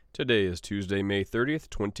Today is Tuesday, May 30th,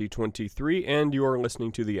 2023, and you are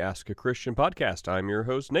listening to the Ask a Christian podcast. I'm your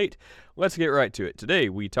host, Nate. Let's get right to it. Today,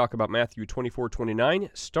 we talk about Matthew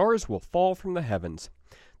 24:29. Stars will fall from the heavens.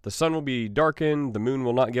 The sun will be darkened, the moon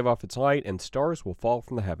will not give off its light, and stars will fall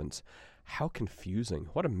from the heavens. How confusing.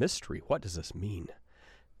 What a mystery. What does this mean?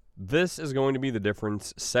 This is going to be the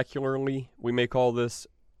difference. Secularly, we may call this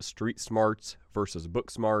street smarts versus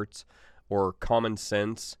book smarts, or common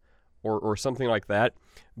sense, or something like that.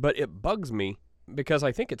 But it bugs me because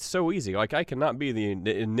I think it's so easy. Like, I cannot be the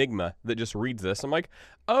enigma that just reads this. I'm like,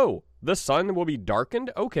 oh, the sun will be darkened?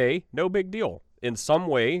 Okay, no big deal. In some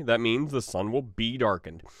way, that means the sun will be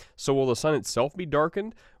darkened. So will the sun itself be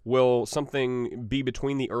darkened? Will something be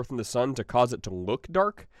between the earth and the sun to cause it to look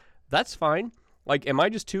dark? That's fine. Like, am I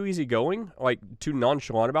just too easygoing? Like, too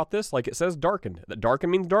nonchalant about this? Like, it says darkened. That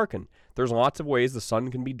darkened means darkened. There's lots of ways the sun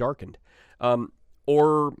can be darkened.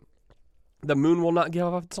 Or the moon will not give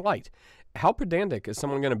off its light. How pedantic is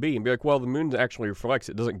someone going to be and be like, well, the moon actually reflects,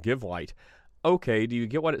 it doesn't give light. Okay, do you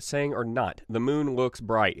get what it's saying or not? The moon looks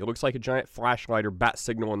bright. It looks like a giant flashlight or bat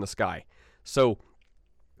signal in the sky. So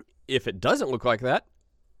if it doesn't look like that,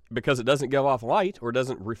 because it doesn't give off light or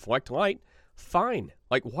doesn't reflect light, fine.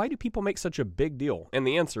 Like, why do people make such a big deal? And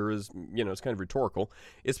the answer is, it's kind of rhetorical.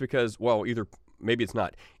 It's because, well, maybe it's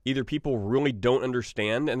not. Either people really don't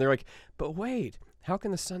understand and they're like, but wait, how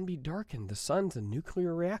can the sun be darkened? The sun's a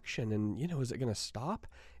nuclear reaction and, is it going to stop?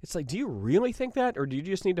 It's like, do you really think that? Or do you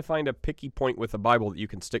just need to find a picky point with the Bible that you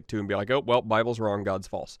can stick to and be like, oh, well, Bible's wrong, God's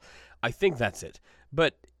false. I think that's it.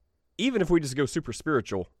 But even if we just go super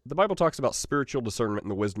spiritual, the Bible talks about spiritual discernment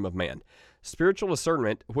and the wisdom of man. Spiritual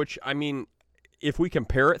discernment, which, if we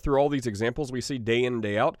compare it through all these examples we see day in and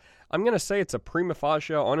day out, I'm going to say it's a prima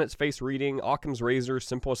facie, on its face reading, Occam's razor,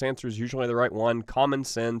 simplest answer is usually the right one, common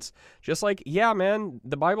sense. Just like, yeah, man,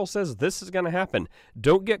 the Bible says this is going to happen.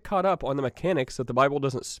 Don't get caught up on the mechanics that the Bible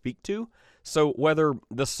doesn't speak to. So whether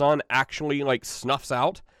the sun actually snuffs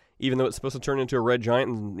out, even though it's supposed to turn into a red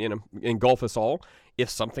giant and engulf us all, if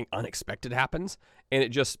something unexpected happens and it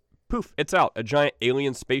just poof, it's out. A giant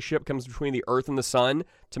alien spaceship comes between the Earth and the sun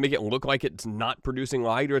to make it look like it's not producing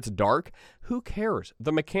light or it's dark. Who cares?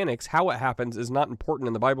 The mechanics, how it happens, is not important,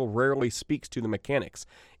 and the Bible rarely speaks to the mechanics.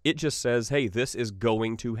 It just says, hey, this is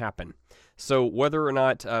going to happen. So whether or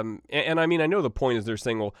not, I know the point is they're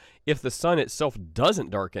saying, well, if the sun itself doesn't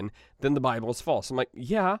darken, then the Bible is false. I'm like,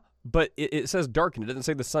 yeah, but it says darken. It doesn't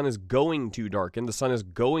say the sun is going to darken. The sun is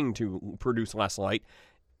going to produce less light.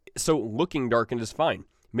 So looking darkened is fine.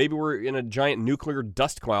 Maybe we're in a giant nuclear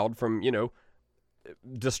dust cloud from,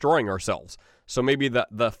 destroying ourselves. So maybe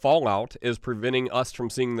the fallout is preventing us from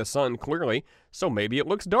seeing the sun clearly, so maybe it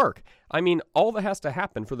looks dark. All that has to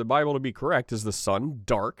happen for the Bible to be correct is the sun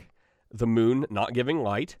dark, the moon not giving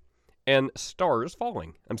light, and stars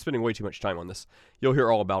falling. I'm spending way too much time on this. You'll hear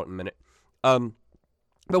all about it in a minute.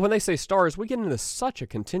 But when they say stars, we get into such a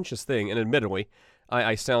contentious thing, and admittedly,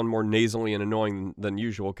 I sound more nasally and annoying than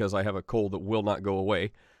usual because I have a cold that will not go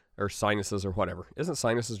away, or sinuses or whatever. Isn't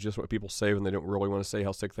sinuses just what people say when they don't really want to say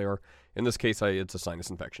how sick they are? In this case, it's a sinus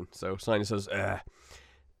infection. So sinuses,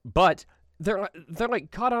 But they're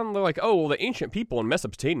caught on, they're like, oh, well, the ancient people in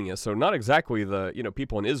Mesopotamia, so not exactly the,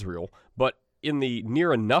 people in Israel, but in the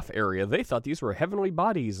near enough area, they thought these were heavenly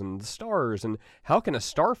bodies and stars. And how can a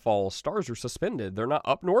star fall? Stars are suspended. They're not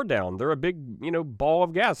up nor down. They're a big, ball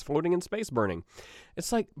of gas floating in space burning.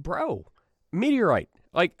 It's like, bro, meteorite.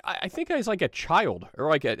 Like, I think I was like a child or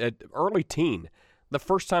like an early teen the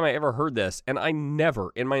first time I ever heard this. And I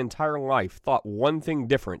never in my entire life thought one thing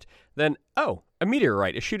different than, oh, a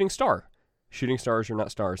meteorite, a shooting star. Shooting stars are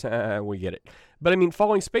not stars. We get it. But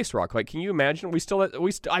falling space rock. Like, can you imagine?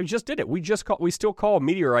 I just did it. We still call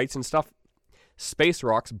meteorites and stuff space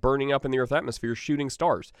rocks burning up in the Earth's atmosphere shooting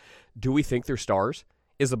stars. Do we think they're stars?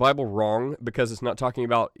 Is the Bible wrong because it's not talking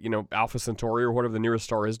about, Alpha Centauri or whatever the nearest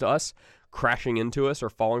star is to us crashing into us or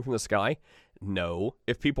falling from the sky? No.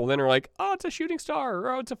 If people then are like, oh, it's a shooting star,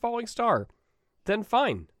 or oh, it's a falling star, then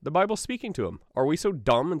fine. The Bible's speaking to them. Are we so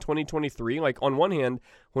dumb in 2023? Like, on one hand,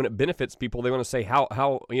 when it benefits people, they want to say how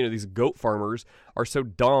these goat farmers are so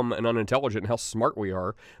dumb and unintelligent and how smart we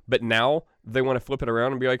are. But now they want to flip it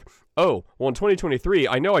around and be like, oh, well, in 2023,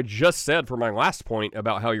 I know I just said for my last point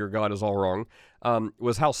about how your God is all wrong,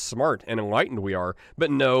 was how smart and enlightened we are. But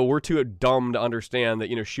no, we're too dumb to understand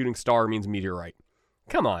that, shooting star means meteorite.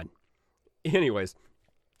 Come on. Anyways.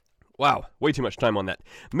 Wow, way too much time on that.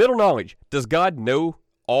 Middle knowledge. Does God know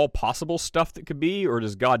all possible stuff that could be, or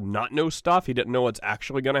does God not know stuff? He didn't know what's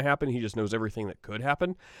actually going to happen. He just knows everything that could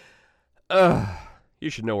happen. You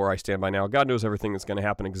should know where I stand by now. God knows everything that's going to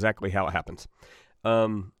happen exactly how it happens.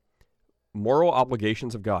 moral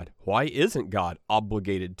obligations of God. Why isn't God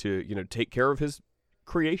obligated to, take care of his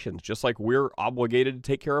creations, just like we're obligated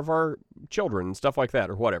to take care of our children and stuff like that,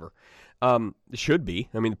 or whatever? Should be.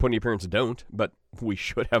 I mean, plenty of parents don't, but we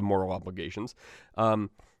should have moral obligations.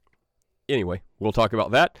 Anyway, we'll talk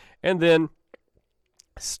about that. And then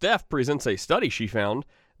Steph presents a study she found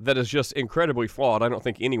that is just incredibly flawed. I don't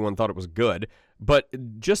think anyone thought it was good, but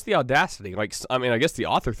just the audacity. I guess the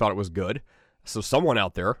author thought it was good. So someone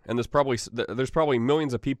out there, and there's probably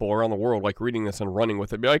millions of people around the world reading this and running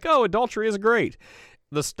with it, be like, oh, adultery is great.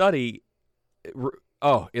 The study,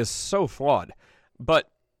 is so flawed. But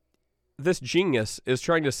this genius is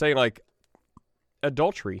trying to say,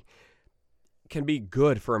 adultery can be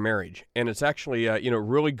good for a marriage, and it's actually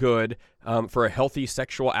really good for a healthy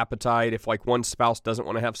sexual appetite. If one spouse doesn't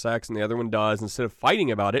want to have sex and the other one does, instead of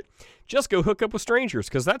fighting about it, just go hook up with strangers,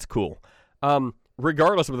 because that's cool.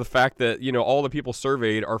 Regardless of the fact that all the people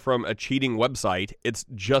surveyed are from a cheating website, it's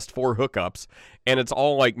just for hookups, and it's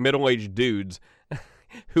all middle-aged dudes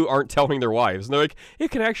who aren't telling their wives. And they're like,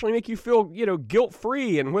 it can actually make you feel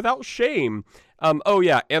guilt-free and without shame. And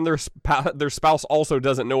their spouse also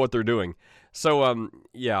doesn't know what they're doing. So,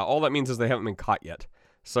 all that means is they haven't been caught yet.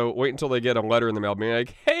 So wait until they get a letter in the mail being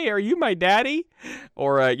like, hey, are you my daddy?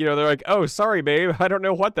 Or, they're like, oh, sorry, babe, I don't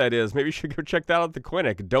know what that is. Maybe you should go check that out at the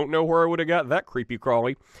clinic. Don't know where I would have got that creepy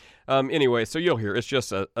crawly. Anyway, so you'll hear it's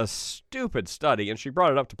just a stupid study, and she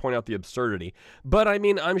brought it up to point out the absurdity. But,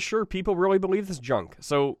 I'm sure people really believe this junk.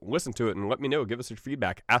 So listen to it and let me know. Give us your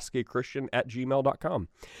feedback. askachristian@gmail.com.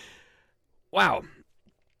 Wow.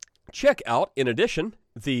 Check out, in addition,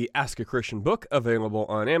 the Ask a Christian book, available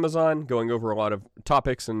on Amazon, going over a lot of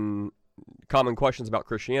topics and common questions about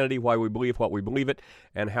Christianity, why we believe what we believe it,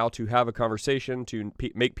 and how to have a conversation to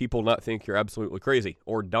make people not think you're absolutely crazy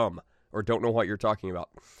or dumb or don't know what you're talking about.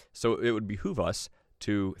 So it would behoove us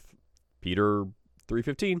to Peter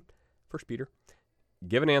 3:15, 1 Peter,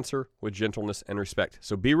 give an answer with gentleness and respect.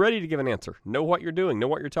 So be ready to give an answer. Know what you're doing. Know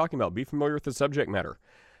what you're talking about. Be familiar with the subject matter.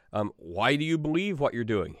 Why do you believe what you're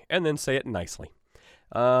doing? And then say it nicely.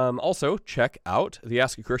 Also, check out the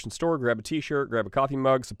Ask a Christian store. Grab a t-shirt, grab a coffee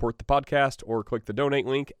mug, support the podcast, or click the donate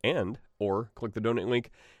link and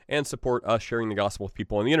support us sharing the gospel with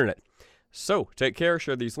people on the internet. So, take care,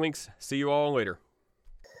 share these links. See you all later.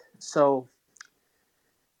 So,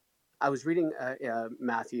 I was reading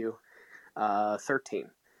Matthew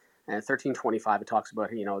 13. And 13:25, it talks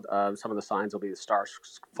about, some of the signs will be the stars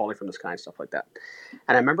falling from the sky and stuff like that.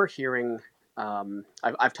 And I remember hearing,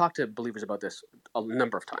 I've talked to believers about this a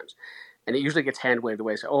number of times, and it usually gets hand waved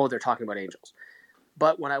away. So, oh, they're talking about angels.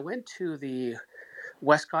 But when I went to the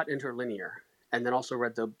Westcott Interlinear and then also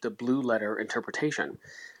read the Blue Letter interpretation,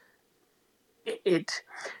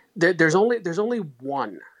 there's only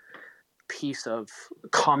one piece of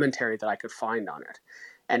commentary that I could find on it,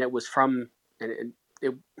 and it was from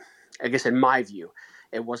I guess in my view,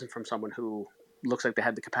 it wasn't from someone who looks like they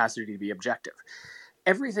had the capacity to be objective.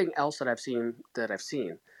 Everything else that I've seen,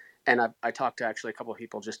 and I talked to actually a couple of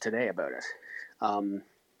people just today about it,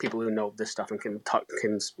 people who know this stuff and can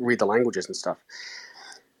read the languages and stuff,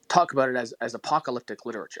 talk about it as apocalyptic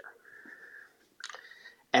literature.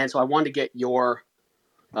 And so I wanted to get your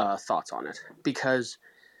thoughts on it, because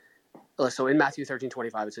so in Matthew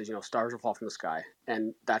 13:25 it says, stars will fall from the sky,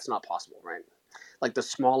 and that's not possible, right?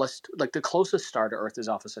 The closest star to Earth is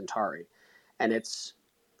Alpha Centauri, and it's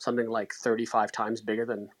something like 35 times bigger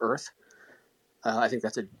than Earth. I think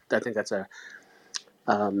that's a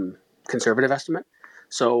conservative estimate.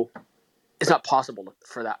 So it's not possible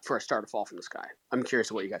for a star to fall from the sky. I'm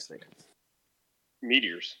curious what you guys think.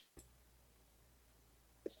 Meteors.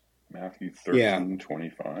 Matthew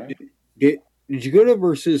 13:25. Did you go to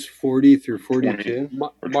verses 40 through 42? 20,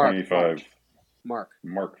 or 25. Mark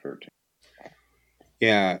 13.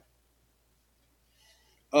 Yeah.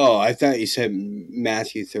 Oh, I thought you said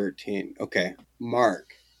Matthew 13. Okay.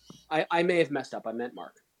 Mark. I may have messed up. I meant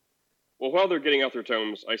Mark. Well, while they're getting out their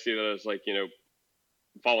tomes, I see that as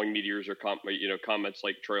falling meteors or comets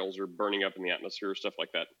like trails or burning up in the atmosphere, stuff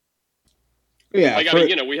like that. Yeah.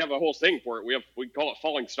 We have a whole thing for it. We call it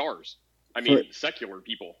falling stars. Secular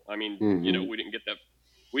people. We didn't get that.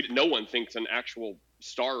 No one thinks an actual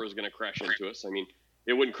star is going to crash into us.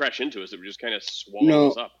 It wouldn't crash into us. It would just kind of swallow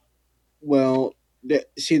us up. Well,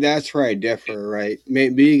 see, that's where I differ, right?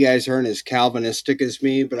 Maybe you guys aren't as Calvinistic as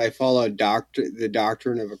me, but I follow the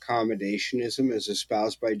doctrine of accommodationism as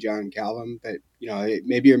espoused by John Calvin. But,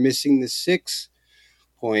 maybe you're missing the sixth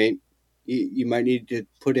point. You might need to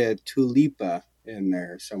put a tulipa in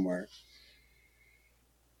there somewhere.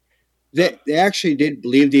 They actually did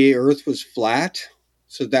believe the earth was flat,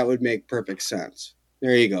 so that would make perfect sense.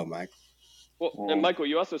 There you go, Mike. Well, and Michael,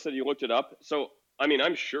 you also said you looked it up. So, I mean,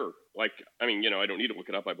 I'm sure. Like, I mean, I don't need to look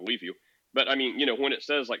it up. I believe you. But I mean, when it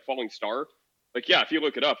says like falling star, like, yeah, if you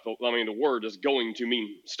look it up, the word is going to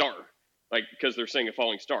mean star, like, because they're saying a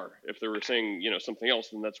falling star. If they were saying, something else,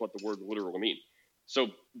 then that's what the word would literally mean. So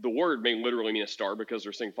the word may literally mean a star because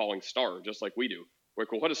they're saying falling star, just like we do.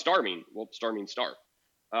 Like, well, what does star mean? Well, star means star.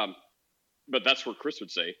 But that's where Chris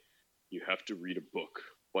would say, you have to read a book.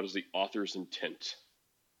 What is the author's intent?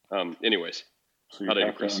 Anyways. So you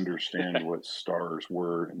have to understand what stars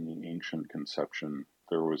were in the ancient conception.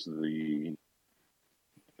 There was the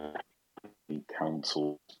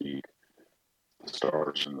council speak, the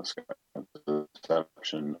stars in the sky, the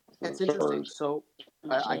conception of the It's interesting. stars. So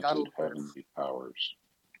I got a heavenly powers.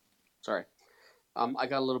 Sorry, I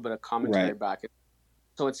got a little bit of commentary back.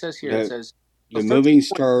 So it says here, the moving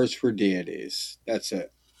stars for deities. That's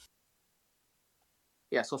it.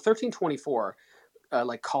 Yeah. So 1324.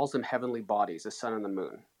 Like calls them heavenly bodies, the sun and the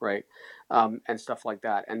moon, right, and stuff like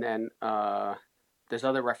that. And then there's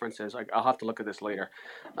other references. I'll have to look at this later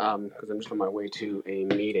because I'm just on my way to a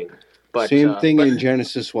meeting. But same thing in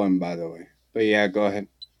Genesis 1, by the way. But yeah, go ahead.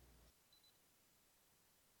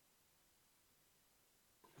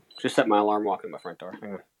 Just set my alarm walking my front door.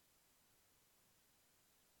 Hang on.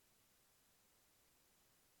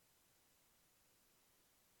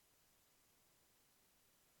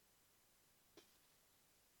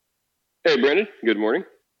 Hey, Brandon. Good morning.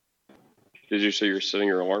 Did you say you're setting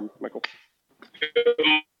your alarm, Michael?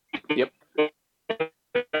 Yep.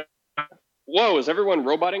 Whoa, is everyone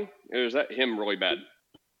roboting? Or is that him really bad?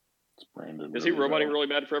 It's Brandon. Is he roboting really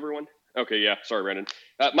bad for everyone? Okay, yeah. Sorry, Brandon.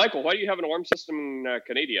 Michael, why do you have an alarm system in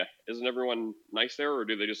Canada? Isn't everyone nice there, or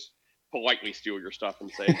do they just politely steal your stuff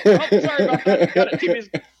and say, oh, sorry about that. Got it.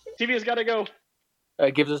 TV's got to go.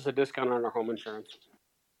 It gives us a discount on our home insurance.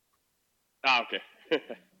 Ah, okay.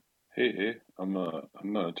 Hey, I'm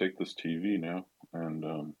gonna take this TV now, and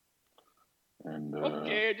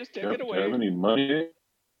okay, just take it away. Do you have any money?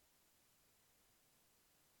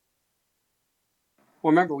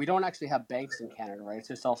 Well, remember, we don't actually have banks in Canada, right? It's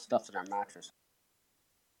just all stuff in our mattress.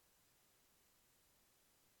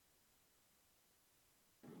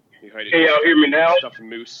 Hey, y'all hear me now? Stuff from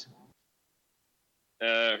Moose.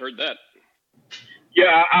 Heard that. Yeah,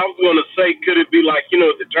 I was going to say, could it be like,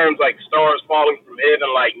 the terms like stars falling from heaven,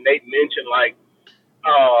 like Nate mentioned, like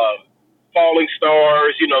falling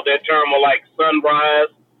stars, that term of like sunrise?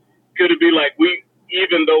 Could it be like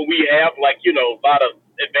even though we have like, a lot of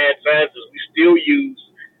advanced sciences, we still use,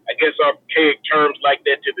 I guess, archaic terms like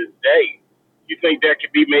that to this day? You think that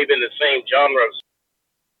could be maybe in the same genre?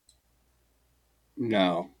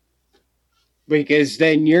 No. Because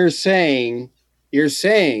then you're saying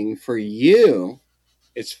for you,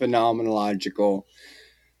 it's phenomenological,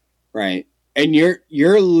 right? And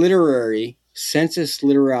your literary sensus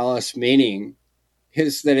literalis meaning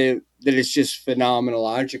is that it's just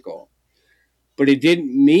phenomenological, but it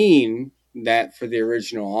didn't mean that for the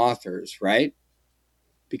original authors, right?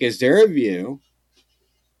 Because their view,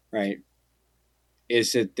 right,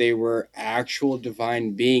 is that they were actual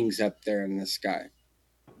divine beings up there in the sky.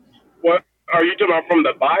 What are you talking about from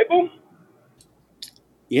the Bible?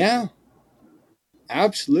 Yeah.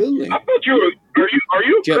 Absolutely. I thought you were. Are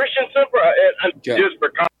you a Christian, Simper?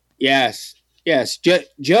 Yes.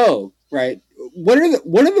 Job. Right. What are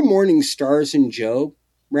the morning stars in Job,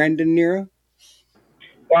 Brandon Nero?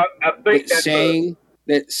 Well, I think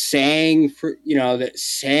that sang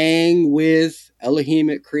with Elohim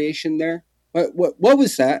at creation. There. What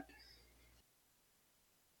was that?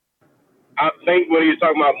 I think when he's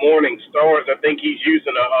talking about morning stars, I think he's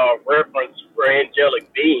using a reference for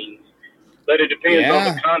angelic beings. But it depends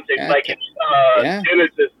on the context. Yeah. Like in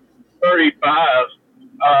Genesis 35,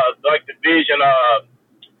 like the vision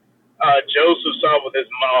Joseph saw with his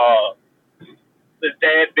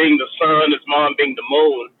dad being the sun, his mom being the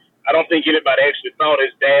moon. I don't think anybody actually thought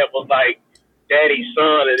his dad was like daddy's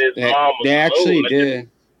son and his mom was the moon.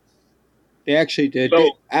 They actually did.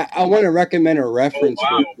 So, I want to recommend a reference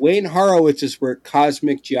for Wayne Horowitz's work,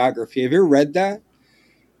 Cosmic Geography. Have you ever read that?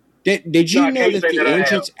 Did you know that the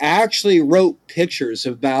ancients actually wrote pictures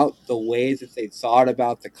about the way that they thought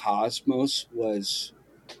about the cosmos was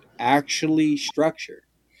actually structured?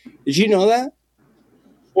 Did you know that?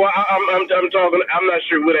 Well, I'm talking. I'm not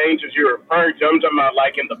sure what ancients you're referring to. I'm talking about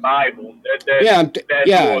like in the Bible.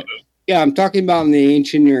 I'm talking about in the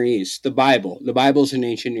ancient Near East, the Bible. The Bible's an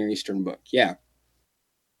ancient Near Eastern book. Yeah.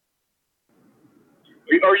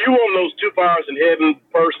 Are you on those two fires in heaven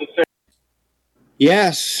person?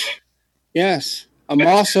 Yes. I'm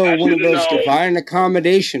also one of those divine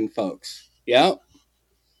accommodation folks. Yep.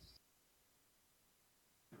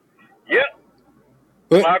 Yeah.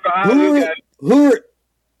 But Michael, how you got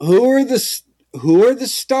who are the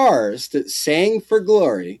stars that sang for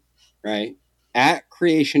glory, right, at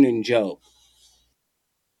creation in Job?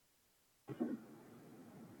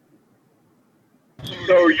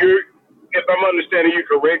 so if I'm understanding you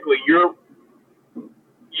correctly,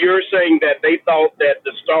 you're saying that they thought that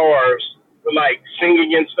the stars were like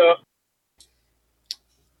singing and stuff?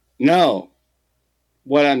 No.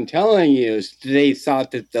 What I'm telling you is they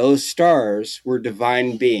thought that those stars were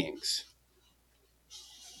divine beings.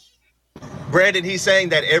 Brandon, he's saying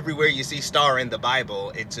that everywhere you see star in the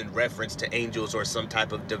Bible, it's in reference to angels or some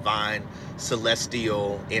type of divine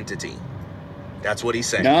celestial entity. That's what he's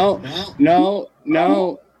saying. No.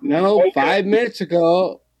 Okay. 5 minutes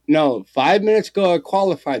ago, I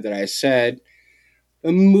qualified that. I said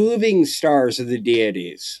the moving stars of the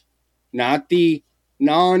deities, not the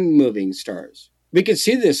non-moving stars. We could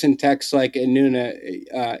see this in texts like Enuma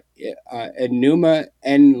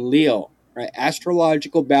and Leo, right?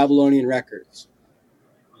 Astrological Babylonian records.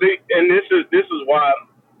 See, and this is why,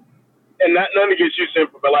 and not none against you,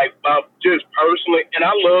 Simple, but like just personally, and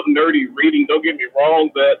I love nerdy reading. Don't get me wrong,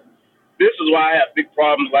 but this is why I have big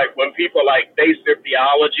problems. Like when people like base their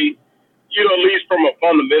theology, at least from a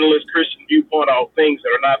fundamentalist Christian viewpoint, on things that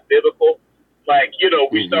are not biblical. Like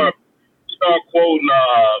we start quoting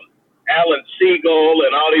Alan Siegel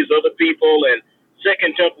and all these other people, and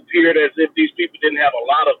Second Temple period, as if these people didn't have a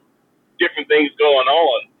lot of different things going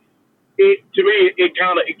on. To me,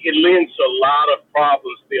 it lends to a lot of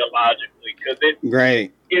problems theologically because it's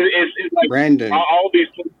like Brandon, all these.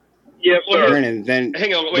 Yes, sir. Brandon, then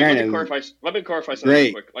Hang on, wait. Brandon, Let me clarify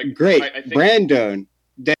something real quick. Great, I think, Brandon.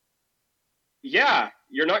 Yeah,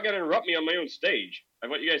 you're not going to interrupt me on my own stage. I've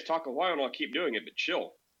let you guys talk a while, and I'll keep doing it, but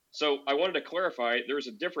chill. So I wanted to clarify, there's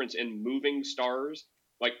a difference in moving stars,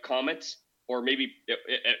 like comets, or maybe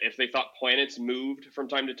if they thought planets moved from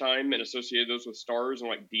time to time and associated those with stars and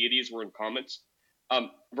like deities were in comets,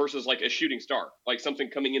 versus like a shooting star, like something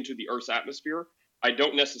coming into the Earth's atmosphere. I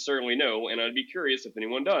don't necessarily know, and I'd be curious if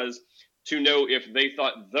anyone does, to know if they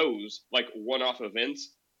thought those, like one-off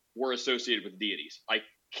events, were associated with deities. I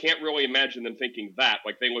can't really imagine them thinking that.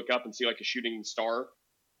 Like they look up and see like a shooting star.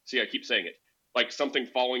 See, I keep saying it. Like something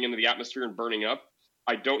falling into the atmosphere and burning up.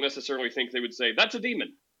 I don't necessarily think they would say, that's a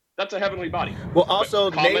demon. That's a heavenly body. Well, also,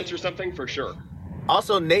 but comments Nate, or something, for sure.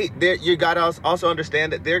 Also, Nate, you got to also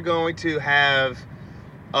understand that they're going to have,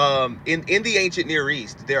 in the ancient Near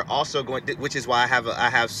East, they're also going to, which is why I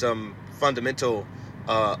have some fundamental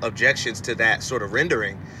objections to that sort of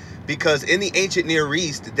rendering. Because in the ancient Near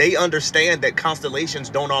East, they understand that constellations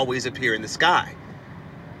don't always appear in the sky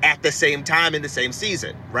at the same time in the same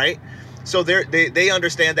season, right? So they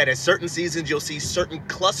understand that at certain seasons, you'll see certain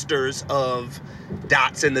clusters of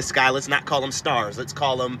dots in the sky. Let's not call them stars. Let's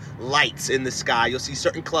call them lights in the sky. You'll see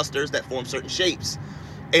certain clusters that form certain shapes.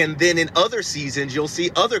 And then in other seasons, you'll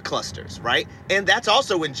see other clusters, right? And that's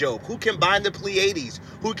also in Job. Who can bind the Pleiades?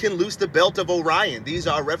 Who can loose the belt of Orion? These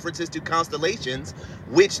are references to constellations,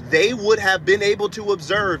 which they would have been able to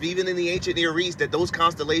observe even in the ancient Near East, that those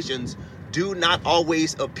constellations do not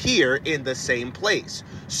always appear in the same place.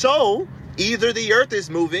 So either the earth is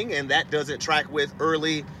moving, and that doesn't track with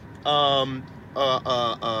early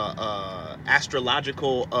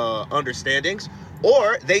astrological understandings,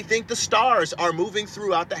 or they think the stars are moving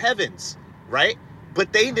throughout the heavens, right?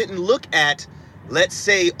 But they didn't look at, let's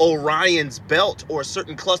say, Orion's belt or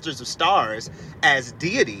certain clusters of stars as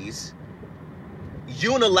deities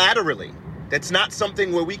unilaterally. That's not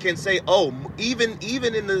something where we can say, oh, even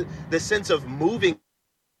in the sense of moving,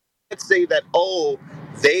 let's say that, oh,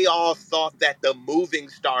 they all thought that the moving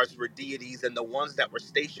stars were deities and the ones that were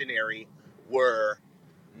stationary were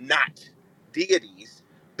not deities,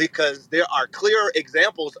 because there are clear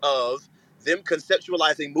examples of them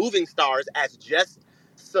conceptualizing moving stars as just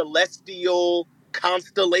celestial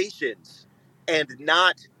constellations and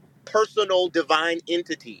not personal divine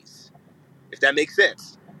entities, if that makes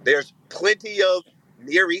sense. There's plenty of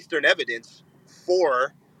Near Eastern evidence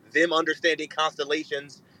for them understanding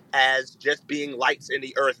constellations as just being lights in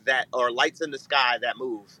the earth that are lights in the sky that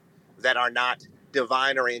move, that are not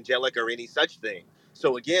divine or angelic or any such thing.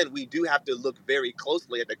 So again, we do have to look very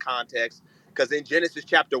closely at the context, because in Genesis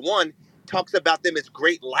chapter 1 talks about them as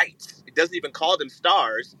great lights. It doesn't even call them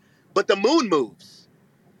stars, but the moon moves.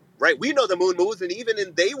 Right? We know the moon moves, and even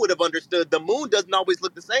they would have understood the moon doesn't always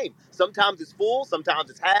look the same. Sometimes it's full,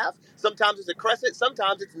 sometimes it's half, sometimes it's a crescent,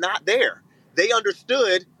 sometimes it's not there. They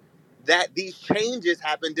understood that these changes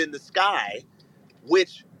happened in the sky,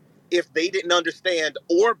 which if they didn't understand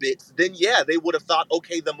orbits, then yeah, they would have thought,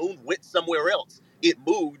 okay, the moon went somewhere else. It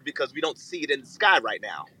moved because we don't see it in the sky right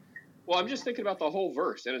now. Well, I'm just thinking about the whole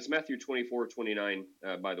verse, and it's Matthew 24:29.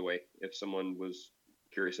 By the way, if someone was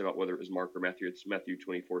curious about whether it was Mark or Matthew, it's Matthew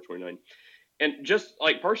 24:29. And just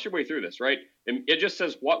like parse your way through this, right? And it just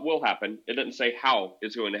says what will happen. It doesn't say how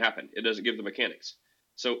it's going to happen. It doesn't give the mechanics.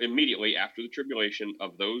 So immediately after the tribulation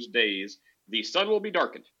of those days, the sun will be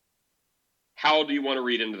darkened. How do you want to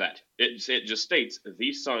read into that? It just states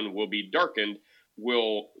the sun will be darkened.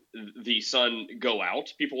 Will the sun go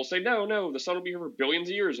out? People will say, no, the sun will be here for billions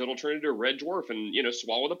of years. It'll turn into a red dwarf and,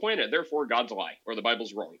 swallow the planet. Therefore, God's a lie, or the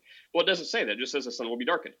Bible's wrong. Well, it doesn't say that. It just says the sun will be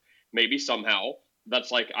darkened. Maybe somehow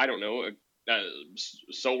that's like, I don't know, a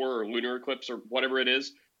solar or lunar eclipse or whatever it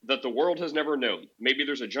is that the world has never known. Maybe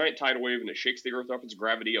there's a giant tidal wave and it shakes the earth off its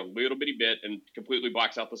gravity a little bitty bit and completely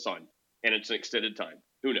blacks out the sun. And it's an extended time.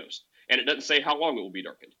 Who knows? And it doesn't say how long it will be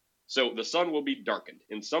darkened. So the sun will be darkened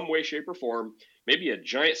in some way, shape, or form. Maybe a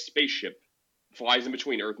giant spaceship flies in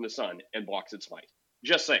between Earth and the sun and blocks its light.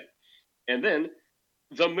 Just saying. And then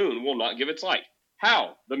the moon will not give its light.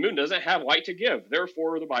 How? The moon doesn't have light to give.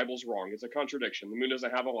 Therefore, the Bible's wrong. It's a contradiction. The moon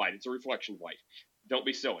doesn't have a light. It's a reflection of light. Don't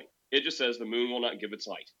be silly. It just says the moon will not give its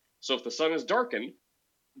light. So if the sun is darkened,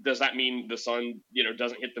 does that mean the sun,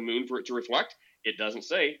 doesn't hit the moon for it to reflect? It doesn't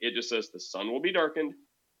say. It just says the sun will be darkened.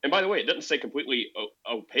 And by the way, it doesn't say completely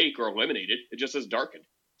opaque or eliminated. It just says darkened.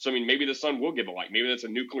 So, maybe the sun will give a light. Maybe that's a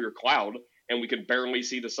nuclear cloud and we can barely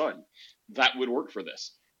see the sun. That would work for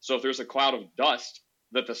this. So if there's a cloud of dust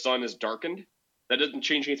that the sun is darkened, that doesn't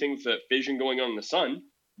change anything with the fission going on in the sun.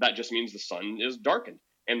 That just means the sun is darkened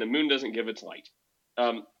and the moon doesn't give its light.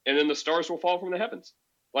 And then the stars will fall from the heavens.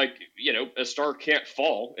 Like, a star can't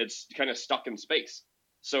fall. It's kind of stuck in space.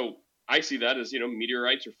 So I see that as,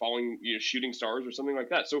 meteorites or falling, shooting stars or something like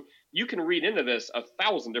that. So you can read into this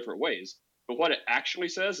 1,000 different ways. But what it actually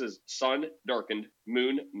says is sun darkened,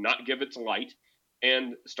 moon not give its light,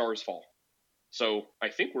 and stars fall. So I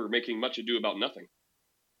think we're making much ado about nothing,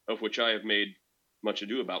 of which I have made much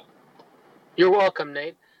ado about. You're welcome,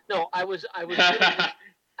 Nate. No, I was really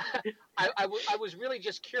I was really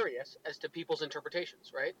just curious as to people's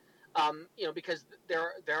interpretations, right? Because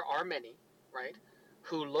there are many, right,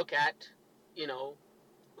 who look at,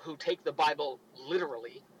 who take the Bible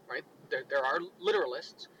literally, right? There are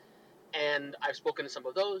literalists, and I've spoken to some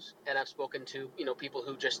of those, and I've spoken to, people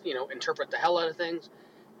who just, interpret the hell out of things,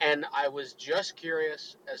 and I was just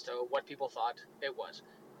curious as to what people thought it was.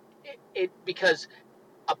 Because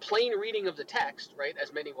a plain reading of the text, right,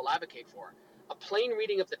 as many will advocate for, a plain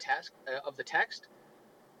reading of the text,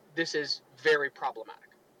 this is very problematic.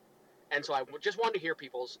 And so I just wanted to hear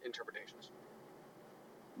people's interpretations.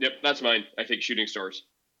 Yep, that's mine. I think shooting stars.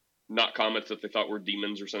 Not comets that they thought were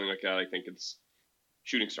demons or something like that. I think it's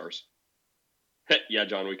shooting stars. Yeah,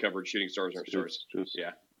 John, we covered shooting stars aren't stars.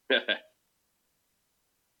 Yeah.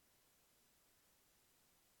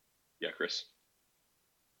 Yeah, Chris.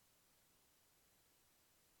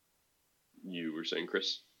 You were saying,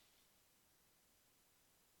 Chris?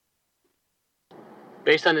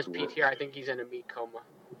 Based on his PTR, I think he's in a meat coma.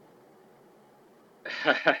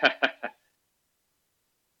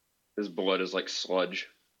 His blood is like sludge.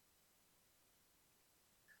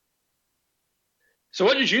 So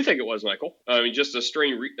what did you think it was, Michael? Just a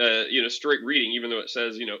straight reading, even though it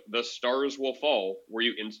says, the stars will fall. Were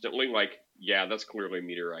you instantly like, yeah, that's clearly a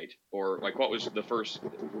meteorite? Or like, what was the first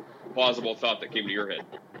plausible thought that came to your head?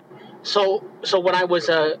 So when I was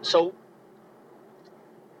a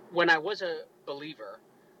believer,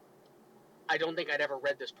 I don't think I'd ever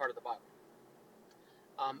read this part of the Bible.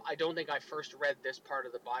 I don't think I first read this part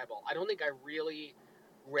of the Bible. I don't think I really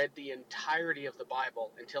read the entirety of the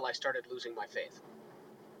Bible until I started losing my faith.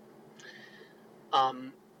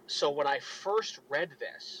 So when I first read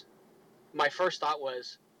this, my first thought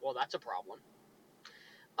was, well, that's a problem.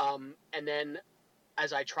 And then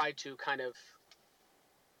as I tried to kind of,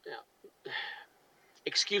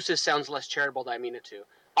 excuses sounds less charitable than I mean it to,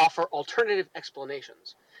 offer alternative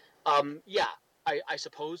explanations. I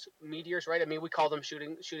suppose meteors, right? We call them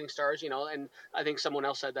shooting stars, and I think someone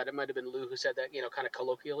else said that. It might have been Lou who said that, kind of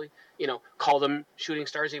colloquially, call them shooting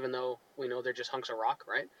stars, even though we know they're just hunks of rock,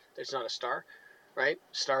 right? There's not a star, right?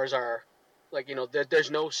 Stars are like, there's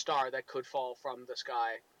no star that could fall from the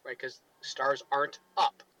sky, right? Because stars aren't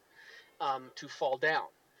up to fall down.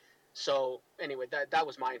 So anyway, that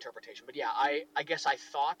was my interpretation. But yeah, I guess I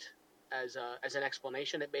thought as an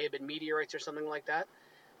explanation, it may have been meteorites or something like that.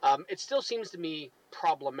 It still seems to me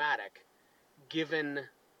problematic, given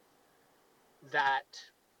that,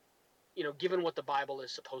 given what the Bible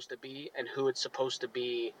is supposed to be and who it's supposed to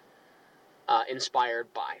be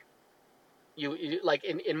inspired by. You like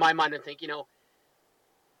in my mind, I think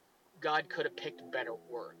God could have picked better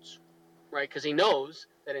words, right? Because he knows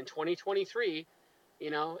that in 2023,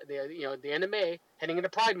 the end of May, heading into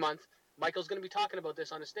Pride Month, Michael's going to be talking about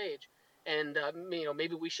this on a stage, and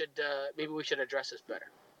maybe we should address this better.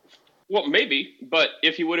 Well, maybe, but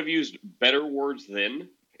if he would have used better words then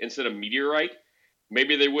instead of meteorite,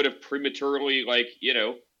 maybe they would have prematurely,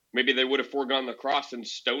 maybe they would have foregone the cross and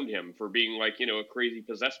stoned him for being a crazy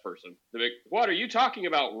possessed person. They're like, what are you talking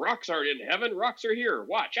about? Rocks aren't in heaven. Rocks are here.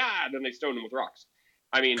 Watch. Then they stoned him with rocks.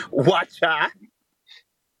 Watch.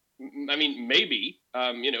 Maybe,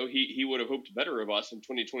 he would have hoped better of us in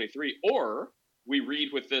 2023. Or we read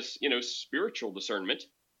with this, spiritual discernment,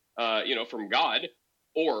 from God,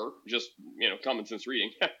 or just, common sense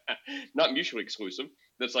reading, not mutually exclusive.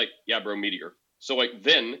 That's like, yeah, bro, meteor. So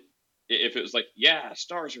then if it was like, yeah,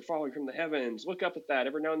 stars are falling from the heavens, look up at that.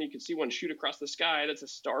 Every now and then you can see one shoot across the sky. That's a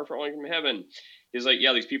star falling from heaven. He's like,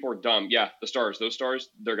 yeah, these people are dumb. Yeah, those stars,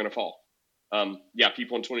 they're going to fall.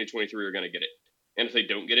 People in 2023 are going to get it. And if they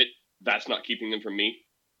don't get it, that's not keeping them from me.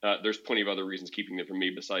 There's plenty of other reasons keeping them from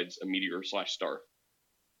me besides a meteor/star.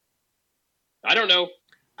 I don't know.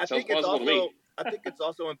 I think it's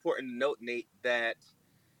also important to note, Nate, that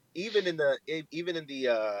even in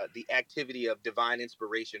the activity of divine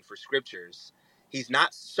inspiration for scriptures, he's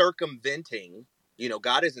not circumventing.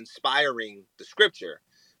 God is inspiring the scripture,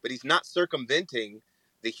 but he's not circumventing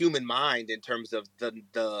the human mind in terms of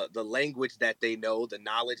the language that they know, the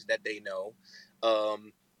knowledge that they know,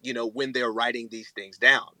 when they're writing these things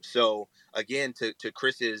down. So again, to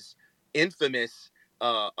Chris's infamous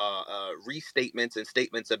restatements and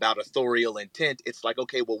statements about authorial intent, it's like,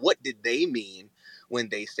 okay, well, what did they mean when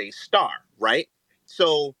they say star, right?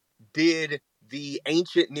 So did the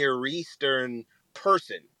ancient Near Eastern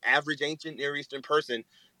person, average ancient Near Eastern person,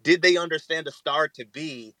 did they understand a star to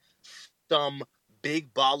be some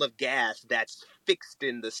big ball of gas that's fixed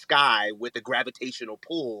in the sky with a gravitational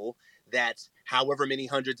pull that's however many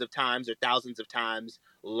hundreds of times or thousands of times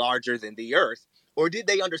larger than the Earth? Or did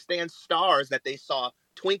they understand stars that they saw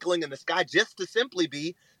twinkling in the sky just to simply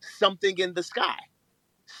be something in the sky?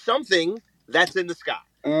 Something that's in the sky.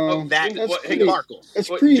 Sparkles. That's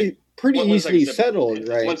pretty easily settled,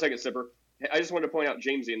 right? 1 second, Sipper. I just wanted to point out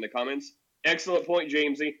Jamesy in the comments. Excellent point,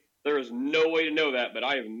 Jamesy. There is no way to know that, but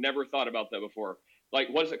I have never thought about that before.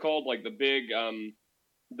 What is it called? The big,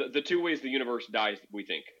 the two ways the universe dies, we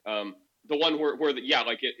think. The one where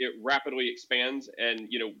it rapidly expands and,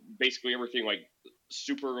 basically everything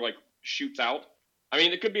super shoots out.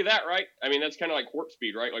 It could be that, right? That's kind of like warp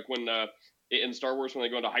speed, right? Like when in Star Wars, when they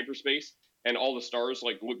go into hyperspace and all the stars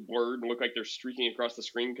look blurred and look like they're streaking across the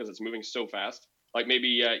screen because it's moving so fast.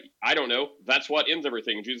 Maybe, I don't know, that's what ends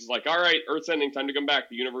everything. Jesus is like, all right, Earth's ending, time to come back.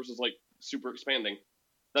 The universe is super expanding.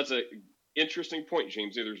 That's a interesting point,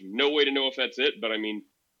 James. There's no way to know if that's it, but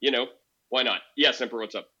why not? Yeah, Semper,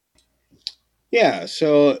 what's up? Yeah,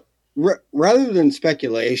 so rather than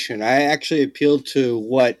speculation, I actually appeal to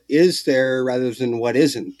what is there rather than what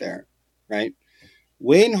isn't there, right?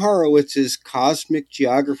 Wayne Horowitz's Cosmic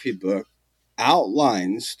Geography book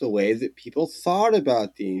outlines the way that people thought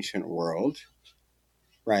about the ancient world,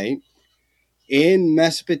 right, in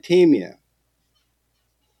Mesopotamia.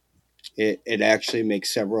 It actually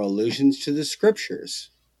makes several allusions to the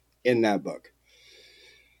scriptures in that book.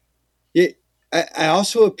 I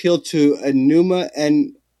also appeal to Enuma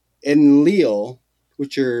and Enlil,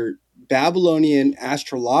 which are Babylonian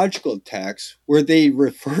astrological texts, where they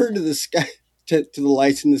refer to the sky, to the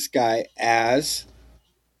lights in the sky as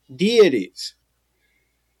deities.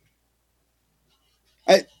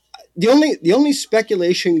 The only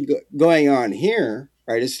speculation going on here,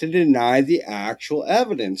 right, is to deny the actual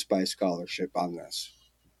evidence by scholarship on this.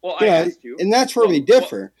 Well, I asked you, and that's where we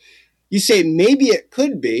differ. You say maybe it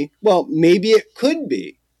could be. Well, maybe it could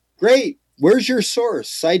be. Great. Where's your source?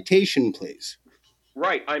 Citation, please.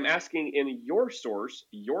 Right. I'm asking in your source,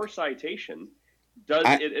 your citation, does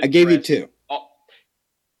it address... I gave you two.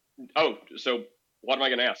 Oh, so what am I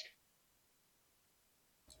going to ask?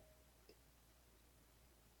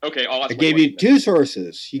 Okay, I'll ask. I gave you two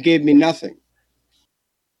sources. You gave me nothing.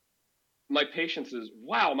 My patience is,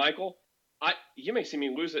 wow, Michael. You may see me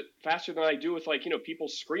lose it faster than I do with people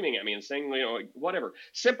screaming at me and saying whatever.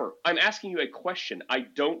 Simper, I'm asking you a question. I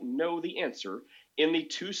don't know the answer. In the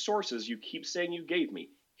two sources you keep saying you gave me,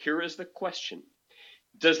 here is the question.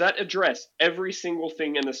 Does that address every single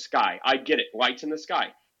thing in the sky? I get it, lights in the sky.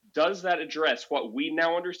 Does that address what we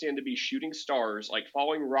now understand to be shooting stars,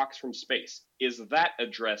 falling rocks from space? Is that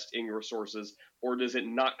addressed in your sources, or does it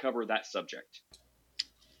not cover that subject?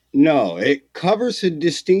 No, it covers a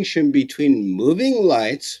distinction between moving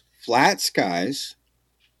lights, flat skies,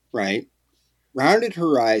 right, rounded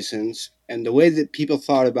horizons, and the way that people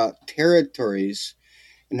thought about territories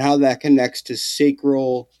and how that connects to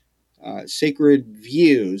sacred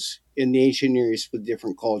views in the ancient Near East with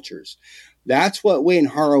different cultures. That's what Wayne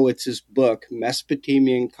Horowitz's book,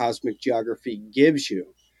 Mesopotamian Cosmic Geography, gives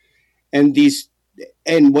you. And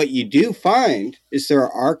what you do find is there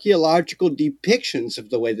are archaeological depictions of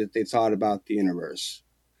the way that they thought about the universe.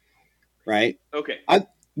 Right? Okay.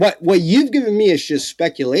 What you've given me is just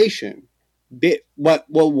speculation.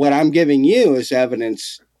 What I'm giving you is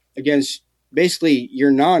evidence against basically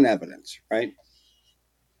your non-evidence, right?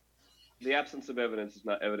 The absence of evidence is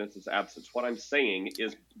not evidence, it's absence. What I'm saying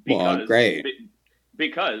is because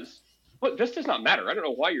look, this does not matter. I don't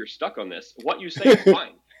know why you're stuck on this. What you say is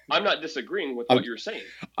fine. I'm not disagreeing with what you're saying.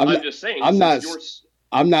 I'm just saying I'm not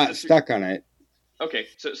stuck on it. Okay,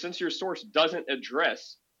 so since your source doesn't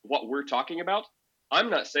address what we're talking about,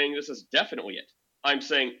 I'm not saying this is definitely it. I'm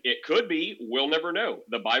saying it could be. We'll never know.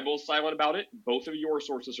 The Bible's silent about it. Both of your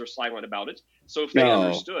sources are silent about it. So if they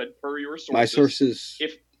understood per your sources,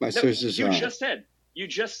 my sources you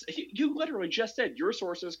literally just said your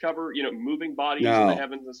sources cover, moving bodies in the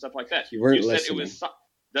heavens and stuff like that. You weren't listening.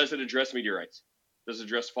 Does it address meteorites? Does it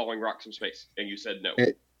address falling rocks from space? And you said no.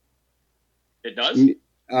 It does?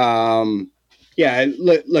 Yeah,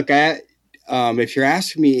 look at if you're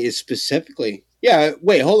asking me specifically,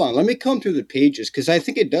 wait, hold on. Let me comb through the pages because I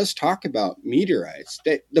think it does talk about meteorites.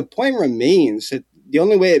 The point remains that the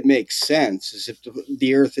only way it makes sense is if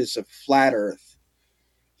the Earth is a flat Earth.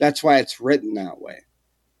 That's why it's written that way.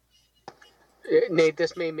 Nate,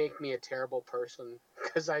 this may make me a terrible person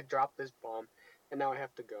because I dropped this bomb and now I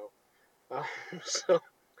have to go.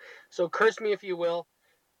 So curse me if you will.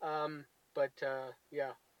 I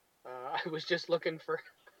was just looking for.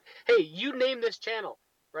 Hey, you name this channel,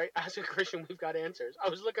 right? As a Christian, we've got answers. I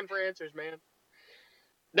was looking for answers, man.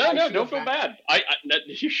 No, don't feel bad.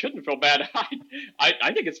 You shouldn't feel bad.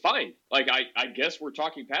 I think it's fine. Like I guess we're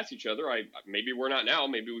talking past each other. Maybe we're not now.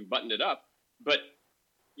 Maybe we've buttoned it up. But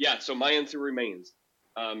yeah, so my answer remains.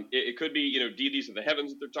 It could be deities of the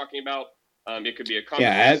heavens that they're talking about. It could be a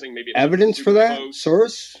common thing. Maybe evidence for that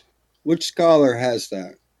source. Which scholar has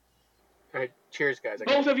that? All right, cheers, guys.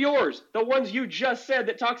 Both of yours, the ones you just said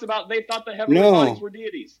that talks about they thought the heavenly bodies were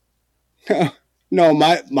deities. No,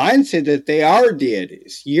 mine said that they are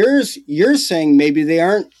deities. You're saying maybe they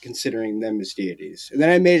aren't considering them as deities. And then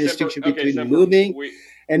I made a distinction between moving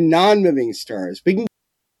and non-moving stars.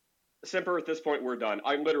 Semper, at this point, we're done.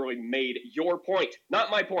 I literally made your point, not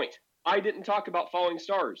my point. I didn't talk about falling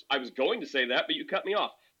stars. I was going to say that, but you cut me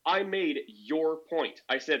off. I made your point.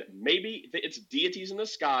 I said maybe it's deities in the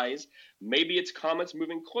skies. Maybe it's comets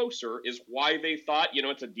moving closer is why they thought,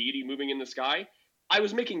 it's a deity moving in the sky. I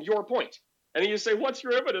was making your point. And then you say, what's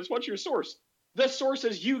your evidence? What's your source? The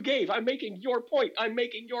sources you gave. I'm making your point. I'm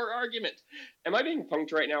making your argument. Am I being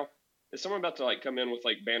punked right now? Is someone about to come in with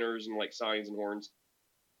banners and signs and horns?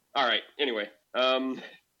 All right. Anyway,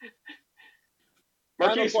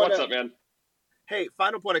 Marquise, what's up, man? Hey,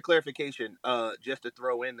 final point of clarification, just to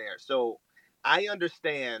throw in there. So I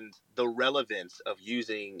understand the relevance of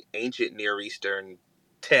using ancient Near Eastern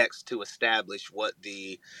text to establish what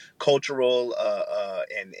the cultural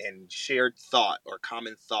and shared thought or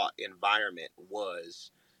common thought environment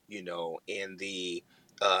was, in the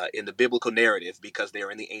biblical narrative because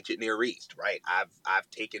they're in the ancient Near East, right? I've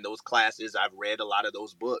taken those classes. I've read a lot of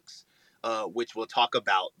those books. Which will talk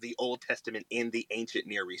about the Old Testament in the ancient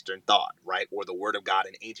Near Eastern thought, right? Or the Word of God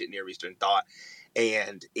in ancient Near Eastern thought.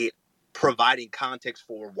 And it providing context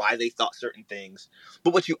for why they thought certain things.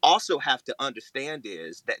 But what you also have to understand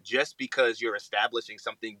is that just because you're establishing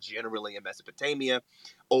something generally in Mesopotamia,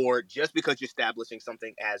 or just because you're establishing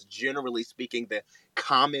something as generally speaking the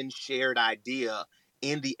common shared idea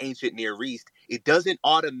in the ancient Near East, it doesn't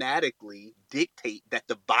automatically dictate that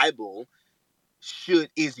the Bible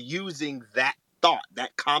is using that thought,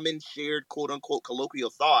 that common shared quote unquote colloquial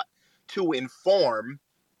thought to inform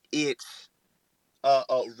its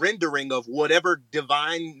rendering of whatever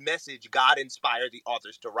divine message God inspired the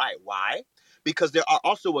authors to write. Why? Because there are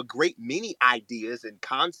also a great many ideas and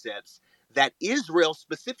concepts that Israel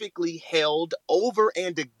specifically held over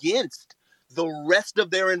and against the rest of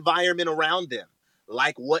their environment around them,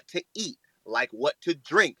 like what to eat, like what to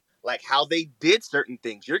drink, like how they did certain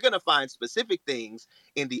things. You're going to find specific things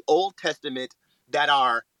in the Old Testament that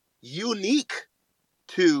are unique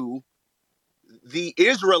to the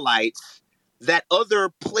Israelites that other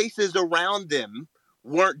places around them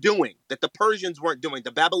weren't doing, that the Persians weren't doing,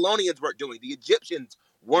 the Babylonians weren't doing, the Egyptians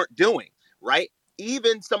weren't doing, right?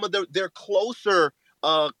 Even some of their closer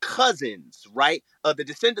cousins, right? The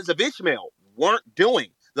descendants of Ishmael weren't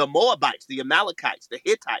doing. The Moabites, the Amalekites, the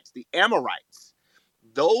Hittites, the Amorites,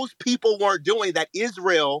 those people weren't doing that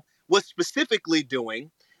Israel was specifically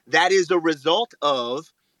doing. That is a result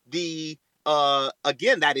of the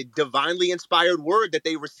again, that divinely inspired word that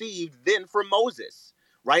they received then from Moses,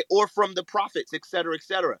 right, or from the prophets, et cetera, et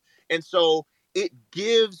cetera. And so it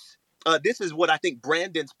gives this is what I think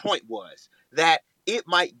Brandon's point was, that it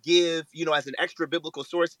might give, as an extra biblical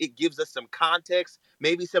source, it gives us some context,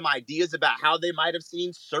 maybe some ideas about how they might have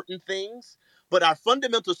seen certain things. But our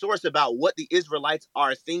fundamental source about what the Israelites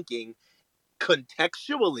are thinking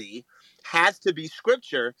contextually has to be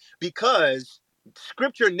scripture, because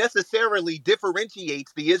scripture necessarily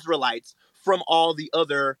differentiates the Israelites from all the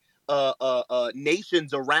other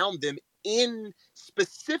nations around them in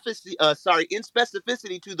specificity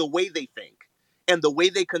to the way they think and the way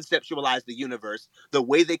they conceptualize the universe, the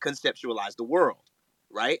way they conceptualize the world,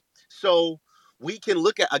 right? So we can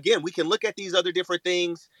look at these other different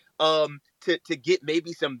things to get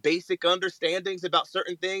maybe some basic understandings about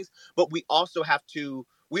certain things, but we also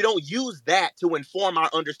we don't use that to inform our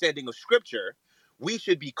understanding of scripture. We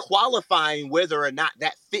should be qualifying whether or not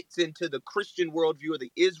that fits into the Christian worldview or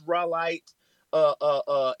the Israelite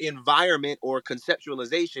environment or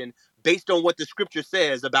conceptualization based on what the scripture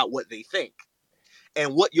says about what they think.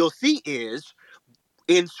 And what you'll see is,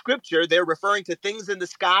 in scripture, they're referring to things in the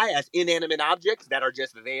sky as inanimate objects that are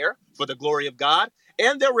just there for the glory of God.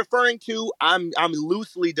 And they're referring to, I'm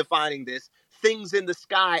loosely defining this, things in the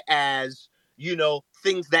sky as,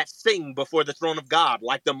 things that sing before the throne of God,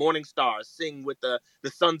 like the morning stars sing with the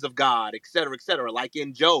sons of God, et cetera, like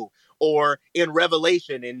in Job or in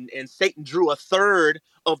Revelation. And Satan drew a third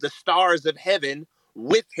of the stars of heaven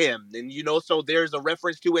with him. And, so there's a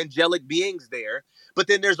reference to angelic beings there. But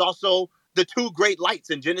then there's also the two great lights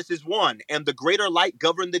in Genesis 1, and the greater light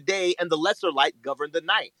governed the day and the lesser light governed the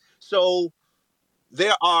night. So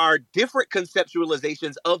there are different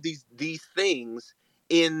conceptualizations of these things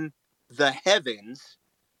in the heavens,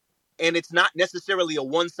 and it's not necessarily a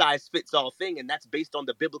one-size-fits-all thing, and that's based on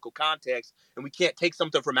the biblical context. And we can't take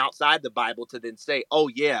something from outside the Bible to then say, oh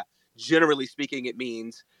yeah, generally speaking, it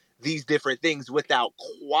means these different things, without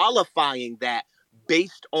qualifying that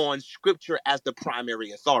based on scripture as the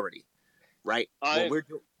primary authority. Right? I'll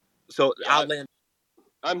land.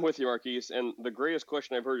 I'm with you, Marquise, and the greatest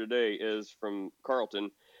question I've heard today is from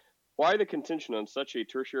Carlton. Why the contention on such a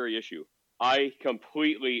tertiary issue? I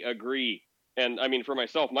completely agree. And I mean, for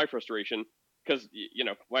myself, my frustration, because,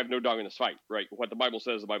 I have no dog in this fight, right? What the Bible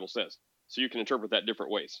says, the Bible says. So you can interpret that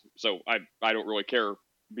different ways. So I don't really care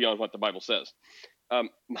beyond what the Bible says.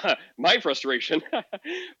 My frustration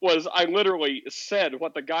was I literally said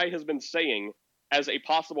what the guy has been saying as a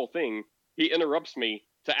possible thing. He interrupts me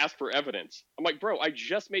to ask for evidence. I'm like, bro, I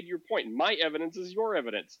just made your point. My evidence is your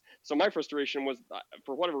evidence. So my frustration was,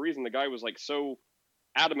 for whatever reason, the guy was like so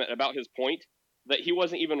adamant about his point that he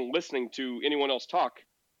wasn't even listening to anyone else talk,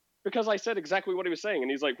 because I said exactly what he was saying. And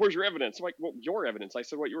he's like, where's your evidence? I'm like, well, your evidence. I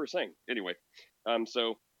said what you were saying. Anyway,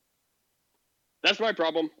 so that's my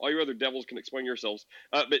problem. All you other devils can explain yourselves.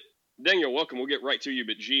 But Daniel, welcome. We'll get right to you.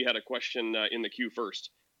 But G had a question in the queue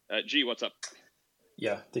first. G, what's up?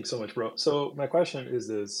 Yeah, thanks so much, bro. So my question is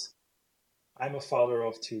this. I'm a father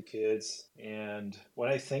of 2 kids, and when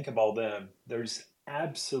I think about them, there's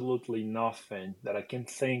absolutely nothing that I can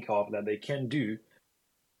think of that they can do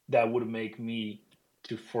that would make me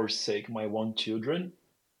to forsake my 1 children.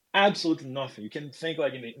 Absolutely nothing. You can think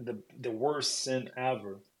like in the worst sin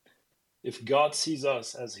ever. If God sees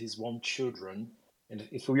us as his 1 children, and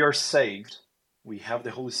if we are saved, we have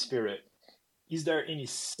the Holy Spirit, is there any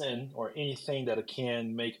sin or anything that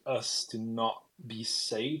can make us to not be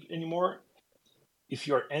saved anymore? If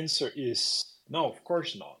your answer is no, of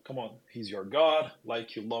course not. Come on, he's your God,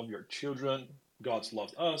 like you love your children. God's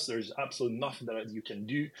loved us. There's absolutely nothing that you can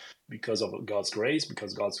do because of God's grace,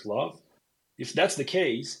 because God's love. If that's the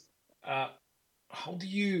case, how do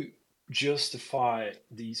you justify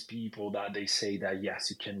these people that they say that, yes,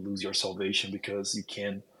 you can lose your salvation because you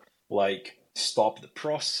can, stop the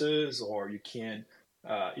process, or you can,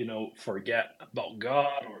 forget about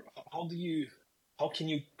God? Or how can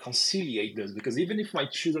you conciliate this? Because even if my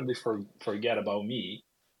children, they forget about me,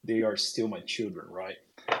 they are still my children, right?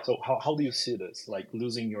 So how do you see this,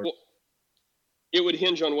 losing your... Well, it would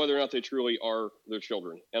hinge on whether or not they truly are their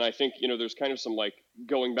children. And I think, there's kind of some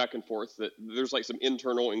going back and forth, that there's some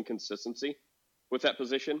internal inconsistency with that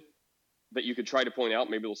position that you could try to point out.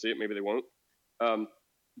 Maybe they'll see it, maybe they won't.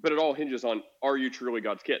 But it all hinges on, are you truly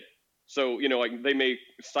God's kid? So, they may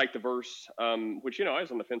cite the verse, which, I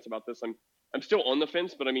was on the fence about this. I'm still on the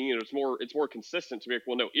fence, but I mean, it's more consistent to be like,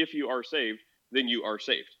 well, no, if you are saved, then you are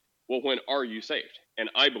saved. well, when are you saved? And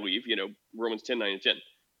I believe, Romans 10:9 and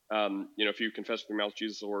 10. If you confess with your mouth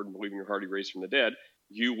Jesus is the Lord and believe in your heart He raised from the dead,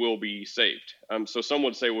 you will be saved. So some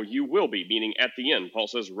would say, well, you will be, meaning at the end. Paul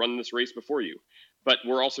says, run this race before you. But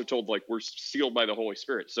we're also told, like, we're sealed by the Holy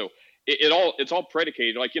Spirit. So it's all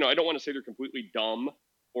predicated. Like, I don't want to say they're completely dumb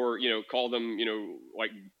or, call them,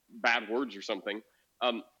 like bad words or something.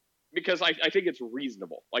 Because I think it's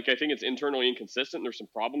reasonable. Like, I think it's internally inconsistent. There's some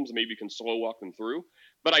problems. Maybe you can slow walk them through.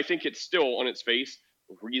 But I think it's still, on its face,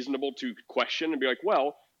 reasonable to question and be like,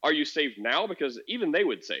 well, are you saved now? Because even they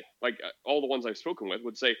would say, like all the ones I've spoken with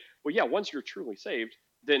would say, well, yeah, once you're truly saved,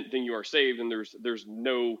 then you are saved, and there's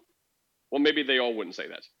no, well, maybe they all wouldn't say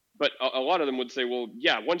that, but a lot of them would say, well,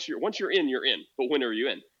 yeah, once you're in, you're in. But when are you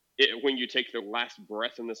in? When you take the last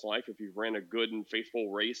breath in this life, if you've ran a good and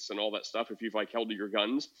faithful race and all that stuff, if you've like held to your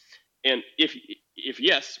guns, and if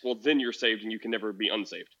yes, well, then you're saved and you can never be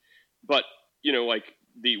unsaved. But like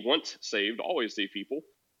the once saved, always saved people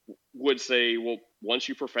would say, well, once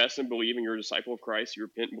you profess and believe and you're a disciple of Christ, you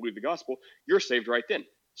repent and believe the gospel, you're saved right then.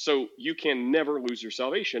 So you can never lose your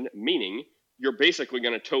salvation, meaning you're basically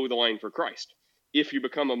going to toe the line for Christ. If you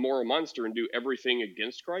become a moral monster and do everything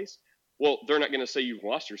against Christ, well, they're not going to say you've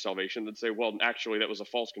lost your salvation. They'd say, well, actually, that was a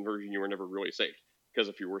false conversion. You were never really saved. Because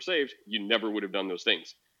if you were saved, you never would have done those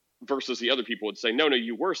things. Versus the other people would say, no,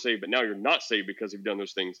 you were saved, but now you're not saved because you've done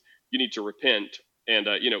those things. You need to repent and,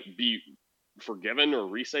 be forgiven or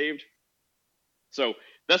resaved. So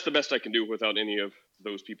that's the best I can do without any of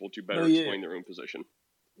those people to better explain their own position.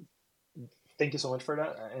 Thank you so much for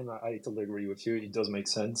that, and I totally agree with you. It does make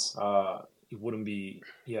sense. It wouldn't be,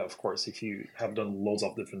 of course, if you have done loads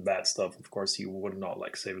of different bad stuff, of course you would not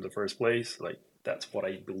like save in the first place. Like, that's what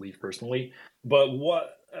I believe personally. But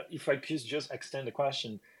what if I could just extend the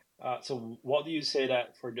question? So what do you say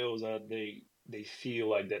that for those that they feel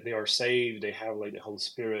like that they are saved, they have like the Holy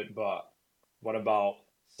Spirit, but what about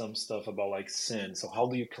some stuff about like sin? So how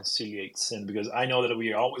do you conciliate sin? Because I know that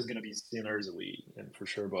we are always going to be sinners, and for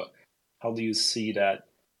sure, but how do you see that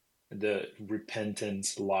the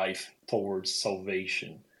repentance life towards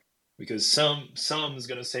salvation? Because some is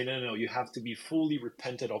going to say, no, you have to be fully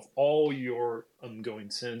repented of all your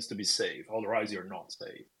ongoing sins to be saved. Otherwise, you're not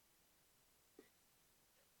saved.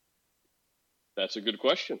 That's a good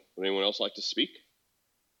question. Would anyone else like to speak?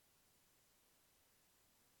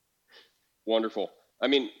 Wonderful. I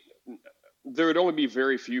mean, there would only be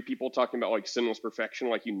very few people talking about like sinless perfection,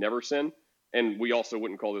 like you never sin. And we also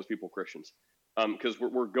wouldn't call those people Christians, because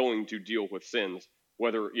we're going to deal with sins,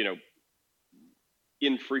 whether,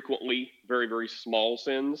 infrequently, very, very small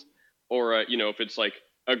sins, or, if it's like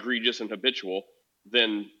egregious and habitual,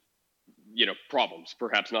 then, problems,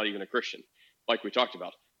 perhaps not even a Christian, like we talked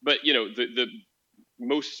about. But, the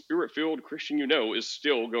most spirit-filled Christian is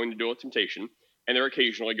still going to deal with temptation, and they're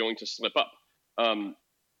occasionally going to slip up.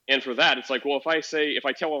 And for that, it's like, well, if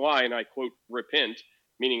I tell a lie and I quote repent,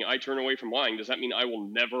 meaning I turn away from lying, does that mean I will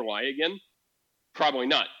never lie again? Probably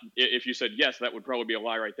not. If you said yes, that would probably be a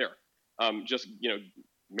lie right there.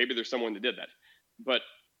 Maybe there's someone that did that. But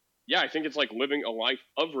yeah, I think it's like living a life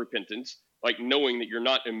of repentance, like knowing that you're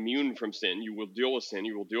not immune from sin. You will deal with sin,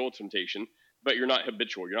 you will deal with temptation, but you're not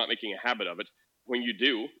habitual. You're not making a habit of it. When you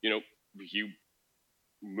do, you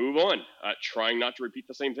move on, trying not to repeat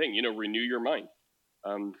the same thing, renew your mind.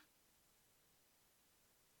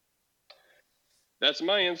 That's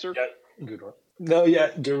my answer. Yeah, good one. No,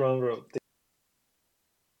 yeah, good one, bro.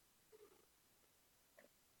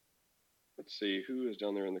 Let's see, who is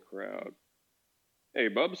down there in the crowd? Hey,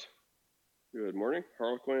 Bubs. Good morning.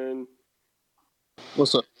 Harlequin.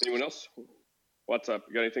 What's up? Anyone else? What's up?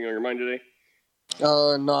 You got anything on your mind today?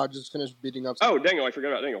 No, I just finished beating up. Oh, Dangle, I forgot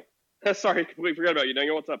about Dangle. Sorry, completely forgot about you,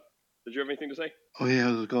 Dangle. What's up? Did you have anything to say? Oh, yeah,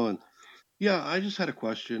 how's it going? Yeah, I just had a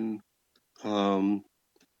question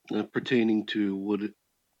pertaining to what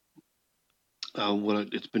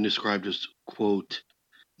it's been described as, quote,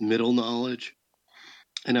 middle knowledge.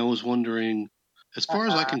 And I was wondering, as far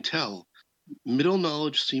as I can tell, middle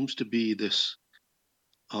knowledge seems to be this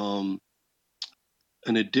an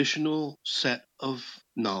additional set of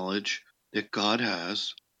knowledge that God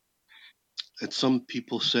has, that some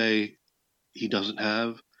people say he doesn't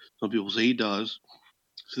have, some people say he does.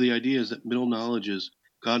 So the idea is that middle knowledge is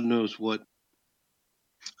God knows what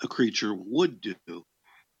a creature would do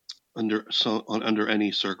under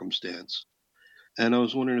any circumstance. And I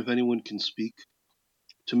was wondering if anyone can speak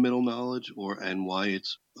to middle knowledge and why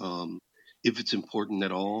it's if it's important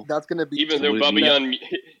at all. That's going to be even though Bubby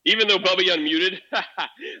unmuted.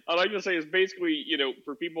 I'd like to say is basically,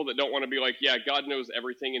 for people that don't want to be like, yeah, God knows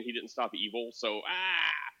everything and he didn't stop evil, so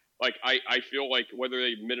Like, I feel like whether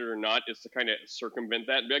they admit it or not is to kind of circumvent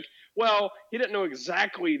that. Be like, well, he didn't know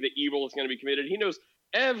exactly the evil is going to be committed. He knows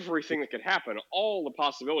everything that could happen, all the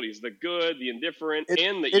possibilities, the good, the indifferent,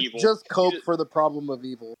 and the It's evil. just cope for the problem of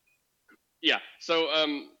evil. Yeah. So,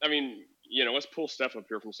 I mean, let's pull Steph up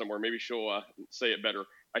here from somewhere. Maybe she'll say it better.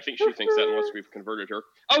 I think she thinks that unless we've converted her.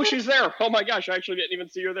 Oh, she's there. Oh my gosh, I actually didn't even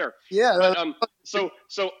see her there. Yeah. But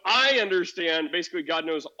so I understand basically God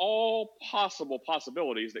knows all possible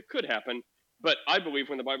possibilities that could happen. But I believe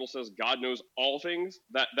when the Bible says God knows all things,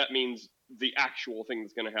 that means the actual thing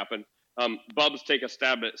that's going to happen. Bubs, take a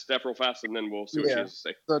stab at Steph real fast, and then we'll see what she has to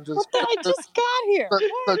say. So just, I just got here.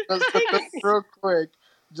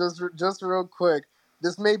 just real quick.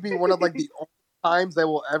 This may be one of like the only times I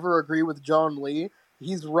will ever agree with John Lee.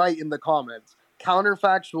 He's right in the comments.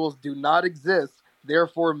 Counterfactuals do not exist.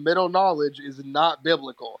 Therefore, middle knowledge is not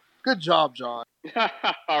biblical. Good job, John.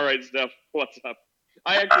 All right, Steph, what's up?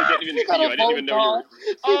 I actually didn't even see you. I didn't even know you were.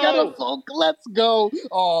 She got a phone. Let's go.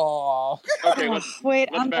 Oh. Okay, let's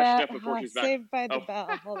I'm bash back. Steph before she's back. Saved by the bell.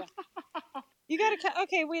 Hold on. You gotta.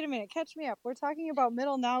 Okay, wait a minute. Catch me up. We're talking about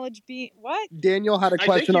middle knowledge being what? Daniel had a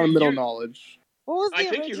question on middle knowledge. What was the I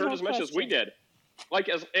think you heard original as much as we question? did. Like,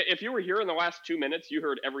 if you were here in the last 2 minutes, you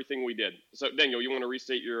heard everything we did. So, Daniel, you want to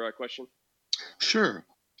restate your question? Sure.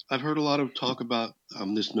 I've heard a lot of talk about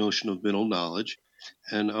this notion of middle knowledge,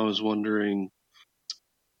 and I was wondering,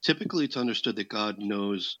 typically it's understood that God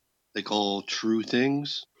knows like all true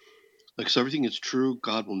things. Like, so everything is true,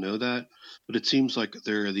 God will know that. But it seems like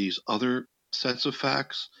there are these other sets of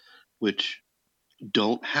facts which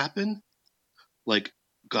don't happen. Like,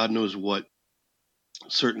 God knows what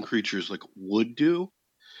certain creatures like would do.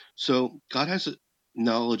 So God has a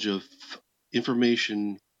knowledge of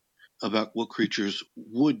information about what creatures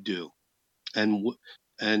would do,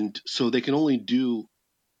 and so they can only do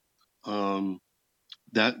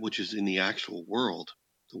that which is in the actual world,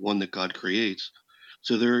 the one that God creates.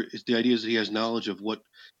 So the idea is that he has knowledge of what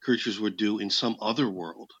creatures would do in some other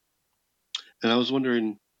world. And I was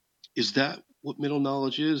wondering, is that what middle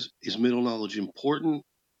knowledge is? Is middle knowledge important?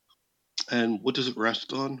 And what does it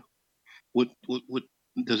rest on? What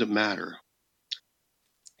does it matter?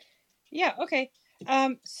 Yeah. Okay.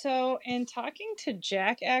 So in talking to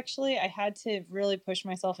Jack, actually, I had to really push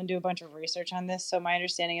myself and do a bunch of research on this. So my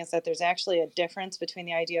understanding is that there's actually a difference between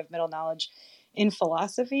the idea of middle knowledge in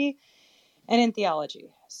philosophy and in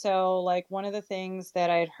theology. So, like, one of the things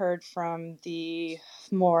that I had heard from the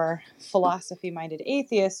more philosophy-minded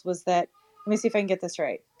atheists was that, let me see if I can get this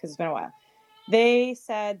right, because it's been a while. They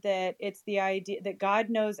said that it's the idea that God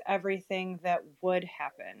knows everything that would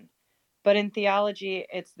happen. But in theology,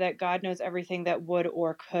 it's that God knows everything that would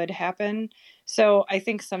or could happen. So I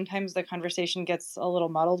think sometimes the conversation gets a little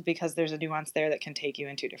muddled because there's a nuance there that can take you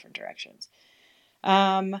in two different directions.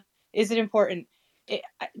 Is it important?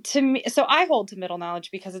 To me, so I hold to middle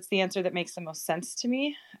knowledge because it's the answer that makes the most sense to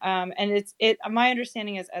me. And my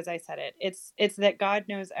understanding is, as I said it's that God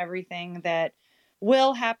knows everything that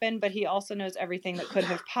will happen, but he also knows everything that could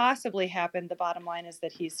have possibly happened. The bottom line is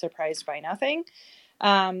that he's surprised by nothing.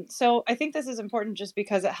 So I think this is important just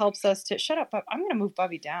because it helps us to shut up. I'm going to move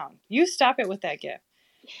Bubby down. You stop it with that gift.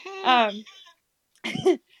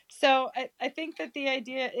 So I think that the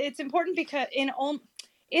idea, it's important because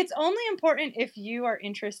it's only important if you are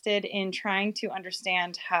interested in trying to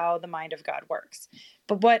understand how the mind of God works.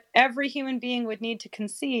 But what every human being would need to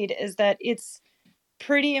concede is that it's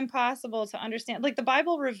pretty impossible to understand. Like, the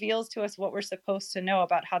Bible reveals to us what we're supposed to know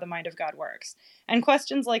about how the mind of God works. And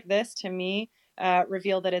questions like this, to me,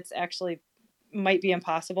 reveal that it's actually might be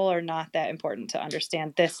impossible or not that important to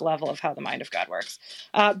understand this level of how the mind of God works.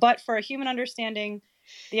 But for a human understanding,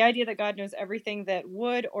 the idea that God knows everything that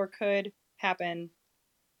would or could happen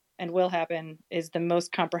and will happen is the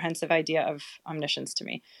most comprehensive idea of omniscience to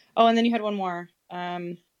me. Oh, and then you had one more.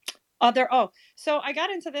 So I got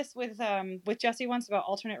into this with Jesse once about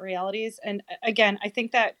alternate realities, and again, I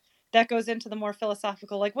think that goes into the more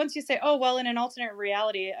philosophical. Like, once you say, "Oh, well, in an alternate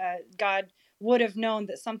reality, God would have known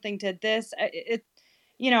that something did this," I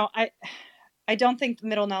don't think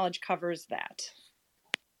middle knowledge covers that.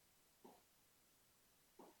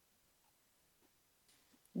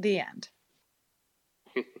 The end.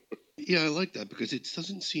 Yeah, I like that because it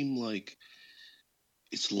doesn't seem like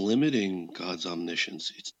it's limiting God's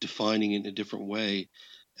omniscience. It's defining it in a different way,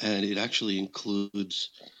 and it actually includes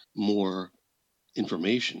more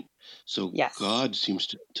information. So yes. God seems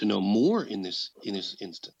to know more in this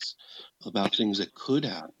instance about things that could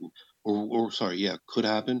happen, could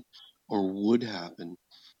happen or would happen,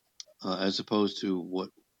 as opposed to what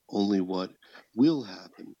will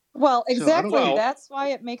happen. Well, So I don't exactly. think. That's why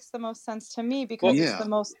it makes the most sense to me, because it's Yeah. the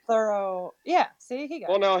most thorough. Yeah, see, he got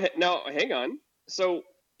Well, it. now, hang on. So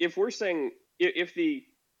if we're saying if the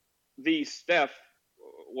Steph,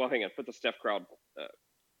 well, hang on, put the Steph crowd,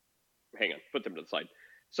 hang on, put them to the side.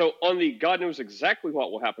 So on the God knows exactly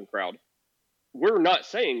what will happen crowd, we're not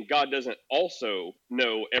saying God doesn't also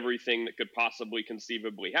know everything that could possibly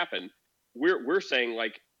conceivably happen. We're saying,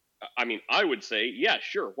 like, I mean, I would say, yeah,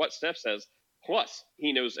 sure, what Steph says, plus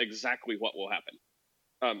he knows exactly what will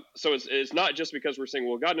happen. So it's not just because we're saying,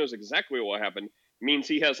 well, God knows exactly what will happen, means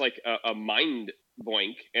he has like a mind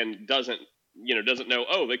blank and doesn't know,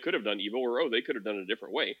 oh, they could have done evil, or oh, they could have done it a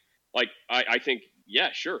different way. Like, I think,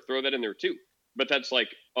 yeah, sure, throw that in there too. But that's like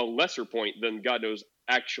a lesser point than God knows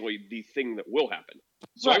actually the thing that will happen.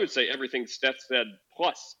 So Right. I would say everything Steph said,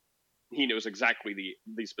 plus he knows exactly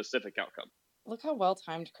the specific outcome. Look how well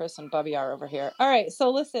timed Chris and Bubby are over here. All right,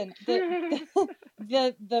 so listen, the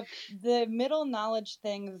middle knowledge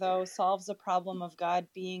thing though solves the problem of God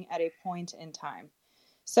being at a point in time.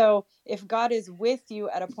 So if God is with you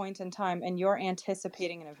at a point in time and you're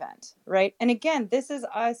anticipating an event, right? And again, this is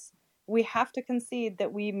us. We have to concede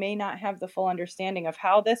that we may not have the full understanding of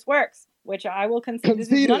how this works, which I will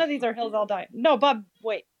concede. None of these are hills I'll die. No, Bub,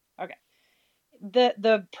 wait. Okay.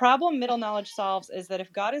 The problem middle knowledge solves is that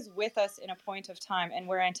if God is with us in a point of time and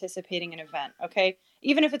we're anticipating an event, okay,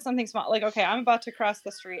 even if it's something small, like, okay, I'm about to cross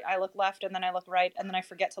the street, I look left and then I look right and then I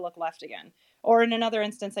forget to look left again, or in another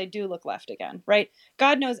instance I do look left again, right?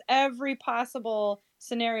 God knows every possible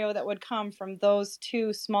scenario that would come from those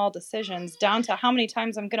two small decisions, down to how many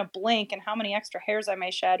times I'm going to blink and how many extra hairs I may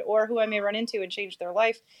shed or who I may run into and change their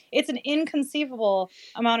life. It's an inconceivable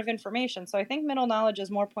amount of information. So I think middle knowledge is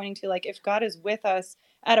more pointing to, like, if God is with us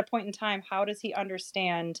at a point in time, how does he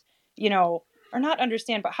understand, or not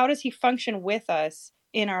understand, but how does he function with us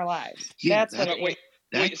in our lives? Yeah, That's what it is.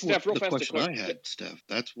 Wait, Steph, real the fast question I had, Steph.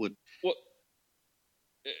 That's what. Well,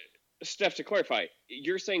 Steph, to clarify,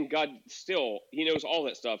 you're saying God still, he knows all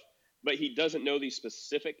that stuff, but he doesn't know the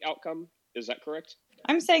specific outcome. Is that correct?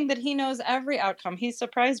 I'm saying that he knows every outcome. He's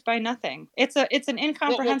surprised by nothing. It's an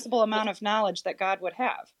incomprehensible amount of knowledge that God would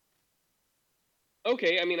have.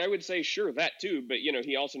 Okay, I mean, I would say sure that too, but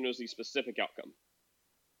he also knows the specific outcome.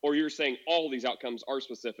 Or you're saying all these outcomes are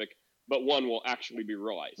specific, but one will actually be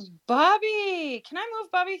realized. Bobby, can I move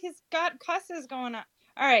Bobby? He's got cusses going on.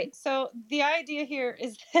 All right, so the idea here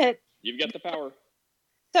is that you've got the power.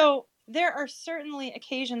 So there are certainly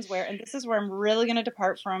occasions where, and this is where I'm really going to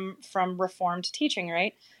depart from Reformed teaching,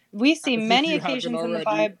 right? We see many occasions in the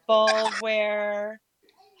Bible where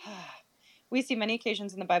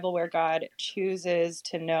God chooses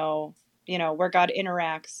to know, where God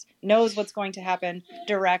interacts, knows what's going to happen,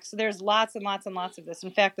 directs. There's lots and lots and lots of this.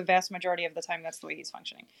 In fact, the vast majority of the time, that's the way he's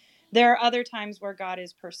functioning. There are other times where God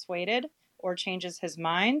is persuaded or changes his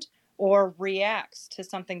mind or reacts to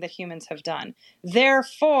something that humans have done.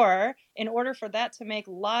 Therefore, in order for that to make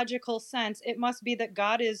logical sense, it must be that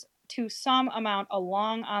God is to some amount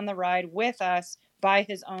along on the ride with us by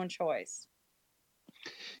his own choice.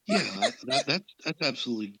 Yeah, that's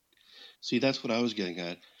absolutely. See, that's what I was getting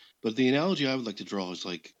at. But the analogy I would like to draw is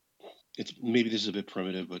like, it's maybe this is a bit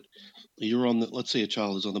primitive, but you're on the. Let's say a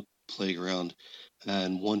child is on the playground,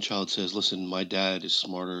 and one child says, "Listen, my dad is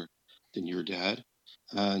smarter than your dad,"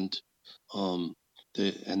 and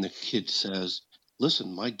the kid says,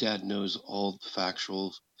 "Listen, my dad knows all the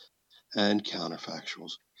factuals and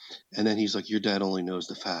counterfactuals," and then he's like, "Your dad only knows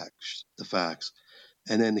the facts,"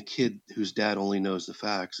 and then the kid whose dad only knows the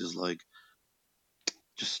facts is like,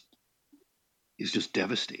 he's just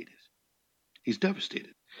devastated. He's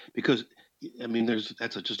devastated because, I mean,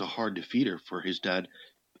 that's just a hard defeater for his dad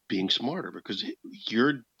being smarter, because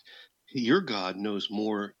your God knows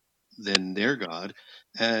more than their God,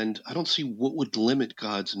 and I don't see what would limit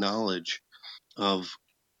God's knowledge of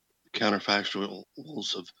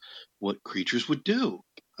counterfactuals of what creatures would do.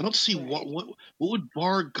 I don't see what would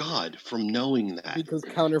bar God from knowing that. Because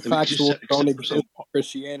counterfactuals don't exist in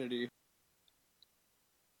Christianity.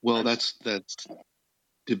 Well, that's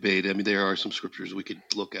debate. I mean, there are some scriptures we could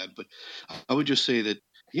look at, but I would just say that,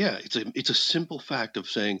 yeah, it's a simple fact of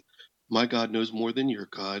saying, my God knows more than your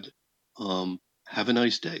God. Have a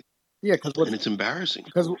nice day. Yeah, and it's embarrassing.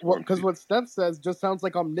 Because what Steph says just sounds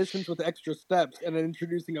like omniscience with extra steps, and then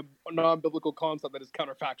introducing a non-biblical concept that is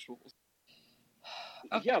counterfactuals.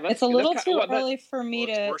 Yeah, it's a little too early for me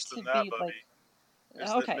to worse than that, be Bubby, like.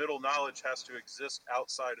 Is that middle knowledge has to exist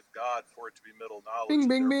outside of God for it to be middle knowledge. Bing,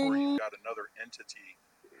 bing, therefore, bing. You've got another entity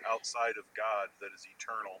outside of God that is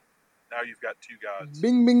eternal. Now you've got two gods.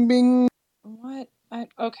 Bing, bing, bing. What?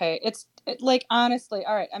 Okay, like, honestly,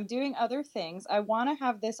 all right, I'm doing other things. I want to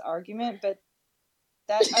have this argument, but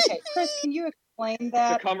okay, Chris, can you explain It's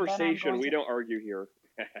that? a conversation. We don't argue here.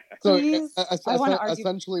 So Please, I want to argue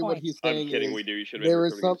essentially what point. he's I'm saying kidding. is We do. You should have been there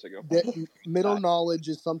is recording some minutes ago. that middle God. knowledge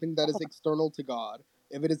is something that is external to God.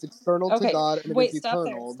 If it is external to Okay, God and it wait, is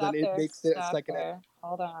eternal, then it makes it a second entity.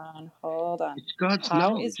 Hold on. It's God's How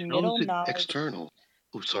knowledge. is How middle is it knowledge? external?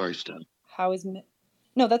 Oh, sorry, Steph. How is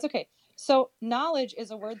no, that's okay. So knowledge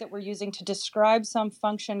is a word that we're using to describe some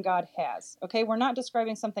function God has. Okay, we're not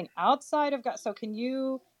describing something outside of God. So can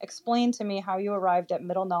you explain to me how you arrived at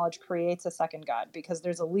middle knowledge creates a second God? Because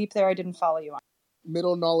there's a leap there I didn't follow you on.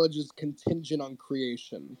 Middle knowledge is contingent on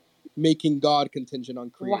creation, making God contingent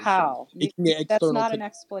on creation. Wow, Making it that's external not to an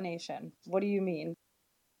explanation. What do you mean?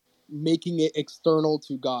 making it external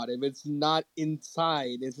to God. If it's not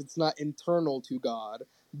inside, if it's not internal to God,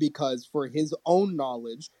 because for his own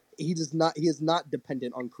knowledge, he is not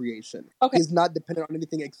dependent on creation. Okay. He is not dependent on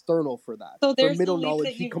anything external for that. So For there's middle the leap knowledge,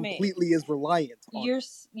 that he you've made. completely is reliant on.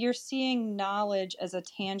 You're seeing knowledge as a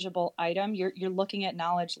tangible item. You're looking at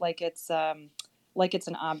knowledge like it's an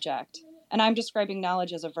object. And I'm describing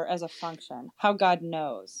knowledge as a function, how God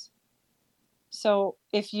knows. So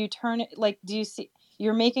if you turn it, like, do you see,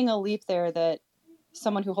 you're making a leap there that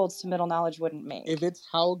someone who holds to middle knowledge wouldn't make. If it's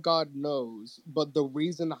how God knows, but the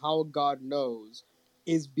reason how God knows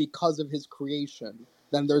is because of his creation,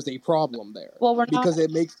 then there's a problem there. Well, because it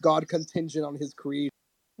makes God contingent on his creation.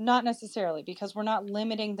 Not necessarily, because we're not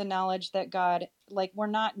limiting the knowledge that God, like, we're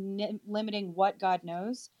not limiting what God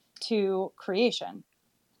knows to creation.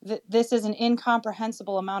 This is an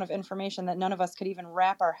incomprehensible amount of information that none of us could even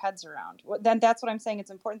wrap our heads around. Then that's what I'm saying. It's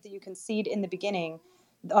important that you concede in the beginning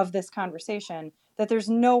of this conversation that there's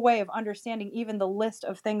no way of understanding even the list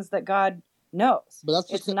of things that God knows. But that's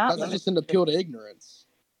just an appeal to ignorance.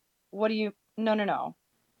 What do you? No.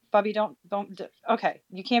 Bobby, don't. Okay,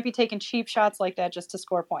 you can't be taking cheap shots like that just to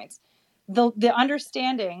score points. The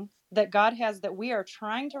understanding that God has that we are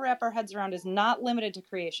trying to wrap our heads around is not limited to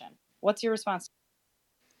creation. What's your response?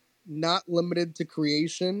 Not limited to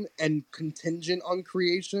creation and contingent on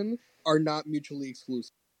creation are not mutually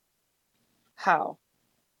exclusive. How?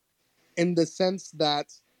 In the sense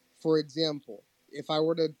that, for example, if I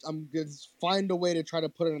were to, I'm going to find a way to try to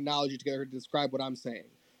put an analogy together to describe what I'm saying.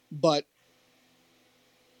 But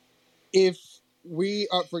if we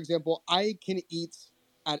are, for example, I can eat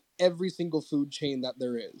at every single food chain that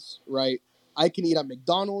there is, right? I can eat at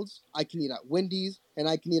McDonald's, I can eat at Wendy's, and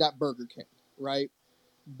I can eat at Burger King, right?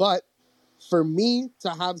 But for me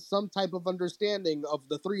to have some type of understanding of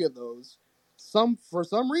the three of those, for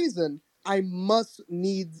some reason, I must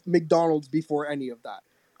need McDonald's before any of that.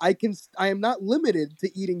 I am not limited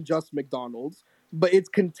to eating just McDonald's, but it's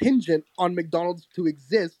contingent on McDonald's to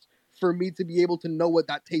exist for me to be able to know what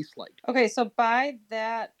that tastes like. Okay, so by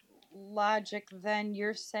that logic, then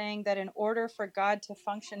you're saying that in order for God to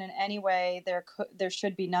function in any way, there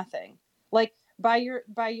should be nothing. Like, by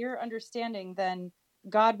your understanding, then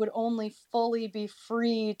God would only fully be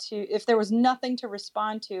free to, if there was nothing to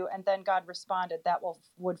respond to, and then God responded, that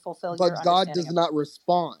would fulfill your understanding. But God does not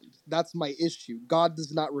respond. That's my issue. God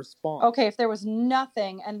does not respond. Okay, if there was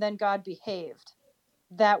nothing and then God behaved,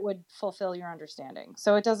 that would fulfill your understanding.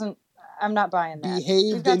 So it doesn't. I'm not buying that.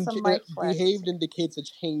 Behaved indicates a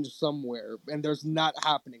change somewhere, and there's not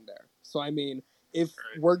happening there. So I mean, if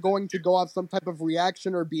we're going to go off some type of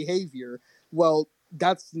reaction or behavior, well,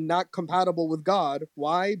 that's not compatible with God.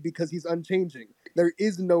 Why? Because he's unchanging. There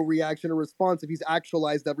is no reaction or response if he's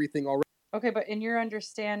actualized everything already. Okay, but in your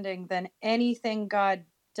understanding, then anything God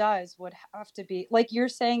does would have to be, like, you're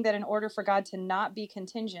saying that in order for God to not be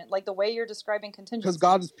contingent, like the way you're describing contingency, because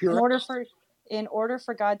God is pure. In order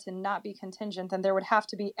for God to not be contingent, then there would have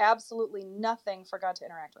to be absolutely nothing for God to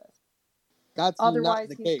interact with. That's otherwise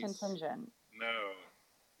not the he's case. Contingent. No.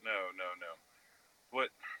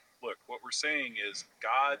 What we're saying is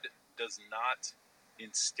God does not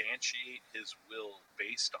instantiate his will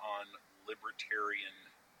based on libertarian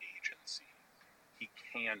agency. He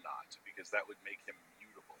cannot, because that would make him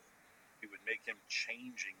mutable. It would make him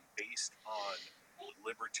changing based on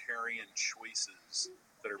libertarian choices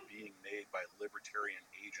that are being made by libertarian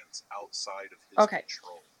agents outside of his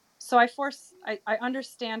control. So I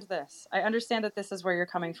understand this. I understand that this is where you're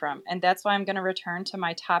coming from. And that's why I'm going to return to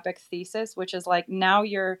my topic thesis, which is like, now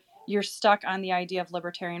you're stuck on the idea of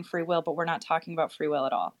libertarian free will, but we're not talking about free will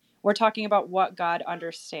at all. We're talking about what God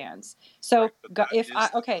understands. So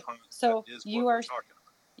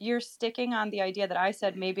you're sticking on the idea that I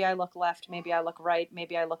said, maybe I look left, maybe I look right,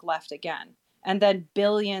 maybe I look left again. and then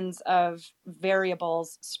billions of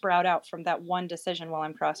variables sprout out from that one decision while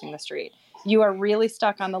I'm crossing the street. You are really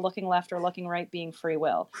stuck on the looking left or looking right being free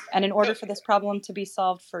will. And in order for this problem to be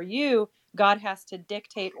solved for you, God has to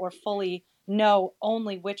dictate or fully know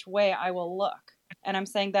only which way I will look. And I'm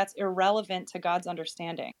saying that's irrelevant to God's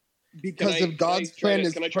understanding. Because if God's plan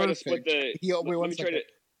is perfect, to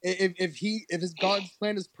if his God's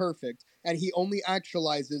plan is perfect and he only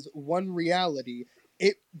actualizes one reality,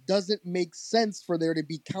 it doesn't make sense for there to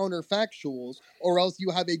be counterfactuals, or else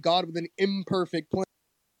you have a God with an imperfect plan.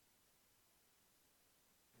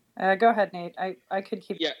 Go ahead, Nate. I could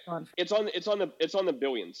keep going. It's on the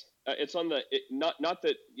billions. It's on the not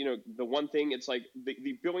that the one thing. It's like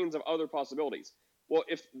the billions of other possibilities. Well,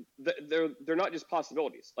 if they're not just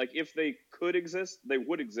possibilities. Like if they could exist, they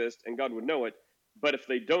would exist, and God would know it. But if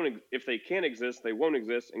they can't exist, they won't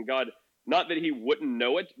exist, and God, not that He wouldn't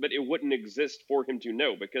know it, but it wouldn't exist for Him to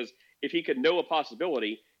know. Because if He could know a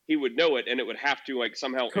possibility, He would know it, and it would have to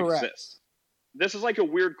somehow exist. This is like a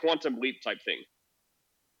weird quantum leap type thing.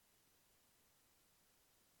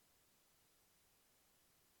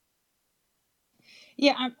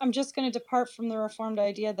 Yeah, I'm just going to depart from the Reformed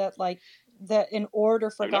idea that that in order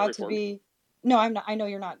for God to be, no, I'm not. I know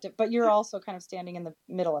you're not, but you're also kind of standing in the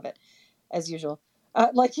middle of it, as usual.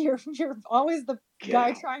 You're always the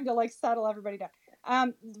guy trying to settle everybody down.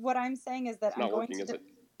 What I'm saying is that I'm going to. Is it?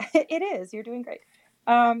 It is. You're doing great.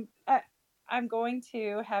 I'm going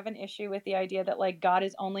to have an issue with the idea that God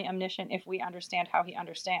is only omniscient if we understand how He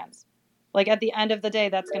understands. At the end of the day,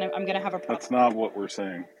 I'm gonna have a problem. That's not what we're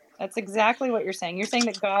saying. That's exactly what you're saying. You're saying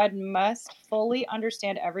that God must fully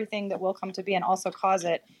understand everything that will come to be and also cause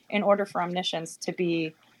it in order for omniscience to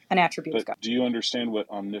be an attribute of God. Do you understand what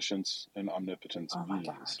omniscience and omnipotence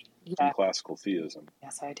means in classical theism?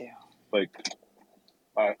 Yes, I do.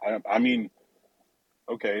 I mean,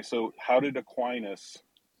 okay, so how did Aquinas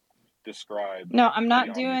describe No, I'm not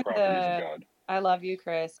the doing properties of God? I love you,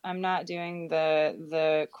 Chris. I'm not doing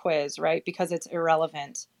the quiz, right? Because it's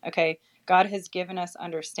irrelevant. Okay. God has given us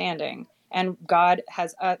understanding, and God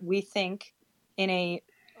has we think in a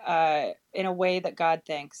way that God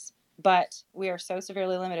thinks, but we are so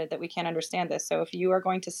severely limited that we can't understand this. So if you are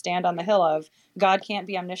going to stand on the hill of God can't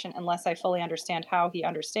be omniscient unless I fully understand how He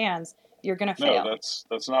understands, you're going to fail. No,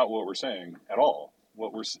 that's not what we're saying at all.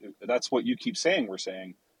 That's what you keep saying we're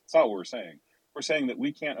saying. It's not what we're saying. We're saying that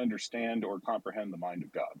we can't understand or comprehend the mind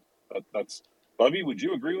of God. That's Bubby, would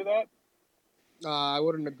you agree with that? I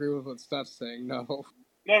wouldn't agree with what Steph's saying. No,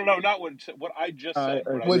 not what I just said.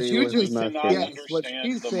 What you just said, cannot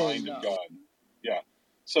understand the mind of God. Yeah.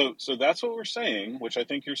 So that's what we're saying, which I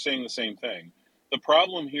think you're saying the same thing. The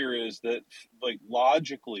problem here is that,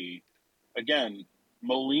 logically, again,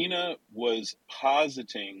 Molina was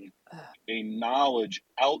positing a knowledge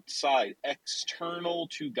outside, external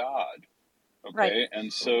to God. Okay, right.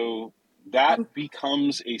 And so that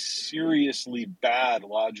becomes a seriously bad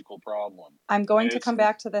logical problem. I'm going to come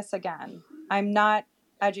back to this again. I'm not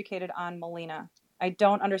educated on Molina. I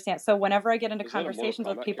don't understand. So whenever I get into conversations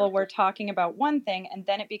with people, we're talking about one thing, and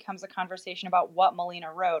then it becomes a conversation about what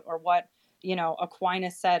Molina wrote or what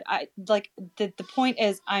Aquinas said. The point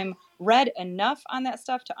is, I'm read enough on that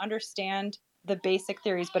stuff to understand the basic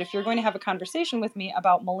theories. But if you're going to have a conversation with me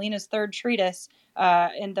about Molina's third treatise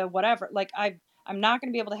and the whatever, I'm not going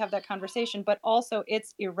to be able to have that conversation. But also,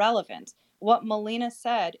 it's irrelevant. What Molina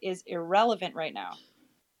said is irrelevant right now.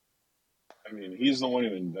 I mean, he's the one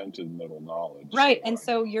who invented middle knowledge. Right, and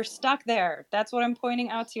so you're stuck there. That's what I'm pointing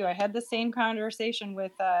out to you. I had the same conversation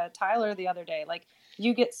with Tyler the other day.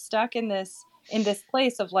 You get stuck in this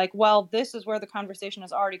place of this is where the conversation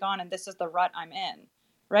has already gone, and this is the rut I'm in.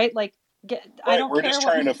 Right? I don't care. We're just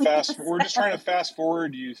trying to fast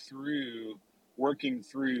forward you through working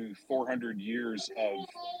through 400 years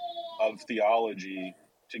of theology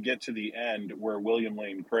to get to the end where William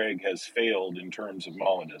Lane Craig has failed in terms of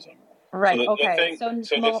Molinism. Right.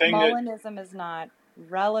 Molinism is not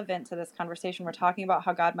relevant to this conversation. We're talking about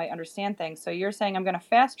how God might understand things. So you're saying I'm going to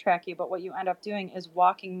fast track you, but what you end up doing is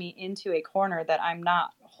walking me into a corner that I'm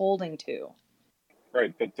not holding to.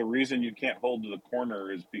 Right, but the reason you can't hold to the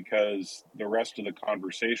corner is because the rest of the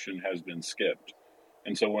conversation has been skipped.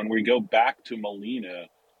 And so when we go back to Molina,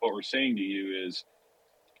 what we're saying to you is,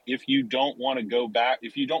 if you don't want to go back,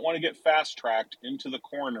 if you don't want to get fast-tracked into the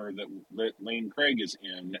corner that Lane Craig is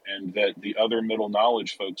in and that the other middle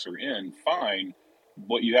knowledge folks are in, fine.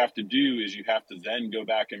 What you have to do is you have to then go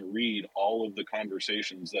back and read all of the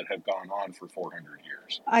conversations that have gone on for 400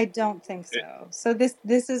 years. I don't think so. So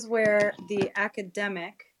this is where the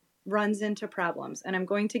academic runs into problems. And I'm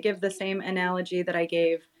going to give the same analogy that I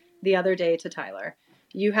gave the other day to Tyler.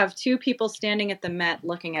 You have two people standing at the Met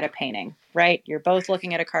looking at a painting, right? You're both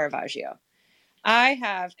looking at a Caravaggio. I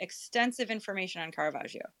have extensive information on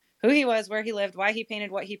Caravaggio. Who he was, where he lived, why he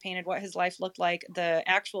painted, what his life looked like, the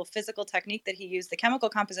actual physical technique that he used, the chemical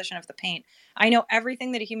composition of the paint. I know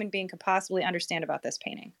everything that a human being could possibly understand about this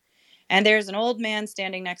painting. And there's an old man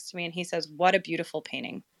standing next to me, and he says, "What a beautiful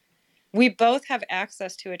painting." We both have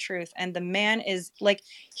access to a truth, and the man is like,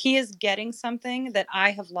 he is getting something that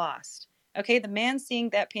I have lost. Okay, the man seeing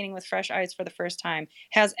that painting with fresh eyes for the first time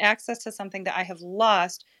has access to something that I have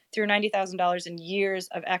lost through $90,000 in years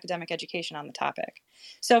of academic education on the topic.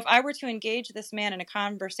 So if I were to engage this man in a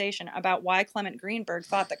conversation about why Clement Greenberg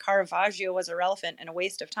thought that Caravaggio was irrelevant and a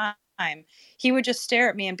waste of time, he would just stare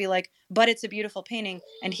at me and be like, "But it's a beautiful painting,"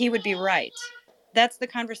 and he would be right. That's the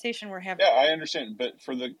conversation we're having. Yeah, I understand, but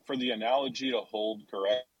for the analogy to hold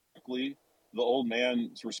correctly, the old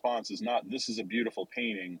man's response is not, "This is a beautiful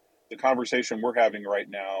painting." The conversation we're having right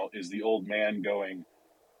now is the old man going,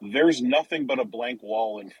 "There's nothing but a blank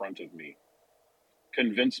wall in front of me.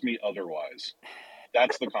 Convince me otherwise."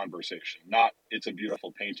 That's the conversation, not "it's a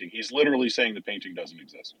beautiful painting." He's literally saying the painting doesn't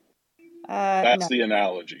exist. That's No. the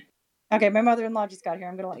analogy. Okay, my mother-in-law just got here.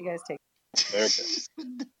 I'm going to let you guys take it.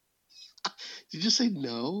 Okay. Did you just say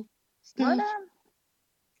no, What Steph?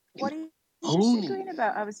 what are you Owning disagreeing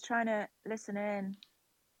about? I was trying to listen in.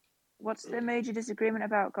 What's the major disagreement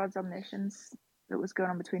about God's omniscience that was going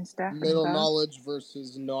on between Steph and Middle Bo? knowledge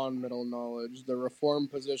versus non-middle knowledge. The Reformed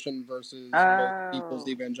position versus most people's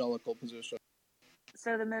evangelical position.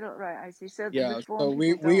 So the middle, right? I see. So the Yeah, Reformed so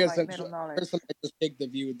people we don't like essentially, middle knowledge. personally, I just take the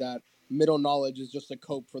view that middle knowledge is just a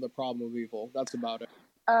cope for the problem of evil. That's about it.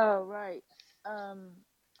 Oh, right.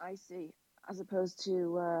 I see. As opposed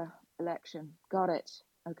to election. Got it.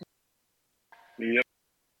 Okay. Yep.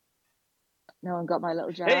 No one got my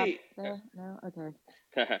little jab Hey. there? No?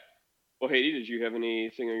 Okay. Well, Haiti, did you have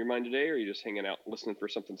anything on your mind today, or are you just hanging out listening for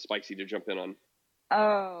something spicy to jump in on?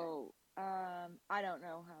 Oh, I don't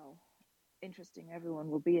know how interesting everyone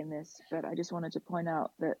will be in this, but I just wanted to point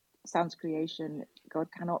out that sans creation,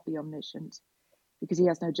 God cannot be omniscient because he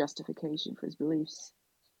has no justification for his beliefs.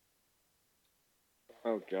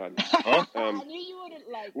 Oh, God. Huh? I knew you wouldn't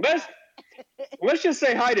like Let's just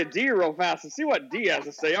say hi to D real fast and see what D has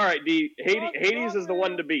to say. All right, D. Hades is the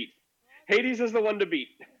one to beat. Hades is the one to beat.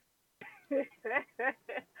 I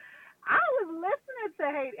was listening to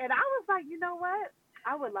Hate, and I was like, you know what?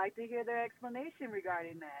 I would like to hear their explanation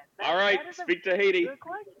regarding that. All right, speak to Haiti. Good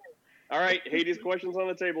question. All right, Hades, questions on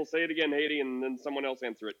the table. Say it again, Haiti, and then someone else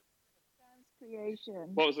answer it. Sans creation.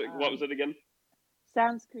 What was it? What was it again?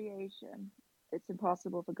 Sans creation. It's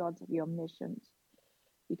impossible for God to be omniscient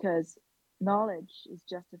because knowledge is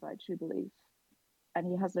justified true belief, and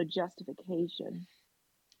he has no justification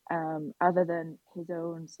other than his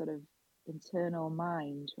own sort of internal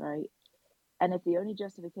mind, right? And if the only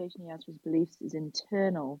justification he has for his beliefs is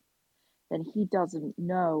internal, then he doesn't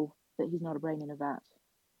know that he's not a brain in a vat.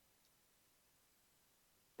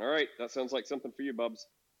 All right, that sounds like something for you, Bubs.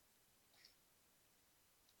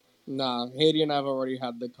 Nah, Haiti and I've already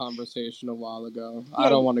had the conversation a while ago. Yeah, I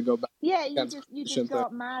don't want to go back. Yeah, you just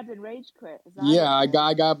got mad and rage quit. Yeah, I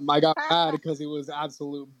got mad because it was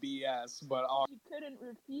absolute BS. But you couldn't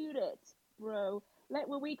refute it, bro.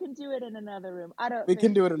 We can do it in another room. We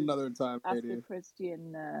can do it another time, Ask Haiti. a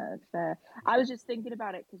Christian fair. I was just thinking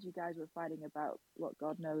about it because you guys were fighting about what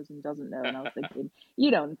God knows and doesn't know, and I was thinking,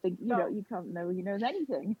 you can't know he knows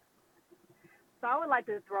anything. So I would like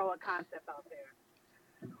to throw a concept out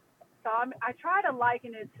there. So I try to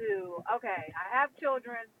liken it to, okay, I have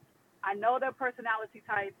children. I know their personality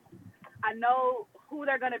types. I know who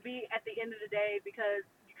they're going to be at the end of the day because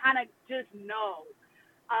you kind of just know.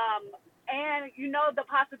 And you know the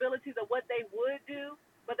possibilities of what they would do,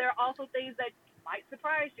 but there are also things that might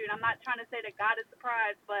surprise you. And I'm not trying to say that God is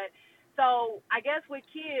surprised, but so I guess with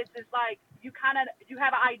kids, it's like you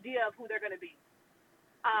have an idea of who they're going to be.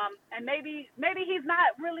 And maybe he's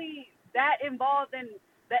not really that involved in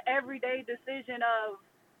the everyday decision of,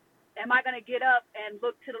 am I going to get up and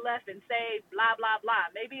look to the left and say blah, blah, blah.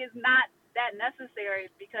 Maybe it's not that necessary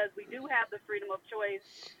because we do have the freedom of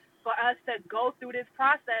choice for us to go through this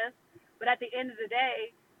process. But at the end of the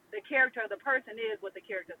day, the character of the person is what the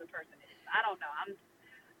character of the person is. I don't know.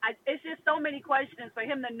 It's just so many questions for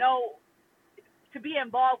him to know, to be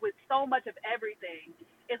involved with so much of everything.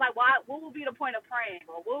 It's like, what will be the point of praying?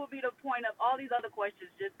 Or what will be the point of all these other questions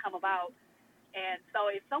just come about? And so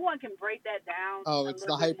if someone can break that down. Oh, it's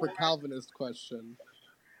the hyper-Calvinist question.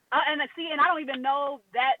 And I don't even know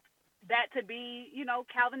that to be,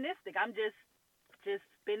 Calvinistic. I'm just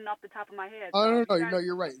spinning off the top of my head. Oh, no,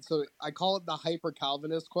 you're right. So I call it the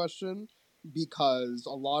hyper-Calvinist question because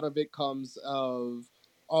a lot of it comes of,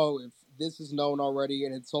 oh, if this is known already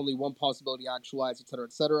and it's only one possibility actualized,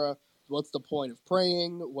 etc., what's the point of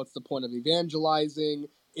praying? What's the point of evangelizing?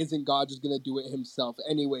 Isn't God just going to do it himself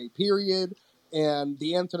anyway, period? And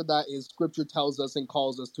the answer to that is Scripture tells us and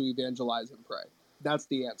calls us to evangelize and pray. That's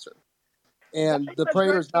the answer. And That's the a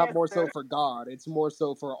prayer great is not more so answer. for God. It's more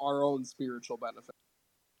so for our own spiritual benefit.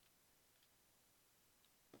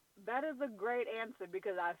 That is a great answer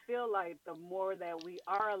because I feel like the more that we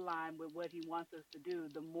are aligned with what he wants us to do,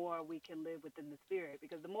 the more we can live within the spirit.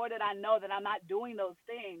 Because the more that I know that I'm not doing those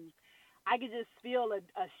things, I can just feel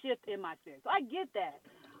a shift in my spirit. So I get that.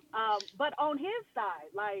 But on his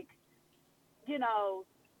side, like, you know,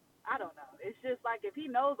 I don't know. It's just like if he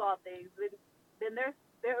knows all things, then there,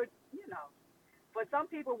 you know, for some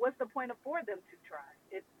people, what's the point of for them to try?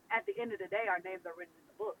 It's at the end of the day, our names are written in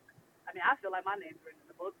the book. I mean, I feel like my name's written in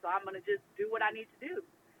the book, so I'm gonna just do what I need to do.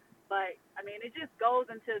 But I mean, it just goes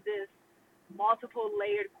into this multiple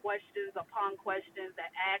layered questions upon questions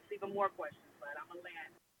that asks even more questions. But I'm gonna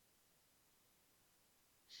land.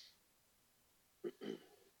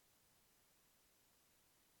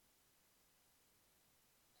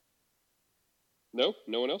 No?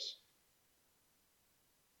 No one else?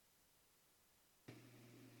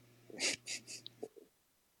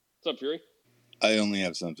 What's up, Fury? I only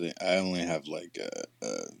have like a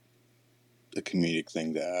comedic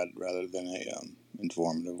thing to add rather than a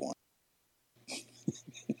informative one.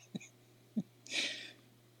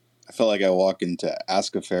 I felt like I walked into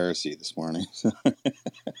Ask a Pharisee this morning.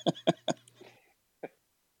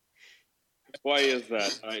 Why is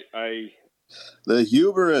that? I The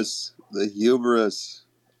hubris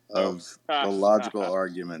of Oh. the logical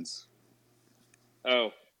arguments.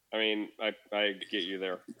 Oh, I mean, I get you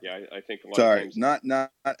there. Yeah, I think a lot of Sorry, times.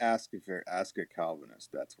 not ask a Pharisee, ask a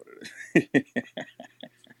Calvinist. That's what it is.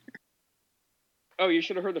 Oh, you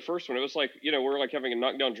should have heard the first one. It was like, we're like having a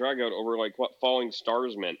knockdown drag out over like what falling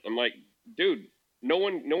stars meant. I'm like, dude, no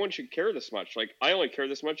one should care this much. Like, I only care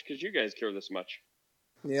this much because you guys care this much.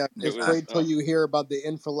 Yeah, It just was. wait till you hear about the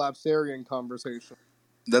infralapsarian conversation.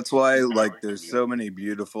 That's why, like, there's so many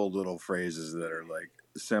beautiful little phrases that are like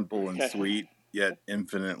simple and sweet, yet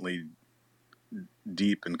infinitely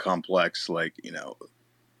deep and complex. Like,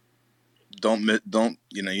 don't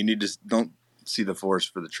you need to don't see the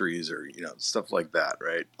forest for the trees, or stuff like that,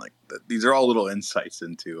 right? Like these are all little insights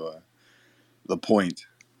into the point.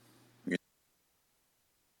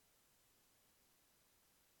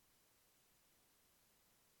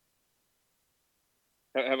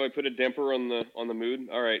 Have I put a damper on the mood?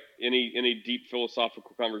 All right. Any deep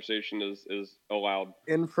philosophical conversation is allowed.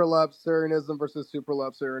 Infralapsarianism versus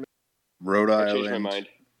supralapsarianism. Rhode I changed my Island, mind.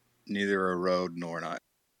 neither a road nor an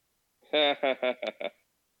island.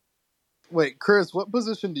 Wait, Chris, what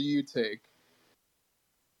position do you take?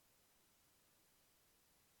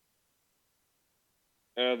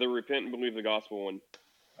 The repent and believe the gospel one.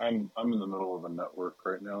 I'm in the middle of a network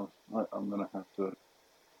right now. I'm gonna have to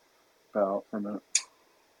bow out for a minute.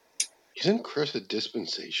 Isn't Chris a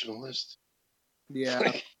dispensationalist?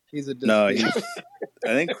 Yeah, he's a No, dispensationalist. I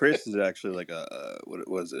think Chris is actually like what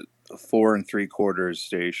was it? A 4 3/4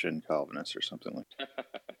 station Calvinist or something like that.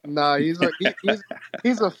 Nah, he's a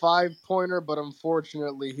 5-pointer, but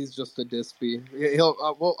unfortunately, he's just a dispy.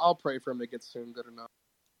 I'll pray for him to get soon good enough.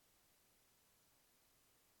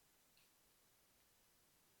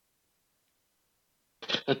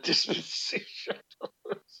 A dispensationalist.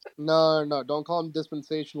 No, don't call him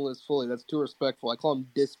dispensationalist fully. That's too respectful. I call him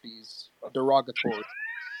dispies, derogatory.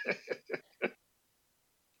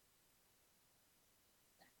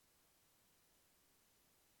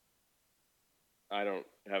 I don't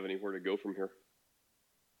have anywhere to go from here.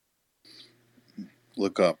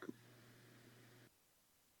 Look up.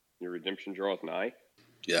 Your redemption draweth nigh.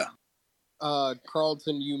 Yeah.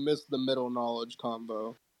 Carlton, you missed the middle knowledge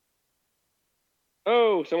combo.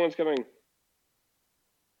 Oh, someone's coming.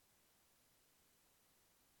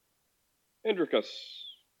 Hendrikus.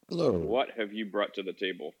 Hello. What have you brought to the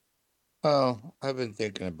table? Well, I've been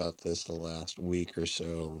thinking about this the last week or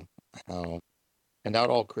so, and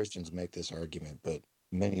not all Christians make this argument, but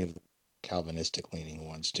many of the Calvinistic leaning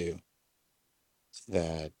ones do,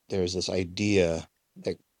 that there's this idea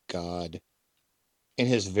that God, in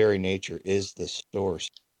his very nature, is the source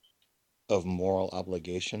of moral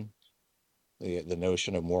obligation. The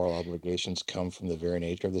notion of moral obligations come from the very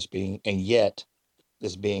nature of this being, and yet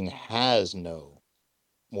this being has no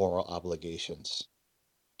moral obligations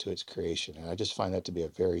to its creation. And I just find that to be a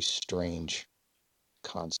very strange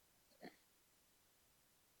concept.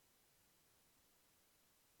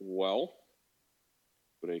 Well,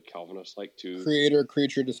 would a Calvinist like to?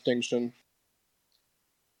 Creator-creature distinction.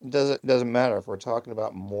 Doesn't matter if we're talking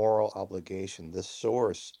about moral obligation, the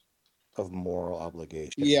source of moral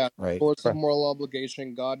obligation, Yeah, right? source of moral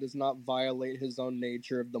obligation. God does not violate his own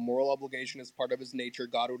nature. If the moral obligation is part of his nature,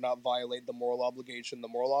 God would not violate the moral obligation. The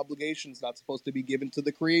moral obligation is not supposed to be given to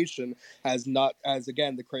the creation, as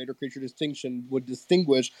again the creator-creature distinction would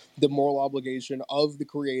distinguish the moral obligation of the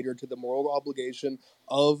creator to the moral obligation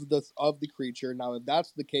of the creature. Now, if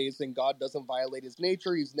that's the case, and God doesn't violate his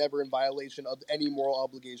nature, he's never in violation of any moral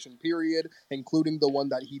obligation, period, including the one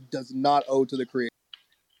that he does not owe to the creator.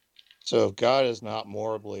 So if God is not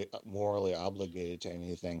morally obligated to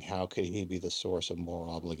anything, how could he be the source of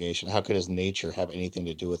moral obligation? How could his nature have anything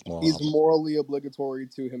to do with moral He's obligation morally obligatory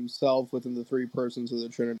to himself within the three persons of the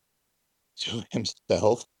Trinity. to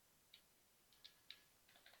himself?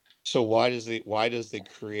 So why does the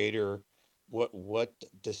creator, what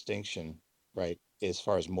distinction, right, as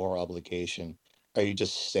far as moral obligation? Are you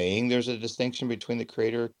just saying there's a distinction between the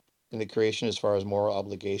creator and the creation as far as moral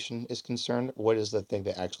obligation is concerned? What is the thing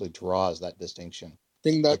that actually draws that distinction?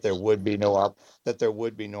 Thing That that there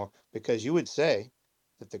would be no, because you would say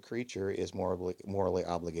that the creature is morally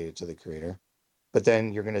obligated to the creator, but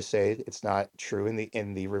then you're going to say it's not true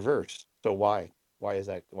in the reverse. So why is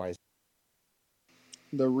that? Why is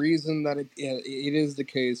the reason that it is the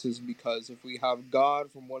case is because if we have God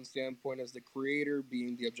from one standpoint as the creator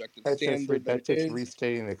being the objective standard that it that's just is,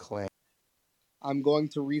 restating the claim? I'm going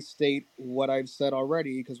to restate what I've said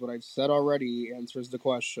already because what I've said already answers the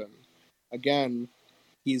question. Again,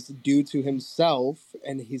 he's due to himself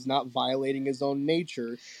and he's not violating his own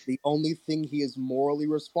nature. The only thing he is morally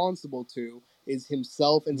responsible to is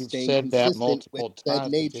himself and You've staying said that consistent with multiple said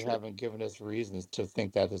times, but you nature. haven't given us reasons to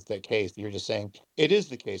think that is the case. You're just saying it is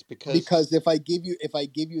the case because Because if I give you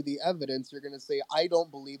the evidence, you're going to say I don't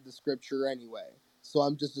believe the scripture anyway. So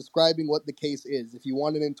I'm just describing what the case is. If you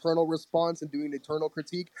want an internal response and doing an internal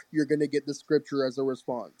critique, you're going to get the scripture as a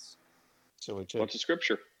response. so it What's the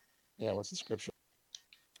scripture? yeah. What's the scripture?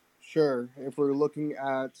 Sure. If we're looking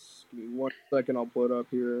at, give me 1 second, I'll pull it up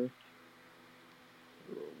here.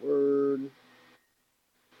 Word.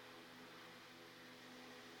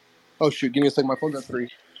 Oh shoot, give me a second. My phone's at 3.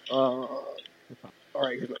 All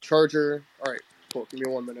right, here's my charger. All right, cool. Give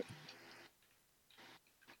me 1 minute.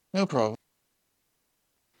 No problem.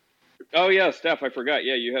 Oh yeah, Steph, I forgot.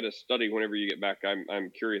 Yeah, you had a study whenever you get back. I'm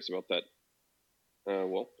curious about that.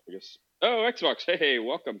 Well, I guess. Oh, Xbox. Hey,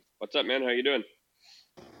 welcome. What's up, man? How you doing?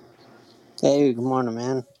 Hey, good morning,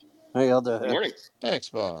 man. How y'all doing? Good morning.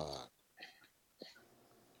 Xbox.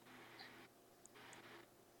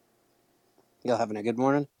 Y'all having a good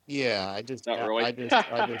morning? Yeah, Not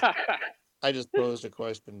really. I just posed a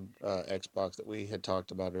question, Xbox, that we had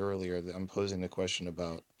talked about earlier. That I'm posing the question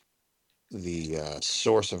about the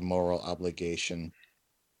source of moral obligation,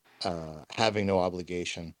 having no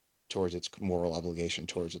obligation towards its moral obligation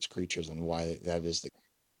towards its creatures, and why that is the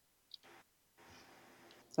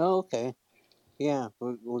Oh, okay. Yeah,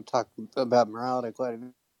 we talked about morality quite a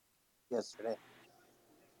bit yesterday.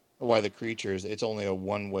 why the creatures. It's only a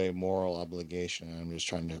one-way moral obligation. And I'm just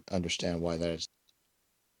trying to understand why that is.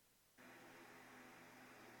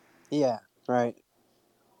 Yeah, right.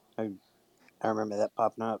 I remember that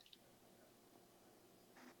popping up.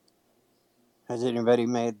 Has anybody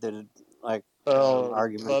made the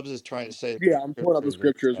argument? Bubs is trying to say Yeah, I'm pulling up the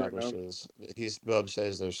scriptures that scriptures right now. establishes. Bubs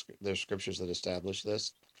says there's scriptures that establish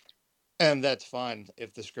this. And that's fine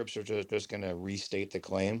if the scriptures are just going to restate the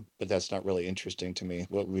claim, but that's not really interesting to me.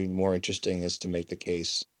 What would be more interesting is to make the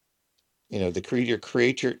case. The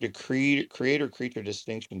creator-creature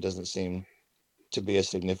distinction doesn't seem to be a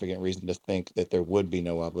significant reason to think that there would be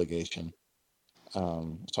no obligation.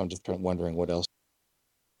 So I'm just wondering what else.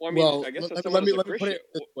 Well, I mean, Well, I guess as let someone as a me put Christian, it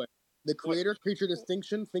this way: the what? creator-creature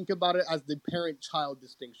distinction. Think about it as the parent-child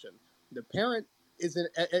distinction. The parent isn't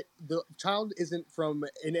the child isn't from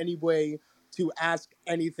in any way to ask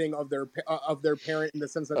anything of their parent in the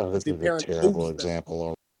sense that Oh, this the is a parent terrible owes them.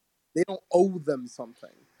 example. They don't owe them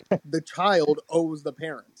something. The child owes the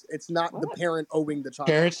parent. It's not the What? parent owing the child.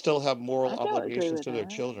 Parents still have moral I don't agree obligations with to their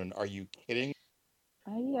that. children. Are you kidding?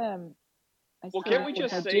 I Well, still can't we think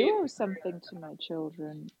just I say? do owe something to my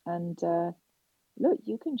children. And look,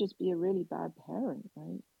 you can just be a really bad parent,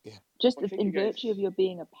 right? Yeah. Just Well, can't in you guys? virtue of your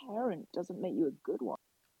being a parent doesn't make you a good one.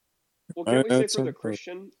 Well, can't we say That's for the okay.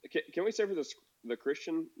 Christian? Can we say for the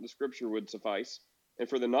Christian, the scripture would suffice, and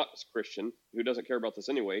for the not Christian who doesn't care about this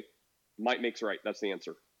anyway, might makes right. That's the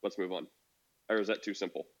answer. Let's move on. Or is that too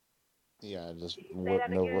simple? Yeah, just Say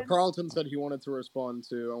that again. Carlton said he wanted to respond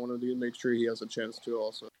to. I wanted to make sure he has a chance to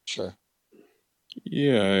also. Sure.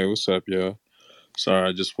 Yeah, hey, what's up, y'all? Sorry,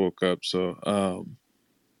 I just woke up. So,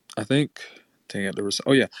 I think dang it, there was.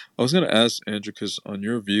 Oh yeah, I was gonna ask Andrew because on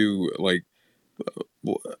your view, like,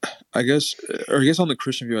 well, I guess, or I guess on the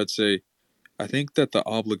Christian view, I'd say I think that the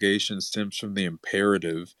obligation stems from the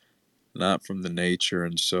imperative, not from the nature,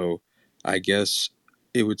 and so I guess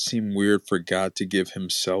it would seem weird for God to give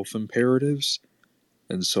Himself imperatives,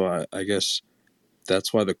 and so I guess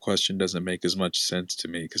that's why the question doesn't make as much sense to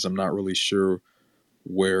me because I'm not really sure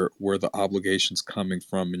where the obligation's coming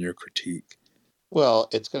from in your critique. Well,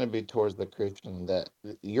 it's going to be towards the Christian that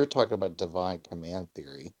you're talking about divine command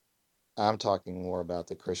theory. I'm talking more about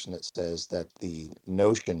the Christian that says that the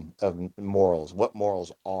notion of morals, what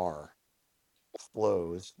morals are,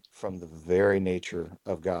 flows from the very nature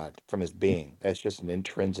of God, from His being. That's just an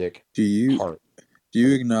intrinsic Do you part do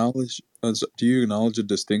you of acknowledge do you acknowledge a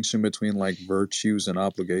distinction between like virtues and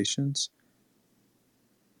obligations?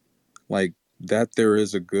 Like that there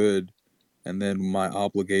is a good and then my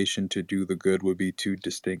obligation to do the good would be two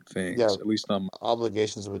distinct yeah, things. At least on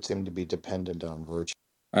obligations would seem to be dependent on virtue.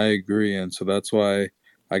 I agree, and so that's why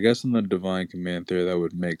I guess in the divine command theory that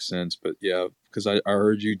would make sense. But yeah, because I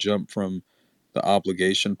heard you jump from the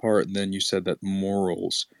obligation part, and then you said that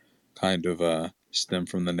morals kind of stem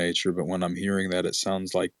from the nature. But when I'm hearing that, it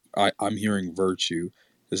sounds like I'm hearing virtue.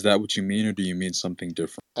 Is that what you mean, or do you mean something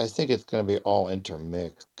different? I think it's going to be all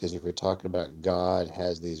intermixed because if you're talking about God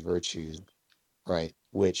has these virtues, right,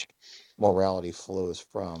 which morality flows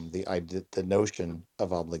from the idea, the notion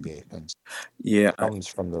of obligations Yeah, comes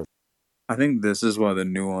from the. I think this is why the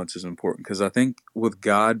nuance is important because I think with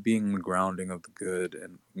God being the grounding of the good,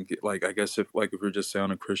 and like I guess if we're just saying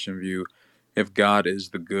on a Christian view, if God is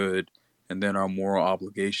the good, and then our moral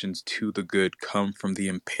obligations to the good come from the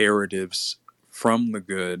imperatives from the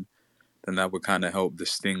good, then that would kind of help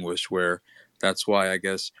distinguish where that's why I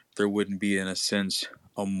guess there wouldn't be, in a sense,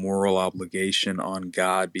 a moral obligation on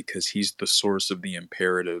God because He's the source of the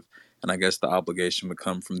imperative. And I guess the obligation would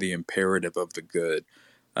come from the imperative of the good.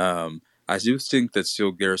 I do think that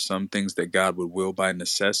still there are some things that God would will by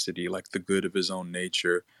necessity, like the good of His own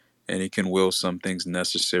nature, and He can will some things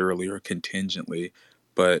necessarily or contingently,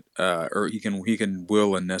 but or He can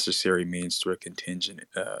will a necessary means through a contingent,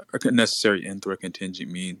 or a necessary end through a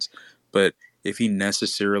contingent means. But if He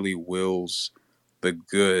necessarily wills the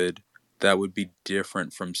good, that would be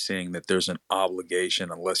different from saying that there's an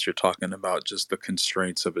obligation, unless you're talking about just the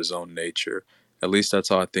constraints of His own nature. At least that's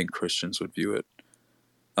how I think Christians would view it,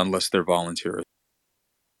 unless they're voluntary.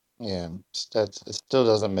 Yeah, that's it still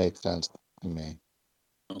doesn't make sense to me.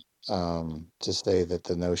 To say that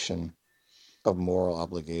the notion of moral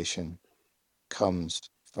obligation comes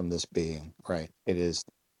from this being, right? It is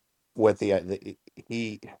what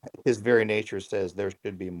he his very nature says there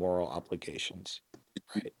should be moral obligations,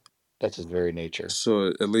 right? That's his very nature. So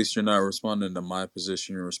at least you're not responding to my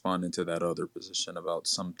position. You're responding to that other position about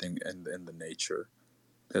something in the nature.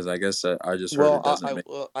 Because I guess I just heard Well, it doesn't make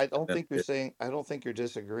I don't sense. think you're saying. I don't think you're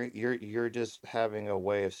disagreeing. You're just having a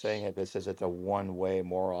way of saying it that says it's a one-way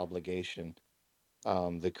moral obligation,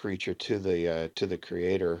 the creature to the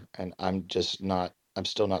creator, and I'm just not. I'm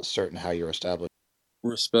still not certain how you're establishing.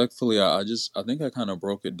 Respectfully, I think I kind of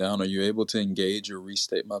broke it down. Are you able to engage or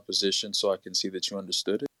restate my position so I can see that you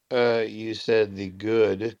understood it? You said the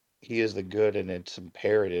good. He is the good, and it's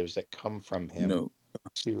imperatives that come from him. No.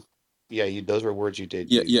 To, yeah, those were words you did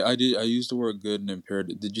Yeah, use. yeah, I did. I used the word good and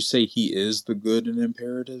imperative. Did you say He is the good and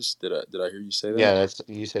imperatives? Did I hear you say Yeah, that? that's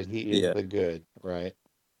you said he is Yeah. the good, right?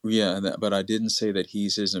 Yeah, but I didn't say that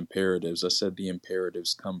He's His imperatives. I said the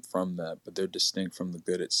imperatives come from that, but they're distinct from the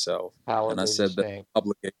good itself. How are And I they said that distinct?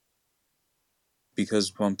 obligation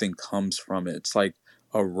because something comes from it. It's like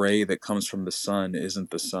a ray that comes from the sun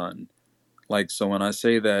isn't the sun. Like, so when I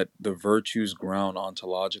say that the virtues ground That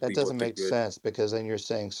ontologically doesn't what the make good, sense because then you're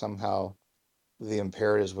saying somehow the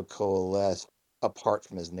imperatives would coalesce apart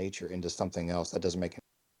from his nature into something else. That doesn't make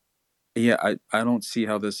yeah, I don't see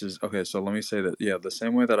how this is okay. So let me say that, yeah, the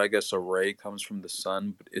same way that I guess a ray comes from the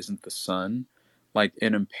sun but isn't the sun, like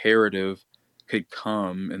an imperative could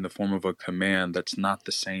come in the form of a command that's not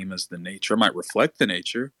the same as the nature. It might reflect the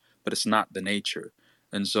nature, but it's not the nature.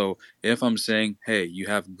 And so if I'm saying, hey, you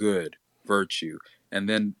have good, virtue, and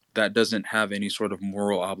then that doesn't have any sort of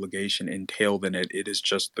moral obligation entailed in it, it is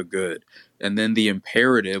just the good. And then the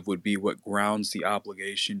imperative would be what grounds the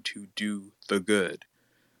obligation to do the good.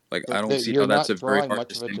 Like, I don't see you're how that's not a very drawing hard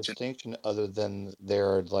much of a distinction. distinction other than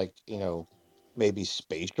they're like, maybe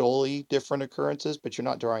spatially different occurrences, but you're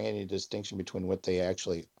not drawing any distinction between what they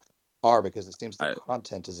actually are because it seems the I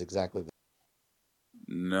content is exactly the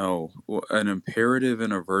No. Well, an imperative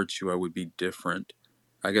and a virtue I would be different.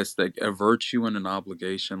 I guess like a virtue and an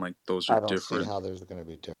obligation, like those are I don't see different. how there's going to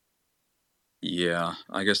be different. Yeah,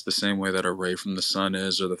 I guess the same way that a ray from the sun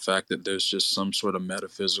is, or the fact that there's just some sort of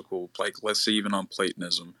metaphysical, like, let's say even on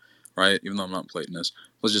Platonism, right? Even though I'm not Platonist,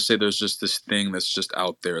 let's just say there's just this thing that's just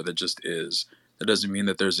out there that just is. That doesn't mean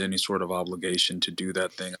that there's any sort of obligation to do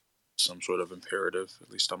that thing, some sort of imperative,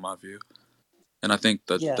 at least on my view. And I think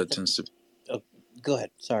that Yeah. that tends to. Oh, go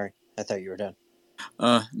ahead. Sorry, I thought you were done.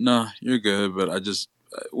 No, you're good, but I just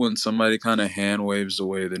when somebody kind of hand waves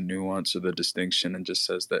away the nuance or the distinction and just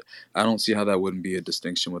says that, I don't see how that wouldn't be a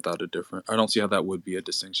distinction without a difference. I don't see how that would be a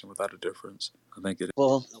distinction without a difference. I think it is.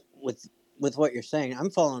 Well, with what you're saying, I'm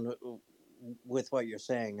following with what you're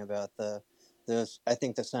saying about the. I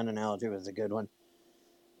think the sun analogy was a good one.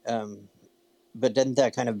 But didn't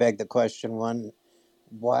that kind of beg the question?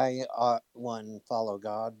 Why ought one follow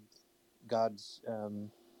God's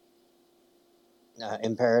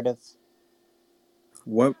imperative?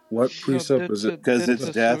 What No, precept is it? Because it's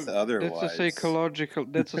death that's a otherwise.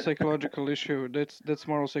 psychological issue. That's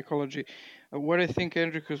moral psychology. What I think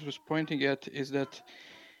Enricus was pointing at is that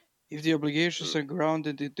if the obligations are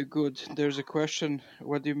grounded in the good, there's a question: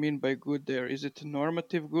 what do you mean by good? There is it a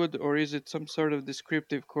normative good, or is it some sort of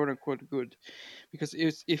descriptive quote unquote good? Because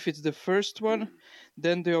if it's the first one,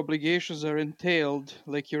 then the obligations are entailed,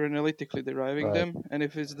 like you're analytically deriving Right. them, and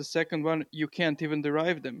if it's the second one, you can't even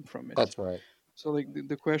derive them from it. That's right. So, like,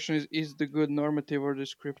 the question is the good normative or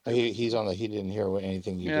descriptive? He's on the. He didn't hear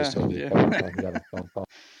anything you Yeah, just said. He yeah. got a phone call.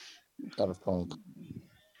 Got a phone call.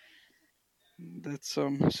 That's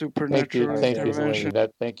some Thank you, supernatural thank you, intervention.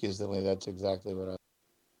 Zeleny. Thank you, Zeleny. That's exactly what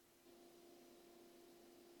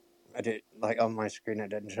I did, like, on my screen. It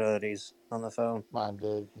didn't show that he's on the phone. mine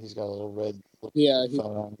did. He's got a little red Yeah,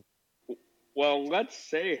 phone on. Well, let's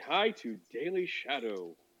say hi to Daily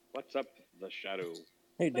Shadow. What's up, the Shadow?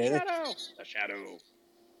 Hey, The Daily. Shadow. The Shadow.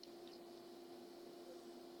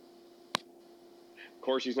 Of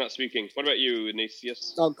course, he's not speaking. What about you,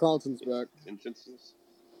 Ignatius? Oh, Carlton's back. Instances?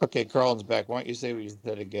 Okay, Carl's back. Why don't you say what you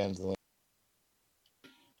said again, Zeleny?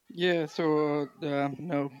 Yeah, so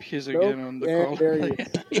no, he's Nope, again on the and call. there he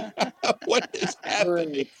What is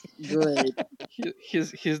happening? Great.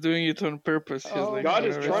 He's doing it on purpose. He's like, God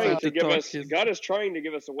is whenever trying it's to time give talk, us. he's God is trying to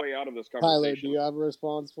give us a way out of this Tyler, do conversation. you have a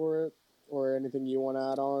response for it, or anything you want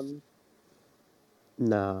to add on?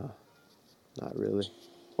 Nah, not really.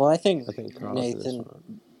 Well, I think Carlton is Nathan,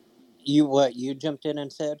 fine. you jumped in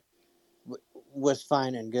and said was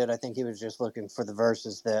fine and good. I think he was just looking for the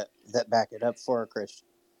verses that back it up for a Christian.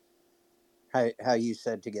 How you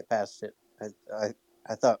said to get past it,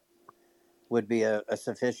 I thought would be a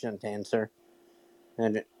sufficient answer,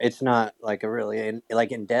 and it's not like a really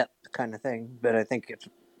in depth kind of thing, but I think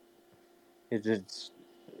it's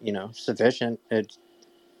sufficient. It's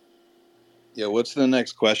Yeah, what's the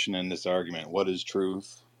next question in this argument? What is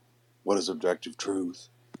truth? What is objective truth?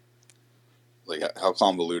 Like, how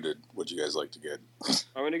convoluted would you guys like to get?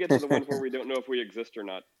 I want to get to the one where we don't know if we exist or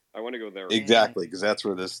not. I want to go there. Exactly, because that's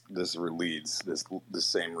where this leads. This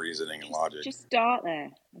same reasoning and logic. Just start there.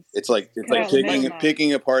 It's like Cut out the middleman.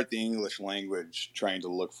 picking apart the English language, trying to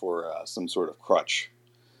look for some sort of crutch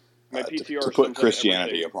My to PTR put sums up Christianity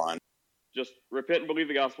everything. upon. Just repent and believe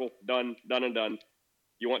the gospel. Done, done, and done.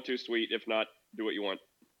 You want to, sweet. If not, do what you want.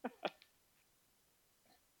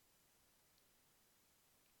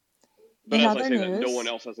 But In as other I say that, no news- one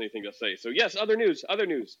else has anything to say. So yes, other news. Other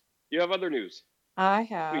news. You have other news. I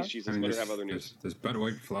have. Please, Jesus, let her have other news. Does Bud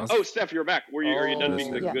White philosophy? Oh, Steph, you're back. Are you done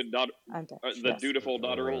being the Yes. good daughter, I'm done. the Yes. dutiful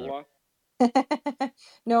daughter-in-law?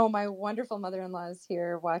 No, my wonderful mother-in-law is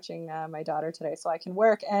here watching my daughter today, so I can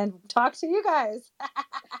work and talk to you guys.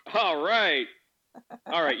 All right.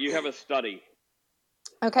 You have a study.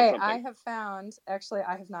 Okay, I have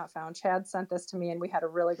not found. Chad sent this to me, and we had a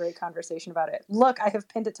really great conversation about it. Look, I have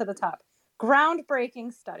pinned it to the top.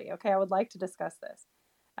 Groundbreaking study. Okay, I would like to discuss this.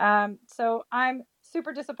 So I'm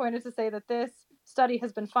super disappointed to say that this study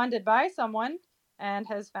has been funded by someone and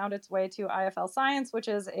has found its way to IFL Science, which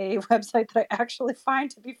is a website that I actually find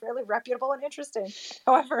to be fairly reputable and interesting.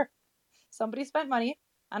 However, somebody spent money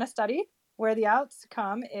on a study where the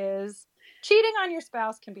outcome is cheating on your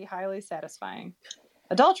spouse can be highly satisfying.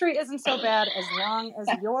 Adultery isn't so bad as long as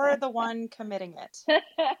you're the one committing it.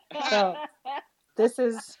 So this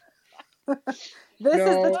is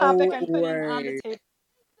the topic I'm putting on the table.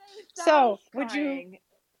 So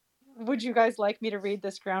would you guys like me to read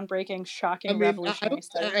this groundbreaking, shocking, revolutionary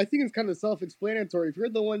study? I think it's kind of self-explanatory. If you're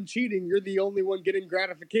the one cheating, you're the only one getting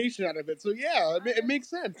gratification out of it. So yeah, it makes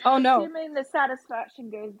sense. Oh no! You mean the satisfaction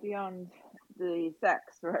goes beyond the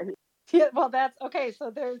sex, right? Yeah, well, that's okay.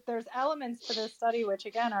 So there's elements to this study which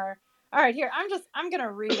again are All right, here. I'm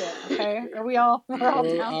gonna read it. Okay, are we all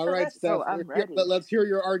down All for right, this? Steph. Oh, I'm ready. Let's hear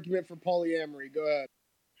your argument for polyamory. Go ahead.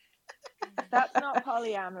 That's not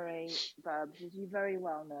polyamory, Bubs, as you very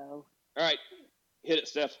well know. All right, hit it,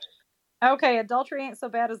 Steph. Okay, adultery ain't so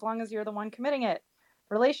bad as long as you're the one committing it.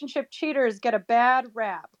 Relationship cheaters get a bad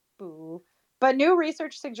rap. Boo. But new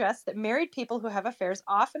research suggests that married people who have affairs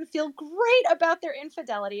often feel great about their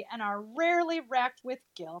infidelity and are rarely racked with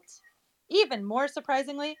guilt. Even more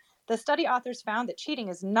surprisingly, the study authors found that cheating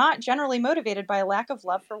is not generally motivated by a lack of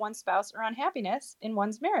love for one's spouse or unhappiness in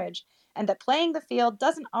one's marriage, and that playing the field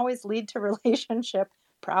doesn't always lead to relationship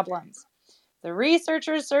problems. The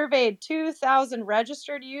researchers surveyed 2,000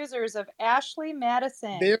 registered users of Ashley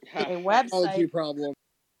Madison, There's a the methodology website. problem.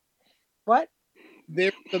 What?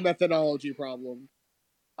 There's the methodology problem.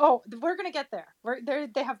 Oh, we're going to get there.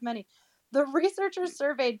 They have many. The researchers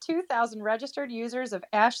surveyed 2,000 registered users of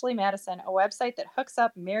Ashley Madison, a website that hooks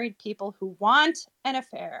up married people who want an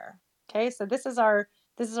affair. Okay, so this is our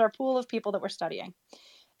pool of people that we're studying.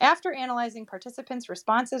 After analyzing participants'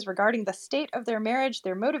 responses regarding the state of their marriage,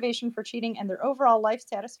 their motivation for cheating, and their overall life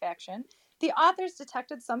satisfaction, the authors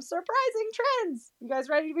detected some surprising trends. You guys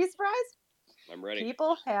ready to be surprised? I'm ready.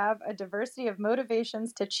 People have a diversity of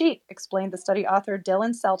motivations to cheat, explained the study author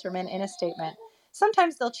Dylan Selterman in a statement.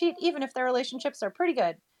 Sometimes they'll cheat even if their relationships are pretty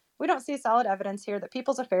good. We don't see solid evidence here that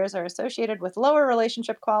people's affairs are associated with lower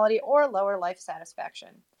relationship quality or lower life satisfaction.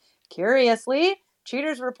 Curiously,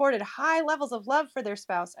 cheaters reported high levels of love for their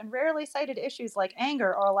spouse and rarely cited issues like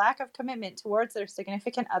anger or a lack of commitment towards their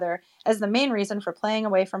significant other as the main reason for playing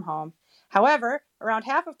away from home. However, around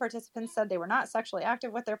half of participants said they were not sexually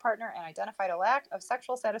active with their partner and identified a lack of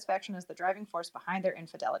sexual satisfaction as the driving force behind their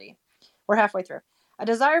infidelity. We're halfway through. A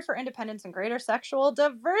desire for independence and greater sexual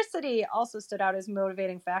diversity also stood out as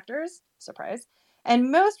motivating factors. Surprise. And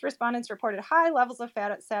most respondents reported high levels of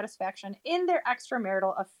satisfaction in their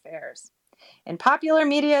extramarital affairs. In popular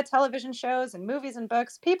media, television shows, and movies and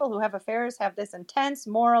books, people who have affairs have this intense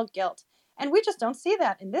moral guilt. And we just don't see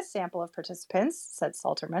that in this sample of participants, said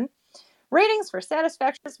Salterman. Ratings for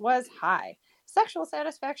satisfaction was high. Sexual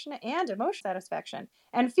satisfaction and emotional satisfaction,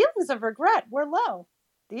 and feelings of regret were low.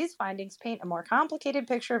 These findings paint a more complicated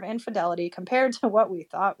picture of infidelity compared to what we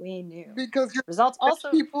thought we knew. Because you're results also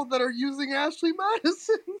people that are using Ashley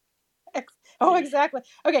Madison. Oh, exactly.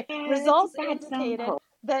 Okay, results That's a bad example.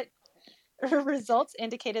 Results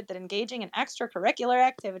indicated that engaging in extracurricular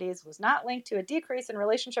activities was not linked to a decrease in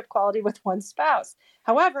relationship quality with one's spouse.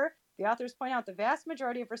 However, the authors point out the vast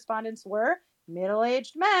majority of respondents were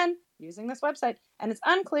middle-aged men using this website, and it's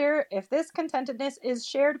unclear if this contentedness is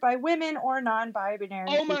shared by women or non-binary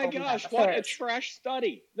Oh my people who gosh, have what a affairs. trash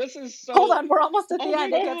study. This is so... Hold on, we're almost at the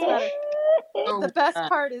end. my It gets gosh. better. The best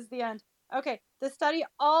part is the end. Okay, the study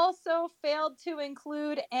also failed to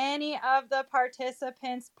include any of the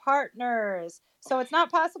participants' partners. So it's not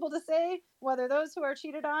possible to say whether those who are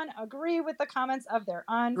cheated on agree with the comments of their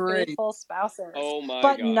unfaithful spouses. Oh my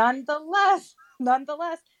But gosh.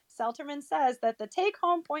 nonetheless, Selterman says that the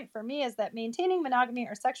take-home point for me is that maintaining monogamy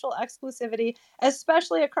or sexual exclusivity,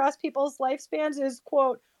 especially across people's lifespans, is,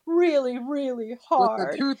 quote, really, really hard.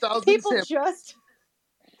 With the 2000 People just...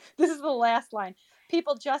 This is the last line.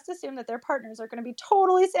 People just assume that their partners are going to be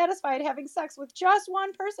totally satisfied having sex with just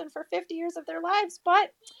one person for 50 years of their lives,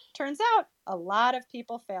 but turns out a lot of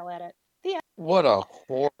people fail at it. The end. What a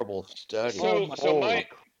horrible study. So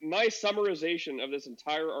my summarization of this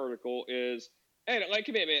entire article is, I don't like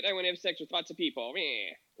commitment. I want to have sex with lots of people.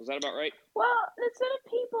 Is that about right? Well, the sort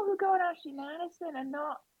of people who go on Ashley Madison are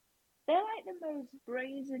not, they're like the most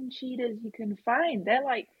brazen cheaters you can find. They're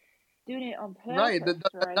like doing it on purpose,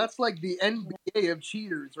 right? That's like the NBA of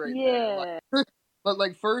cheaters right Yeah. there. But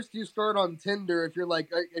like first you start on Tinder if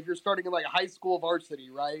you're starting in like high school varsity,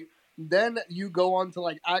 right? Then you go on to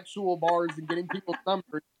like actual bars and getting people's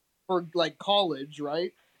numbers for like college,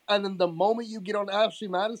 right? And then the moment you get on Ashley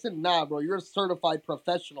Madison, nah, bro, you're a certified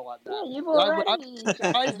professional at that. Yeah, you've already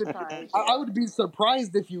justified I would be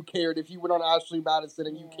surprised if you cared if you went on Ashley Madison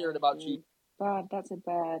and you cared about cheating. Bad, that's a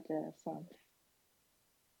bad song.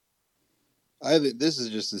 I think this is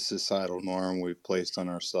just a societal norm we've placed on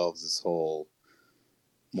ourselves, this whole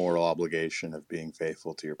moral obligation of being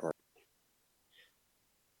faithful to your partner.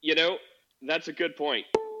 You know, that's a good point.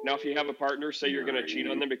 Now, if you have a partner, say you're going to cheat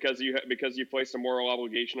on them because you place a moral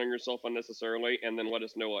obligation on yourself unnecessarily, and then let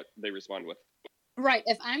us know what they respond with. Right.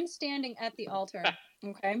 If I'm standing at the altar,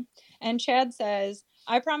 okay, and Chad says,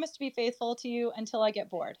 I promise to be faithful to you until I get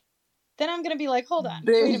bored, then I'm going to be like, hold on,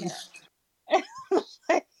 wait a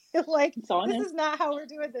minute. Like, It's this honest. is not how we're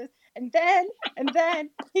doing this. And then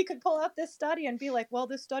he could pull out this study and be like, well,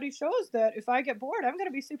 this study shows that if I get bored, I'm going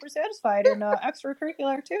to be super satisfied in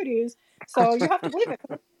extracurricular activities. So you have to believe it.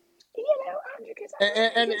 You know, Andrew, because I don't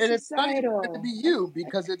And think it's it's not even going to societal. be you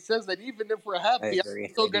because it says that even if we're I happy, I'm agree,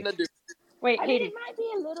 still Haiti. going to do. Wait, I mean, Haiti. it might be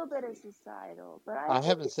a little bit of societal, but I I think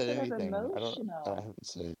haven't it's said sort of anything. I emotional. haven't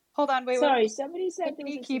said. Hold on, wait. Sorry, somebody said there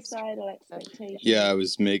was Haiti a keeps. societal expectation Yeah, I of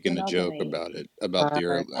was making a joke monogamy. about it, about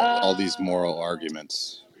the all these moral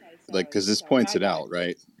arguments, Okay, like because this sorry, points my it bad. out,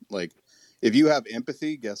 right? Like, if you have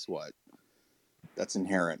empathy, guess what? That's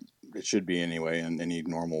inherent. It should be anyway in any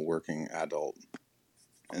normal working adult,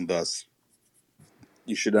 and thus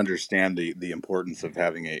you should understand the importance of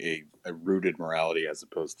having a rooted morality as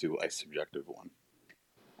opposed to a subjective one.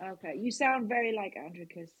 Okay, you sound very like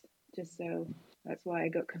Andricus, just so that's why I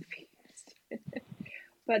got confused.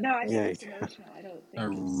 But no, I think it's emotional. I don't think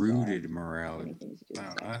A it's rooted morality. anything to do.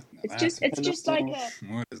 That's It's just like a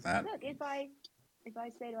what is that? look. If I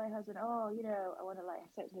say to my husband, "Oh, you know, I want to like have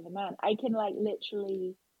sex with a man," I can like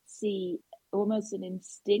literally see almost an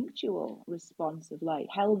instinctual response of like,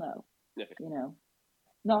 "Hell no," you know,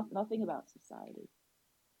 nothing about society.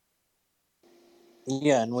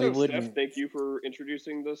 Yeah, and we So, wouldn't. Steph, thank you for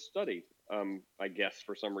introducing the study. I guess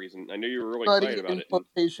for some reason, I knew you were really Study excited about in it.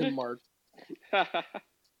 quotation marks.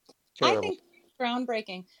 I think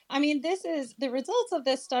groundbreaking. I mean, the results of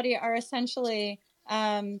this study are essentially,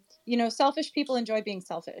 selfish people enjoy being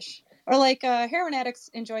selfish, or like heroin addicts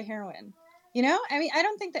enjoy heroin. You know, I mean, I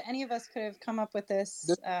don't think that any of us could have come up with this.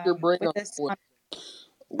 Your brain with on this.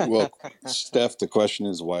 Well, Steph, the question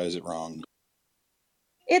is, why is it wrong?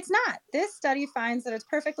 It's not. This study finds that it's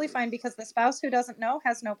perfectly fine because the spouse who doesn't know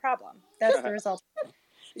has no problem. That's the result.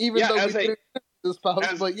 Even though we didn't the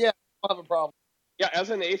spouse, but yeah, we'll have a problem. Yeah, as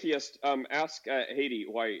an atheist, ask Haiti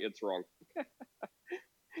why it's wrong.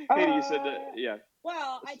 Haiti, you said that, yeah.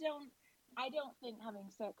 Well, I don't think having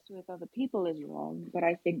sex with other people is wrong, but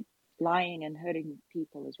I think lying and hurting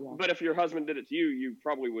people is wrong. But if your husband did it to you, you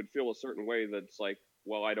probably would feel a certain way that's like,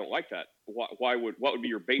 well, I don't like that. What would be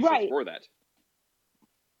your basis for that?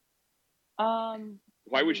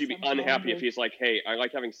 Why would you be unhappy if he's like, hey, I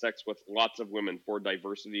like having sex with lots of women for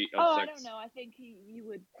diversity of sex? I don't know. I think you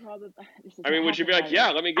would probably. I mean, would you be like, yeah,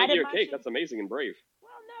 let me get you a cake? That's amazing and brave.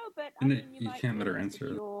 Well, no, but I mean, you can't let her answer.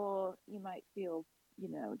 You might feel,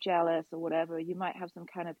 jealous or whatever. You might have some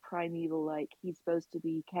kind of primeval, like he's supposed to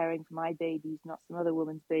be caring for my babies, not some other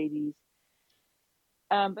woman's babies.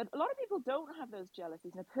 But a lot of people don't have those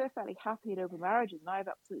jealousies and are perfectly happy in open marriages, and I have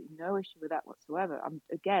absolutely no issue with that whatsoever.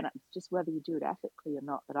 It's just whether you do it ethically or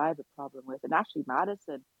not that I have a problem with. And actually,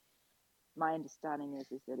 Madison, my understanding is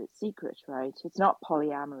that it's secret, right? It's not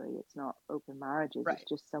polyamory, it's not open marriages. Right. It's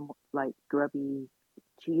just some like grubby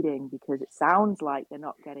cheating because it sounds like they're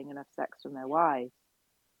not getting enough sex from their wives.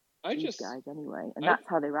 These guys anyway, and that's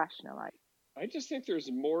how they rationalize. I just think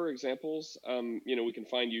there's more examples, we can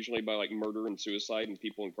find usually by like murder and suicide and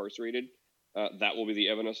people incarcerated. That will be the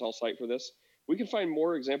evidence I'll cite for this. We can find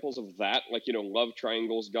more examples of that, like, love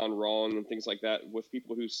triangles gone wrong and things like that with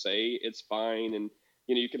people who say it's fine. And,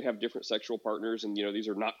 you can have different sexual partners and, these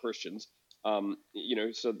are not Christians.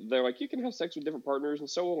 So they're like, you can have sex with different partners and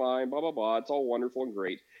so will I, blah, blah, blah. It's all wonderful and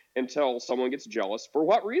great until someone gets jealous. For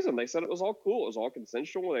what reason? They said it was all cool. It was all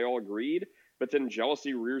consensual. They all agreed. But then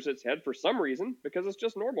jealousy rears its head for some reason because it's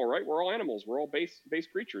just normal, right? We're all animals. We're all base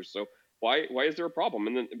creatures. So why is there a problem?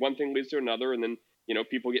 And then one thing leads to another, and then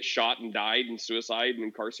people get shot and died and suicide and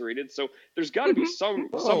incarcerated. So there's got to be something.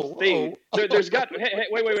 There's got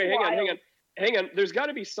wait, hang on. There's got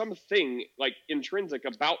to be something like intrinsic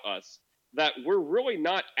about us that we're really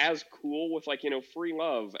not as cool with, like, free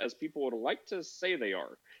love as people would like to say they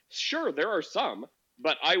are. Sure, there are some.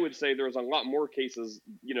 But I would say there's a lot more cases,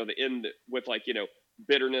 that end with like,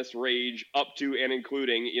 bitterness, rage, up to and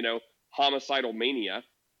including, homicidal mania,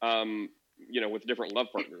 with different love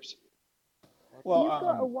partners. Well, you've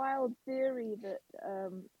got a wild theory that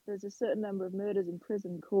there's a certain number of murders in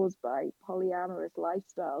prison caused by polyamorous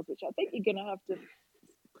lifestyles, which I think you're going to have to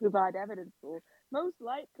provide evidence for. Most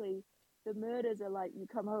likely, the murders are like you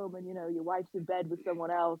come home and, your wife's in bed with someone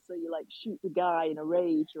else, so you like shoot the guy in a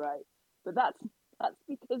rage, right? But that's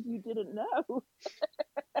because you didn't know.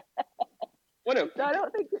 Well, no. So I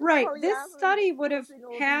don't think this study would have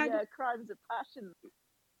had crimes of passion.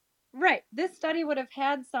 Right. This study would have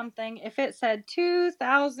had something if it said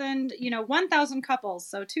 2,000, 1,000 couples.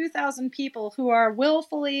 So 2,000 people who are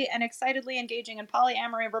willfully and excitedly engaging in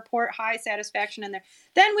polyamory report high satisfaction in there.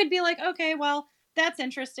 Then we'd be like, okay, well, that's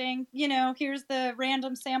interesting. You know, here's the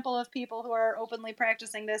random sample of people who are openly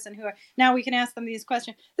practicing this and who are, now we can ask them these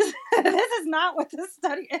questions. This is not what this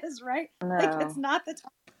study is, right? Like, it's not the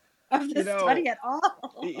topic of this study at all.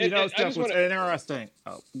 Steph, what's interesting.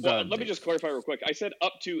 Well, let me just clarify real quick. I said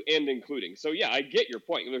up to and including. So yeah, I get your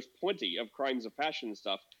point. There's plenty of crimes of passion and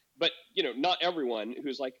stuff, but not everyone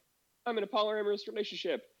who's like, I'm in a polyamorous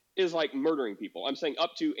relationship is like murdering people. I'm saying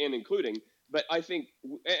up to and including. But I think,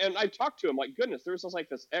 and I talked to him, like, goodness, there's like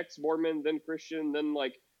this ex-Mormon, then Christian, then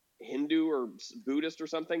like Hindu or Buddhist or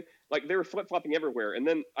something. Like, they were flip-flopping everywhere. And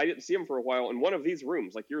then I didn't see him for a while in one of these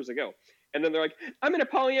rooms, like years ago. And then they're like, I'm in a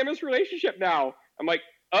polyamorous relationship now. I'm like,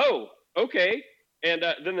 oh, okay. And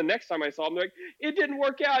then the next time I saw him, they're like, it didn't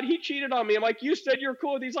work out. He cheated on me. I'm like, you said you're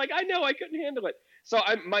cool. And he's like, I know, I couldn't handle it. So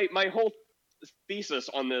my whole thesis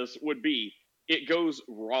on this would be, it goes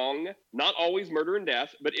wrong, not always murder and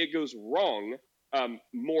death, but it goes wrong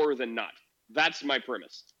more than not. That's my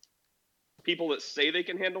premise. People that say they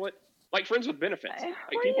can handle it, like friends with benefits,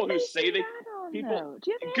 like people who say they, people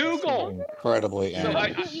Google. Incredibly. So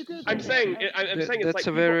I'm saying it's That's like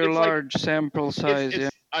a very it's large like, sample size. Yeah.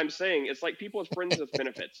 I'm saying it's like people with friends with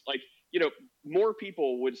benefits. Like, more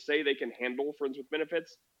people would say they can handle friends with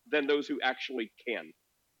benefits than those who actually can.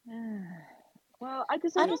 Well, I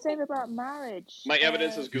could say the same about marriage. My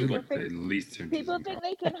evidence is Google. People think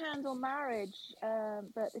they can handle marriage,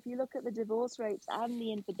 but if you look at the divorce rates and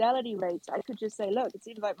the infidelity rates, I could just say, look, it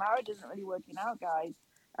seems like marriage isn't really working out, guys.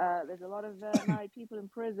 There's a lot of married people in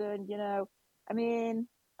prison. I mean,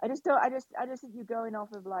 I just think you're going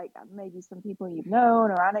off of like maybe some people you've known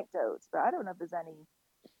or anecdotes, but I don't know if there's any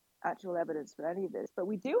actual evidence for any of this. But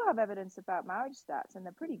we do have evidence about marriage stats, and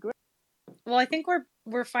they're pretty great. Well, I think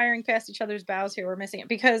we're firing past each other's bows here. We're missing it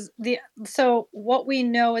because so what we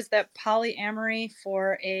know is that polyamory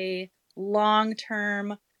for a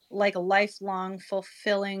long-term, like lifelong,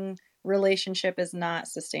 fulfilling relationship is not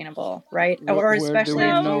sustainable, right? Where do we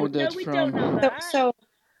know that we from? don't know that.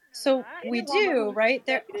 So we do, right?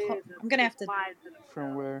 There, I'm gonna have to.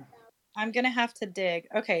 From where? I'm gonna have to dig.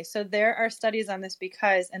 Okay, so there are studies on this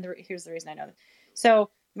because, and here's the reason I know this. So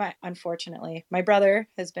unfortunately, my brother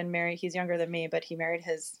has been married. He's younger than me, but he married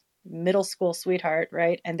his middle school sweetheart,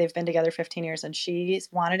 right? And they've been together 15 years, and she's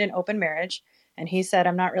wanted an open marriage. And he said,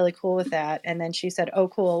 I'm not really cool with that. And then she said, oh,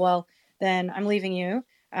 cool. Well, then I'm leaving you.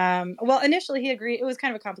 Well, initially he agreed. It was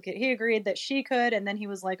kind of a complicated. He agreed that she could. And then he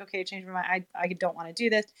was like, okay, change my mind. I don't want to do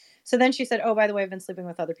this. So then she said, oh, by the way, I've been sleeping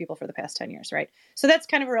with other people for the past 10 years, right? So that's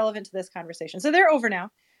kind of irrelevant to this conversation. So they're over now.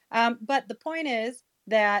 But the point is,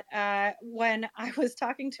 that when I was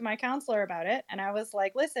talking to my counselor about it, and I was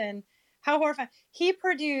like, listen, how horrifying. He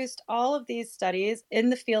produced all of these studies in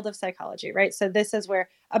the field of psychology, right? So this is where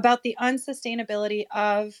about the unsustainability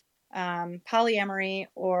of polyamory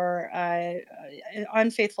or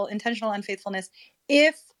intentional unfaithfulness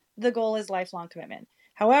if the goal is lifelong commitment.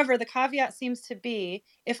 However, the caveat seems to be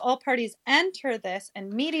if all parties enter this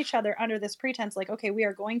and meet each other under this pretense, like, okay, we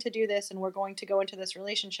are going to do this and we're going to go into this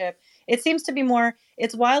relationship, it seems to be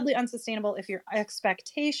it's wildly unsustainable if your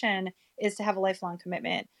expectation is to have a lifelong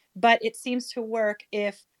commitment. But it seems to work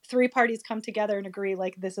if three parties come together and agree,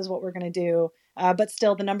 like, this is what we're going to do. But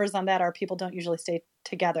still, the numbers on that are people don't usually stay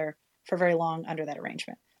together for very long under that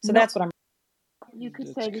arrangement. So that's what I'm. You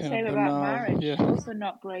could say the same about marriage. Yeah. Also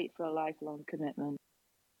not great for a lifelong commitment.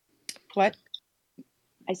 What?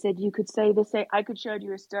 I said you could say the same. I could show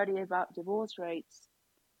you a study about divorce rates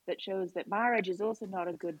that shows that marriage is also not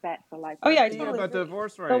a good bet for life. Oh yeah, I totally about agree.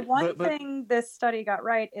 divorce rate. The one thing this study got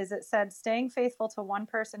right is it said staying faithful to one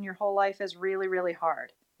person your whole life is really, really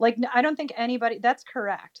hard. Like, I don't think anybody, that's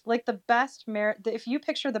correct. Like the best marriage, if you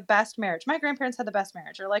picture the best marriage, my grandparents had the best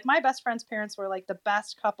marriage, or like my best friend's parents were like the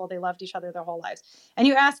best couple. They loved each other their whole lives. And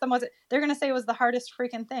you ask them, they're going to say it was the hardest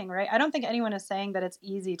freaking thing, right? I don't think anyone is saying that it's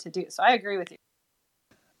easy to do. So I agree with you.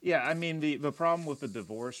 Yeah, I mean, the problem with the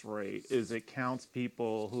divorce rate is it counts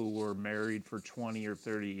people who were married for 20 or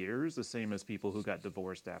 30 years, the same as people who got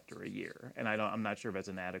divorced after a year. And I'm not sure if that's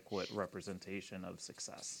an adequate representation of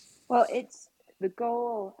success. Well, it's the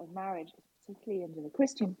goal of marriage, particularly under the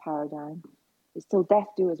Christian paradigm, is till death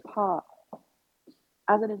do us part.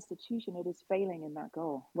 As an institution, it is failing in that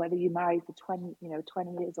goal. Whether you marry for 20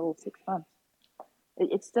 years or 6 months,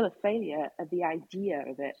 it's still a failure of the idea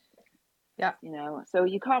of it. Yeah. So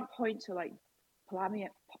you can't point to like can't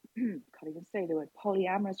even say the word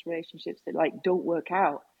polyamorous relationships that like don't work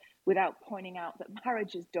out without pointing out that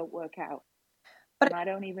marriages don't work out. But I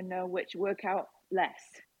don't even know which work out less.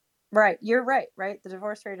 Right. You're right. The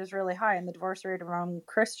divorce rate is really high, and the divorce rate among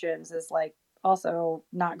Christians is like also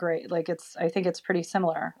not great. Like I think it's pretty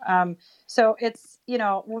similar. So it's,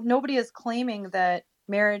 nobody is claiming that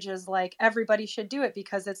marriage is like everybody should do it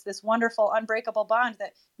because it's this wonderful unbreakable bond.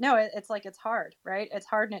 That no, it's like it's hard, right? It's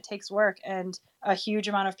hard and it takes work, and a huge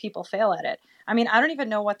amount of people fail at it. I mean, I don't even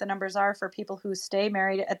know what the numbers are for people who stay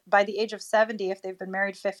married by the age of 70 if they've been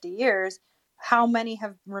married 50 years. How many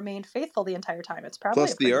have remained faithful the entire time? It's probably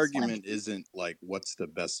Plus, a the pretty argument slim. isn't like what's the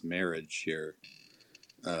best marriage here,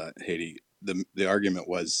 Haiti. The argument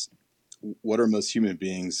was what are most human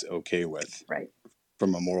beings okay with, right,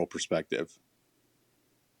 from a moral perspective.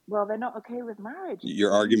 Well, they're not okay with marriage.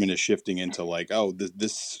 Your argument is shifting into like, oh,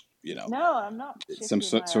 this No, I'm not some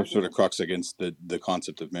shifting my sort of argument. crux against the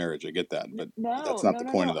concept of marriage. I get that, but that's not the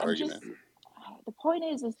point of the argument. The point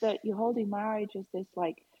is that you're holding marriage as this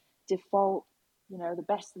like default, the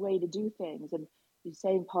best way to do things, and you're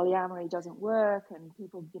saying polyamory doesn't work, and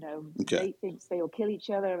people, Nate thinks they will kill each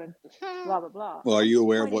other, and blah blah blah. Well, are you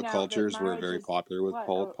aware of pointing what out that cultures were marriage very is- popular with What?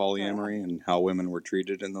 Oh, sorry, polyamory and how women were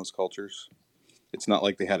treated in those cultures? It's not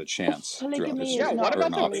like they had a chance throughout polygamy history. is Yeah, not what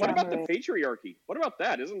about polyamory. what about the patriarchy? What about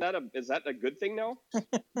that? Is that a good thing now?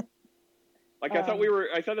 Like I thought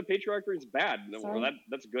the patriarchy is bad. Sorry?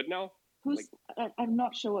 That's good now. I'm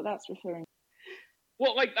not sure what that's referring to.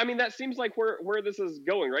 Well, like, I mean, that seems like where this is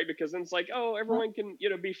going, right? Because then it's like, oh, everyone can,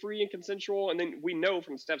 be free and consensual. And then we know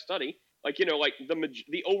from Steph's study, like, like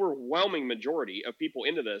the overwhelming majority of people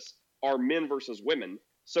into this are men versus women.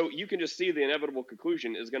 So you can just see the inevitable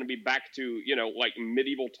conclusion is going to be back to, like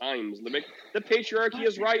medieval times. The patriarchy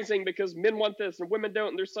is rising because men want this and women don't,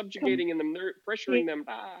 and they're subjugating them, they're pressuring them.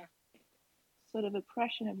 Sort of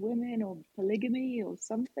oppression of women or polygamy or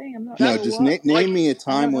something. I'm not sure. Just name me a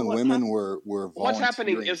time when women were what's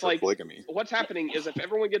happening is for polygamy. What's happening is if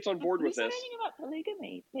everyone gets on board with this. Who's saying about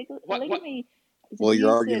polygamy? Polygamy. Well,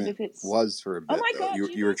 your argument was for a bit. Oh my God!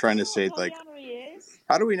 You were trying to say like,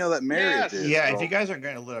 how do we know that marriage is? Yeah, if you guys aren't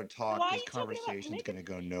going to let her talk, this conversation's going to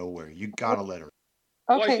go nowhere. You got to let her.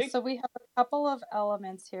 Okay, so we have a couple of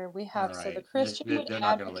elements here. We have right. So the Christian. They're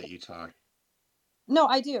not going to let you talk. No,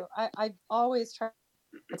 I do. I always try.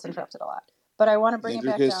 It's interrupted a lot, but I want to bring it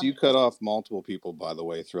back down. You cut off multiple people, by the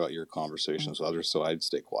way, throughout your conversations with others. So I'd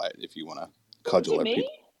stay quiet if you want to cudgel at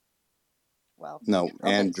people. Well, no,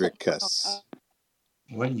 Andricus.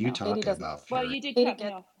 What are you talking about? Well, you did cut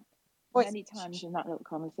me off many times in that little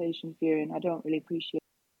conversation, Fury, and I don't really appreciate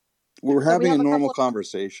it. We're having a normal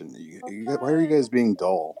conversation. Why are you guys being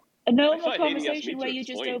dull? A normal conversation where you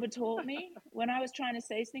just overtalked me when I was trying to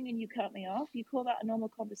say something and you cut me off. You call that a normal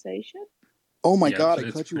conversation? Oh my God!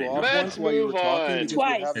 I cut you off once while you were talking.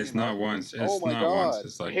 Twice. It's not once. It's my not God. once.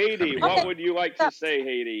 It's like Haiti, what would you like to say,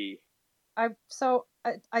 Haiti? I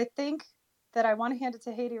think that I want to hand it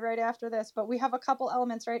to Haiti right after this, but we have a couple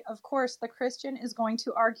elements, right? Of course, the Christian is going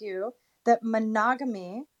to argue that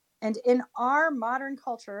monogamy, and in our modern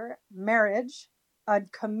culture, marriage, a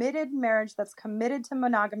committed marriage that's committed to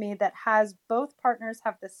monogamy, that has both partners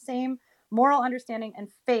have the same moral understanding and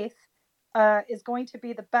faith, is going to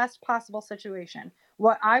be the best possible situation.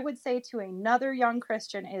 What I would say to another young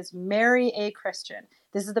Christian is marry a Christian.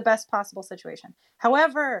 This is the best possible situation.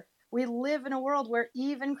 However, we live in a world where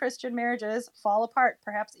even Christian marriages fall apart,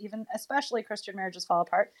 perhaps even especially Christian marriages fall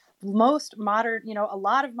apart. Most modern, a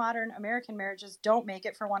lot of modern American marriages don't make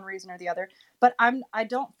it for one reason or the other. But I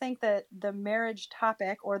don't think that the marriage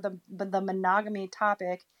topic or the monogamy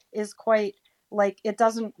topic is quite like, it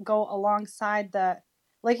doesn't go alongside the,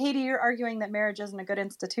 like, Haiti, you're arguing that marriage isn't a good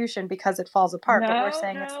institution because it falls apart, but we're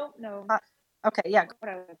saying no. Okay, yeah.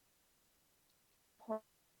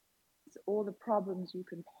 All the problems you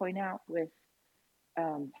can point out with,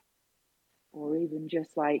 or even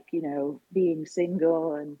just like, being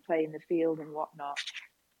single and playing the field and whatnot.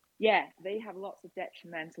 Yeah, they have lots of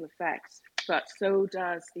detrimental effects, but so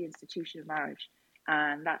does the institution of marriage.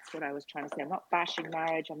 And that's what I was trying to say. I'm not bashing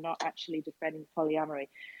marriage. I'm not actually defending polyamory.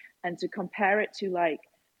 And to compare it to like,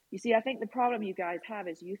 you see, I think the problem you guys have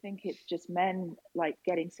is you think it's just men like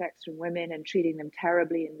getting sex from women and treating them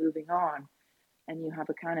terribly and moving on. And you have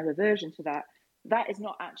a kind of aversion to that. That is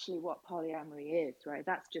not actually what polyamory is, right?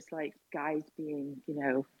 That's just like guys being,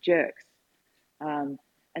 jerks. And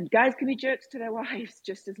guys can be jerks to their wives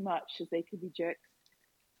just as much as they can be jerks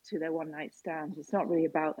to their one-night stands. It's not really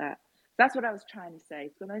about that. That's what I was trying to say.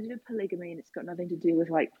 It's got nothing to do with polygamy, and it's got nothing to do with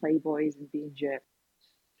like playboys and being jerks.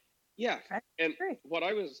 Yeah, and what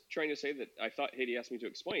I was trying to say that I thought Haiti asked me to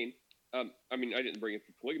explain, I didn't bring up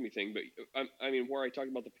the polygamy thing, but where I talked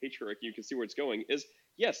about the patriarchy, you can see where it's going, is,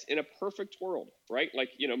 yes, in a perfect world, right? Like,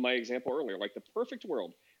 my example earlier, like the perfect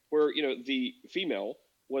world where, the female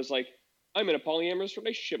was like, I'm in a polyamorous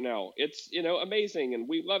relationship now. It's, amazing, and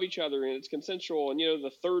we love each other, and it's consensual. And,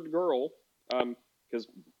 the third girl, because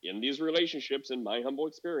in these relationships, in my humble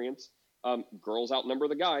experience, girls outnumber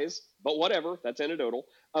the guys, but whatever, that's anecdotal.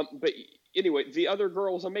 But anyway, the other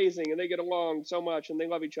girl's amazing, and they get along so much, and they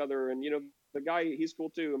love each other, and, the guy, he's cool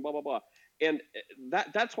too, and blah, blah, blah. And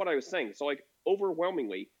that's what I was saying. So, like,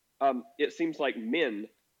 overwhelmingly, it seems like men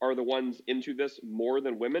are the ones into this more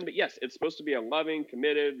than women. But yes, it's supposed to be a loving,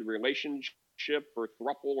 committed relationship or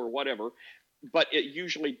throuple or whatever. But it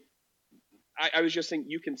usually, I was just saying,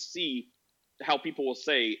 you can see how people will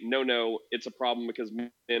say, no, it's a problem because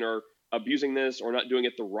men are abusing this or not doing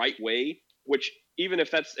it the right way, which even if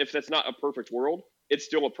that's not a perfect world, it's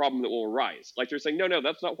still a problem that will arise. Like they're saying, no,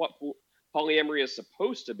 that's not what polyamory is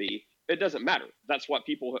supposed to be. It doesn't matter. That's what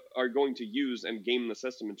people are going to use and game the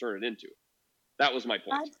system and turn it into. That was my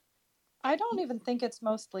point. I don't even think it's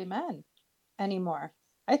mostly men anymore.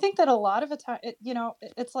 I think that a lot of the time,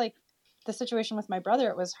 it's like the situation with my brother.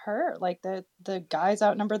 It was her, like the guys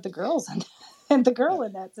outnumbered the girls, and the girl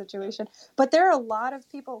in that situation. But there are a lot of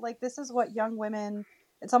people, like, this is what young women.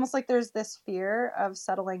 It's almost like there's this fear of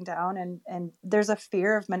settling down, and there's a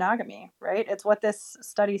fear of monogamy, right? It's what this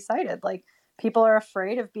study cited. Like, people are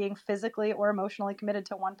afraid of being physically or emotionally committed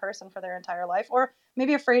to one person for their entire life, or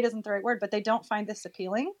maybe afraid isn't the right word, but they don't find this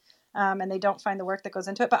appealing. And they don't find the work that goes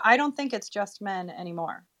into it. But I don't think it's just men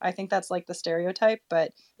anymore. I think that's like the stereotype.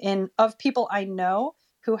 But of people I know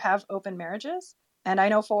who have open marriages, and I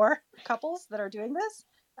know 4 couples that are doing this,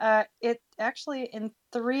 it actually, in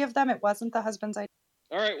 3 of them, it wasn't the husband's idea.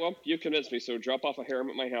 All right, well, you convinced me. So drop off a harem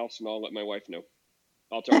at my house, and I'll let my wife know.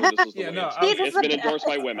 I'll tell her this is the way it's going. It's been endorsed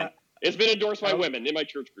by women. It's been endorsed by women in my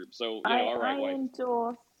church group. So, all right, wife. I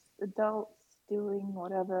endorse adults doing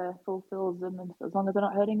whatever fulfills them, as long as they're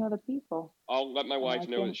not hurting other people. I'll let my wife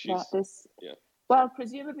know that she's... yeah. Well,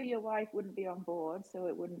 presumably your wife wouldn't be on board, so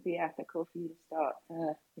it wouldn't be ethical for you to start,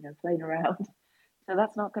 playing around. So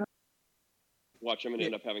that's not going to... Watch, I'm going to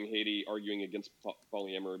end up having Haiti arguing against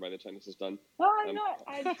polyamory by the time this is done. Well, I'm not.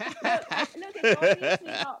 Look, it's obviously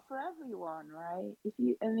not for everyone, right?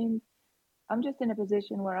 I'm just in a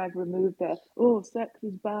position where I've removed sex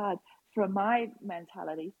is bad from my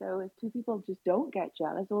mentality. So if 2 people just don't get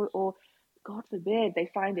jealous, or God forbid, they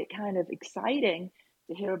find it kind of exciting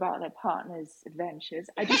to hear about their partner's adventures,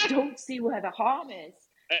 I just don't see where the harm is.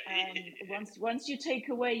 Once you take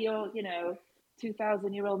away your,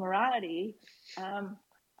 2,000-year-old morality,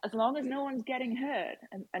 as long as no one's getting hurt,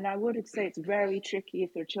 and I would say it's very tricky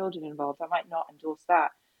if there are children involved. I might not endorse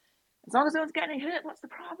that. As long as no one's getting hurt, what's the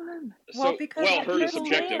problem? Hurt is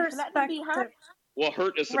subjective. Let them be happy. Well,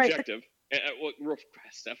 hurt is subjective. Right. Real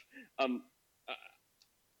fast, Steph. I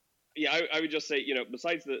would just say,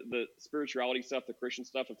 besides the spirituality stuff, the Christian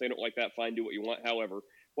stuff, if they don't like that, fine, do what you want. However,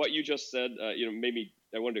 what you just said, made me,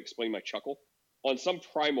 I wanted to explain my chuckle. On some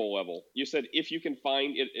primal level, you said if you can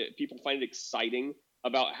find it, people find it exciting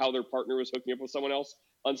about how their partner is hooking up with someone else.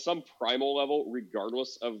 On some primal level,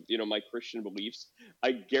 regardless of, my Christian beliefs,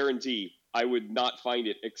 I guarantee I would not find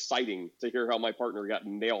it exciting to hear how my partner got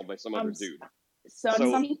nailed by some other dude.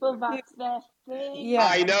 Some people, that's their thing. Yeah,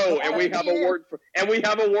 I know, and we have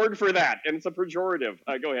a word for that, and it's a pejorative.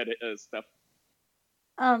 Go ahead, Steph.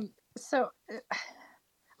 So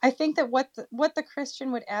I think that what the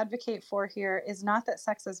Christian would advocate for here is not that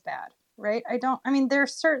sex is bad, right? There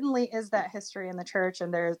certainly is that history in the church,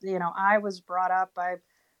 and there's, I was brought up by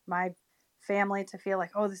my family to feel like,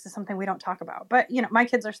 oh, this is something we don't talk about. But, my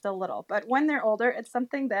kids are still little. But when they're older, it's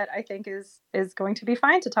something that I think is going to be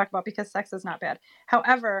fine to talk about because sex is not bad.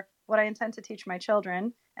 However, what I intend to teach my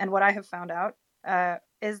children and what I have found out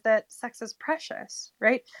is that sex is precious,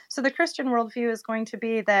 right? So the Christian worldview is going to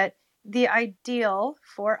be that the ideal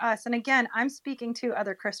for us, and again, I'm speaking to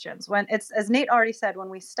other Christians, when it's, as Nate already said, when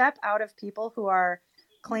we step out of people who are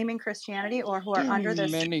claiming Christianity or who are under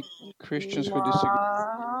this... Many Christians who disagree.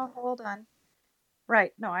 Hold on.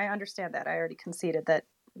 Right. No, I understand that. I already conceded that.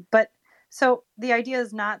 But so the idea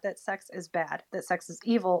is not that sex is bad, that sex is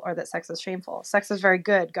evil, or that sex is shameful. Sex is very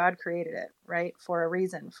good. God created it, right? For a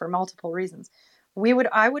reason, for multiple reasons.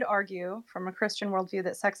 I would argue from a Christian worldview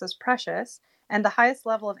that sex is precious, and the highest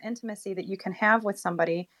level of intimacy that you can have with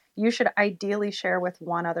somebody, you should ideally share with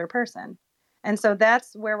one other person. And so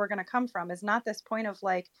that's where we're going to come from, is not this point of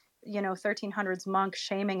 1300s monk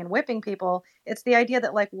shaming and whipping people. It's the idea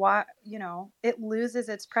that why, it loses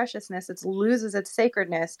its preciousness, it loses its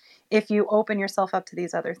sacredness if you open yourself up to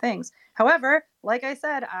these other things. However, like I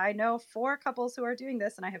said, I know 4 couples who are doing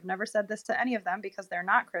this, and I have never said this to any of them because they're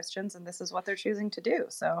not Christians and this is what they're choosing to do.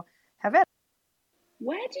 So have it.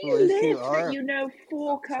 Where do Well, you if you live are, that you know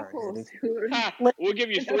four sorry, couples Eddie. who are Ha! We'll give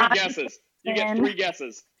you 3 I'm guesses. You get in 3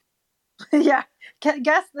 guesses. yeah.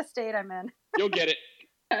 Guess the state I'm in. You'll get it.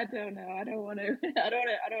 I don't know. I don't want to. I don't want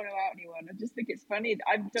to out anyone. I just think it's funny.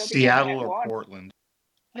 I don't think I've Seattle met or one. Portland?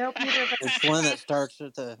 Nope, neither of them. It's one that starts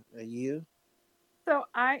with a U. So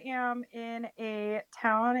I am in a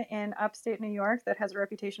town in upstate New York that has a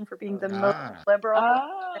reputation for being the most Ah, liberal.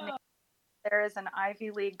 Ah, There is an Ivy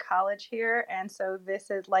League college here, and so this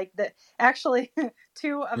is like the actually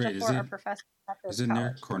 2 of the Wait, 4 are professors at is this it near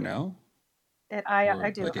college. Cornell? I Or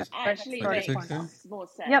do. like I'm it's right actually like next door to makes thick Cornell. there? more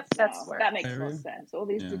sense Yep, now. that's where. That makes more Area? sense. All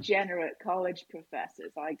these Yeah. degenerate college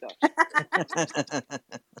professors. I got you.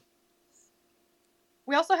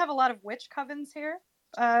 We also have a lot of witch covens here.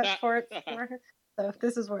 Ha! For so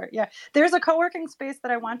this is where there's a co-working space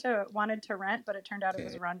that I wanted to rent, but it turned out it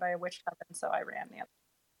was Okay. run by a witch coven, so I ran the other.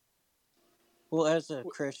 Well, as a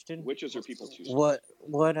Christian, Witches are people too.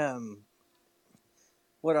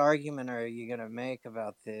 what argument are you gonna make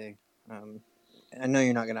about the? I know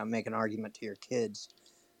you're not gonna make an argument to your kids,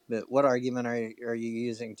 but what argument are you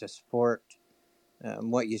using to support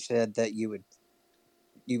what you said that you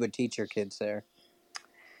would teach your kids there?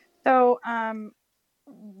 So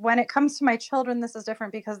when it comes to my children, this is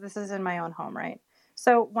different because this is in my own home, right?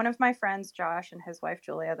 So one of my friends, Josh, and his wife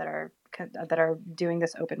Julia, that are doing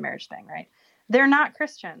this open marriage thing, right? They're not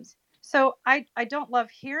Christians. So I don't love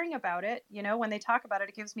hearing about it. You know, when they talk about it,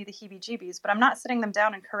 it gives me the heebie-jeebies, but I'm not sitting them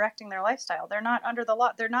down and correcting their lifestyle. They're not under the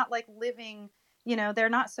law. They're not like living, they're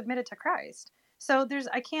not submitted to Christ. So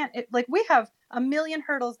we have a million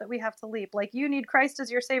hurdles that we have to leap. Like, you need Christ as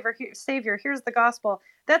your savior. Here's the gospel.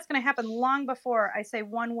 That's going to happen long before I say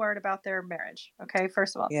one word about their marriage. Okay.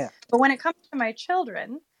 First of all, Yeah. But when it comes to my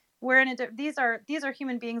children, these are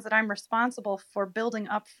human beings that I'm responsible for building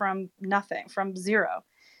up from nothing, from zero.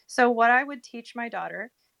 So what I would teach my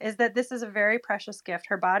daughter is that this is a very precious gift.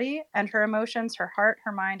 Her body and her emotions, her heart,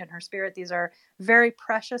 her mind, and her spirit, these are very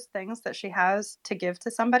precious things that she has to give to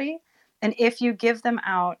somebody. And if you give them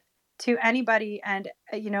out to anybody and,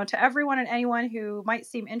 to everyone and anyone who might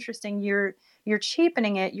seem interesting, you're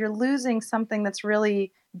cheapening it. You're losing something that's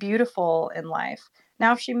really beautiful in life.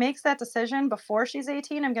 Now, if she makes that decision before she's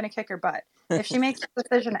 18, I'm going to kick her butt. If she makes the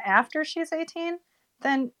decision after she's 18,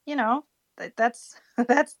 then, that's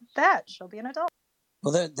that. She'll be an adult.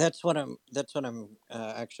 Well, that's what I'm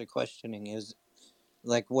actually questioning is,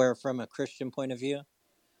 like, where from a Christian point of view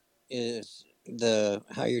is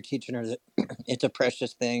how you're teaching her that it's a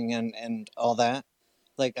precious thing and all that.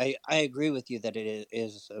 Like, I agree with you that it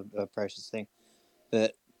is a precious thing,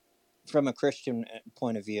 but from a Christian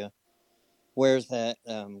point of view, where's that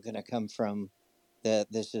going to come from?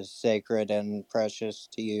 That this is sacred and precious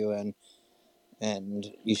to you, and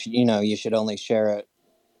you should only share it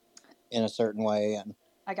in a certain way. And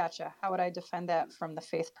I gotcha. How would I defend that from the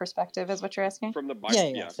faith perspective? Is what you're asking? From the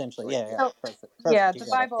Bible, yeah, essentially, right. yeah. So, Perfect. yeah, You the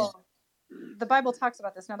got it, yeah. Bible talks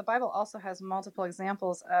about this. Now, the Bible also has multiple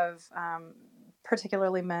examples of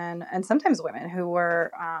particularly men and sometimes women who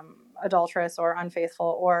were adulterous or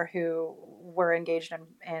unfaithful or who were engaged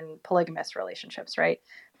in polygamous relationships, right?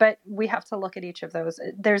 But we have to look at each of those.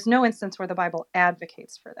 There's no instance where the Bible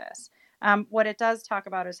advocates for this. What it does talk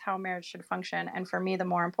about is how marriage should function. And for me, the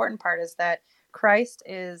more important part is that Christ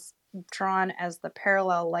is drawn as the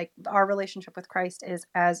parallel, like our relationship with Christ is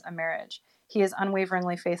as a marriage. He is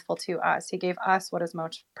unwaveringly faithful to us. He gave us what is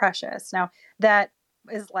most precious. Now, that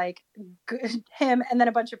is like him and then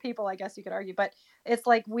a bunch of people, I guess you could argue, but it's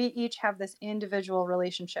like we each have this individual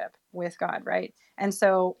relationship with God, right? And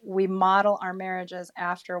so we model our marriages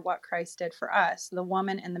after what Christ did for us. The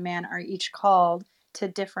woman and the man are each called to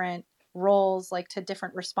different roles, like to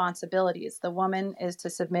different responsibilities. The woman is to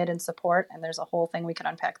submit and support, and there's a whole thing we can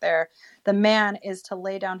unpack there. The man is to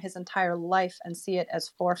lay down his entire life and see it as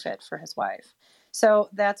forfeit for his wife. So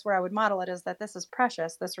that's where I would model it, is that this is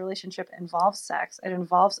precious. This relationship involves sex. It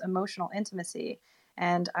involves emotional intimacy.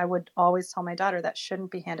 And I would always tell my daughter that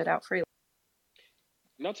shouldn't be handed out freely.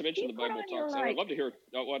 Not to mention the Bible talks, and I'd love to hear,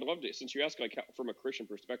 since you ask like from a Christian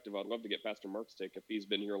perspective, I'd love to get Pastor Mark's take if he's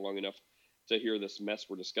been here long enough to hear this mess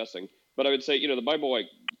we're discussing. But I would say, the Bible like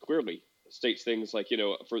clearly states things like,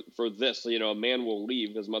 for this, a man will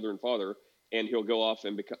leave his mother and father and he'll go off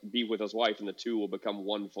and be with his wife, and the two will become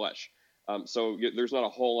one flesh. So there's not a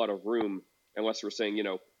whole lot of room unless we're saying,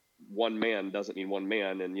 one man doesn't mean one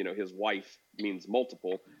man, and his wife means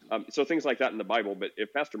multiple. So things like that in the Bible. But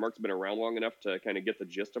if Pastor Mark's been around long enough to kind of get the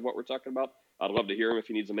gist of what we're talking about, I'd love to hear him. If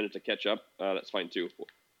he needs a minute to catch up, that's fine too.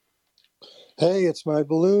 Hey, it's my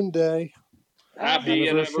balloon day. Happy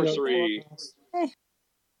anniversary.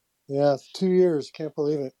 Yeah, it's 2 years. Can't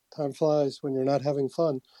believe it. Time flies when you're not having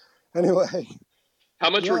fun. Anyway, How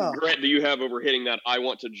much yeah. regret do you have over hitting that I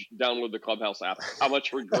want to download the Clubhouse app? How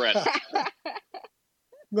much regret?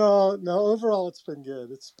 No, overall it's been good.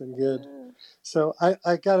 It's been good. So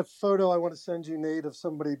I got a photo I want to send you, Nate, of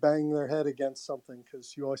somebody banging their head against something,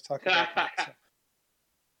 because you always talk about that.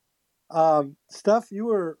 So. Steph, you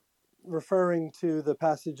were referring to the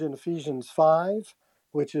passage in Ephesians 5,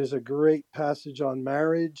 which is a great passage on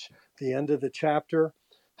marriage, the end of the chapter,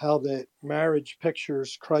 how that marriage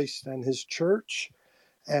pictures Christ and his church.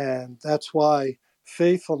 And that's why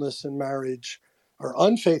faithfulness in marriage or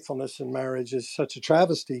unfaithfulness in marriage is such a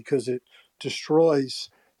travesty, because it destroys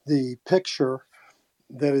the picture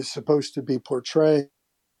that is supposed to be portrayed.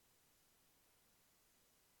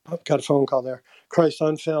 I've got a phone call there. Christ's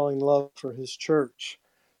unfailing love for his church.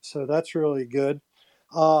 So that's really good.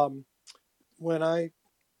 When I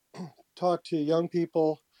talk to young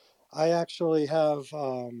people, I actually have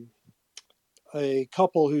a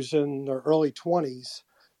couple who's in their early 20s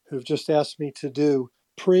who've just asked me to do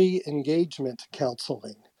pre-engagement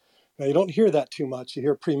counseling. Now, you don't hear that too much. You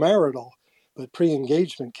hear premarital, but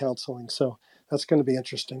pre-engagement counseling. So that's going to be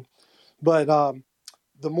interesting. But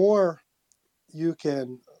the more you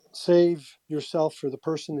can save yourself for the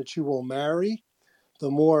person that you will marry,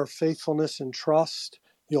 the more faithfulness and trust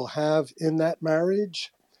you'll have in that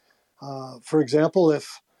marriage. For example,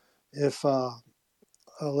 if a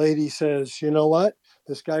lady says, you know what,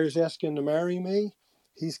 this guy who's asking to marry me,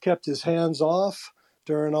 he's kept his hands off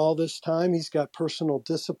during all this time. He's got personal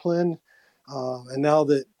discipline. And now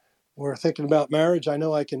that we're thinking about marriage, I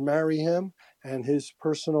know I can marry him, and his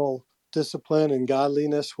personal discipline and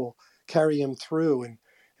godliness will carry him through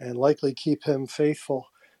and likely keep him faithful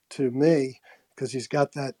to me because he's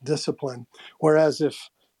got that discipline. Whereas if,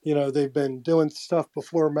 they've been doing stuff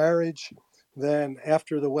before marriage, then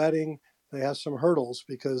after the wedding, they have some hurdles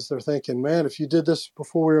because they're thinking, man, if you did this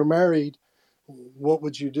before we were married, what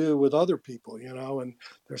would you do with other people, And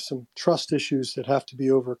there's some trust issues that have to be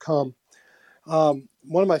overcome. One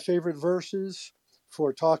of my favorite verses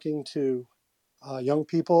for talking to young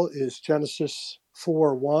people is Genesis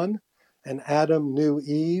 4:1. And Adam knew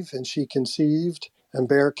Eve, and she conceived and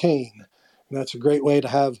bare Cain. And that's a great way to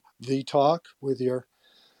have the talk with your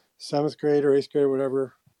 7th grade or 8th grade,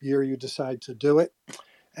 whatever year you decide to do it.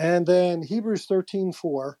 And then Hebrews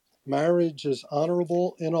 13:4, marriage is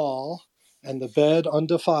honorable in all, and the bed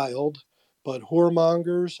undefiled, but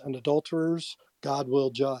whoremongers and adulterers God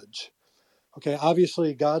will judge. Okay,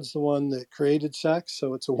 obviously God's the one that created sex,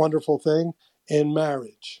 so it's a wonderful thing in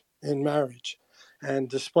marriage. And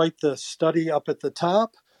despite the study up at the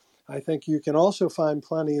top, I think you can also find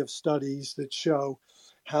plenty of studies that show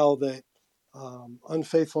how that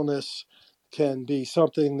unfaithfulness can be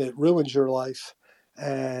something that ruins your life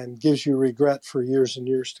and gives you regret for years and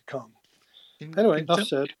years to come. Anyway, enough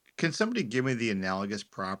said. Can somebody give me the analogous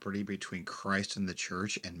property between Christ and the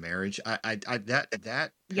church and marriage?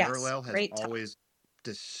 That parallel has always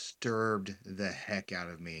disturbed the heck out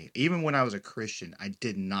of me. Even when I was a Christian, I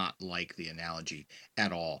did not like the analogy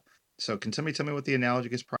at all. So can somebody tell me what the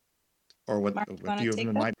analogous property or what Mark, a few of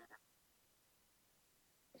them might?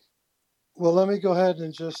 Well, let me go ahead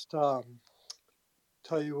and just tell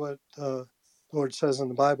you what the Lord says in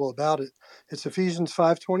the Bible about it. It's Ephesians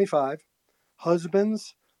 5:25.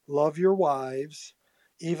 Husbands, love your wives,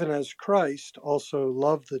 even as Christ also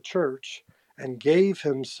loved the church and gave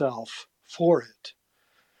himself for it,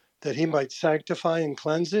 that he might sanctify and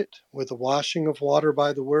cleanse it with the washing of water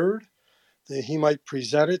by the word, that he might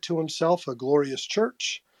present it to himself a glorious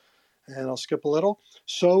church. And I'll skip a little.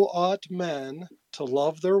 So ought men to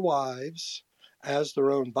love their wives as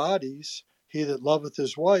their own bodies. He that loveth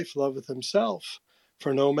his wife loveth himself.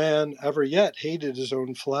 For no man ever yet hated his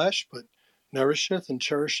own flesh, but nourisheth and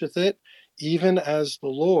cherisheth it, even as the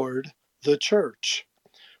Lord the church.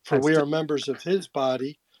 For we are members of his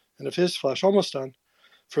body and of his flesh. Almost done.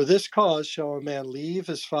 For this cause shall a man leave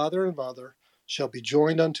his father and mother, shall be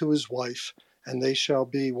joined unto his wife, and they shall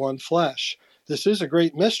be one flesh. This is a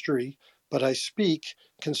great mystery, but I speak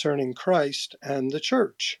concerning Christ and the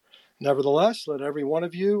church. Nevertheless, let every one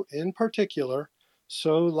of you in particular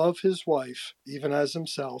so love his wife, even as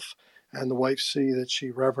himself, and the wife see that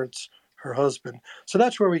she reverence her husband. So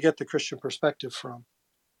that's where we get the Christian perspective from.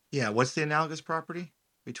 Yeah, what's the analogous property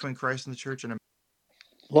between Christ and the church and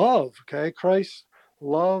love? Okay, Christ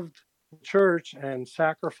loved the church and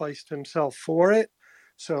sacrificed himself for it.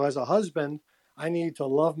 So as a husband, I need to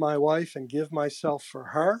love my wife and give myself for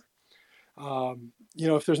her.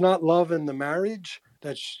 If there's not love in the marriage,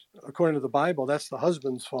 that's, according to the Bible, that's the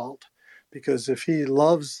husband's fault. Because if he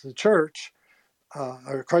loves the church,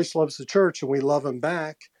 or Christ loves the church and we love him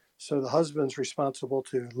back, So the husband's responsible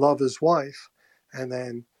to love his wife, and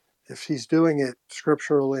then if he's doing it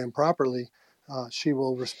scripturally and properly, she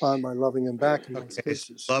will respond by loving him back in most Okay,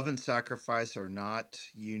 so cases. love and sacrifice are not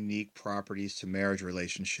unique properties to marriage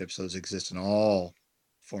relationships. Those exist in all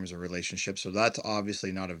forms of relationships. So that's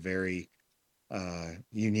obviously not a very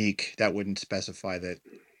unique. That wouldn't specify that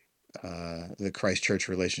the Christ Church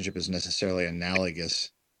relationship is necessarily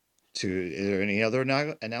analogous to. Is there any other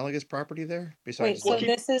analogous property there besides? Wait, so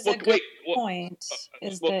this is a good point.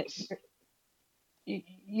 Is that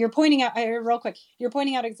you're pointing out real quick? You're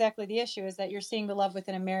pointing out exactly the issue is that you're seeing the love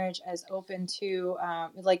within a marriage as open to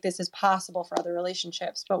like this is possible for other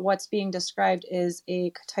relationships, but what's being described is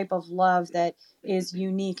a type of love that is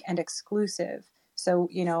unique and exclusive. So,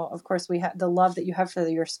 you know, of course, we have the love that you have for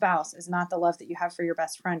your spouse is not the love that you have for your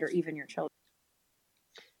best friend or even your children.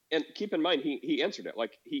 And keep in mind, he answered it.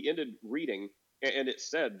 Like, he ended reading, and it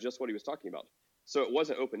said just what he was talking about. So it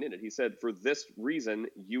wasn't open-ended. He said, for this reason,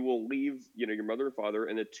 you will leave, you know, your mother and father,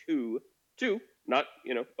 and the two, not,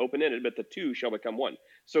 you know, open-ended, but the two shall become one.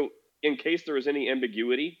 So in case there was any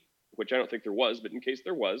ambiguity, which I don't think there was, but in case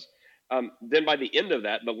there was, then by the end of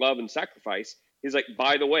that, the love and sacrifice, he's like,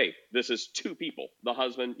 by the way, this is two people. The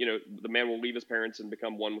husband, you know, the man will leave his parents and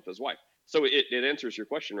become one with his wife. So it answers your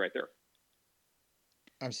question right there.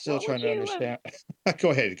 I'm still trying to understand.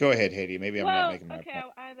 Go ahead, Haiti. Maybe I'm not making my point.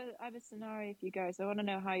 I have a scenario for you guys. I want to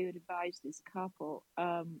know how you would advise this couple.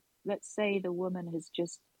 Let's say the woman has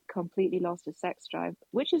just completely lost her sex drive,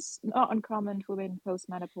 which is not uncommon for women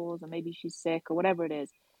post-menopause, or maybe she's sick or whatever it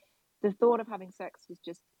is. The thought of having sex is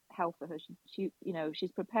just hell for her. She you know,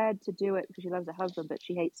 she's prepared to do it because she loves her husband, but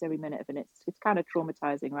she hates every minute of it. It's kind of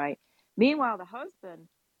traumatizing, right? Meanwhile, the husband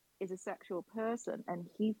is a sexual person and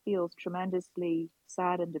he feels tremendously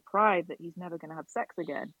sad and deprived that he's never going to have sex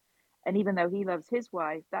again. And even though he loves his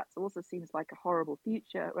wife, that also seems like a horrible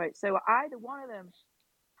future, right? So either one of them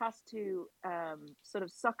has to sort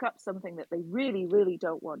of suck up something that they really, really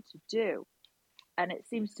don't want to do. And it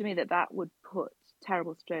seems to me that that would put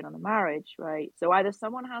terrible strain on the marriage, right? So either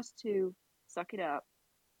someone has to suck it up,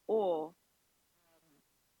 or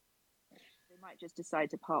they might just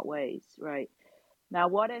decide to part ways, right? Now,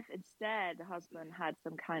 what if instead the husband had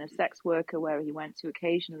some kind of sex worker where he went to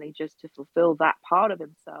occasionally just to fulfill that part of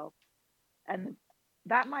himself? And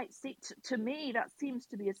that might see, to me, that seems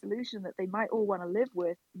to be a solution that they might all want to live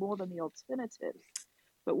with more than the alternatives.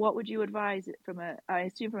 But what would you advise it from I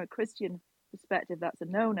assume from a Christian perspective, that's a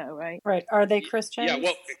no-no, right? Right. Are they Christians?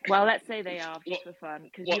 Yeah, well, let's say they are, just for fun,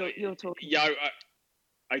 because you're talking. Yeah,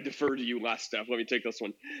 I defer to you last, Steph. Let me take this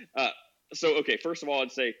one. So, okay, first of all,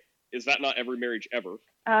 I'd say, is that not every marriage ever?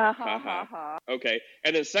 Okay.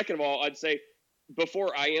 And then second of all, I'd say,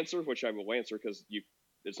 before I answer, which I will answer because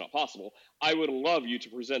it's not possible, I would love you to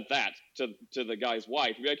present that to the guy's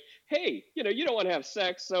wife and be like, hey, you know, you don't want to have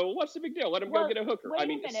sex, so what's the big deal? Let him go get a hooker. I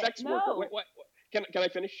mean, sex worker. Wait, can I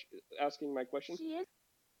finish asking my question? She is.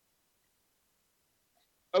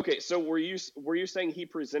 Okay, so were you saying he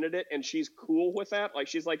presented it and she's cool with that? Like,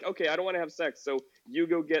 she's like, okay, I don't want to have sex, so you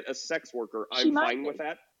go get a sex worker. I'm fine with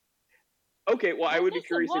that. Okay, well, I would be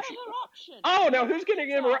curious if she. Oh, now who's getting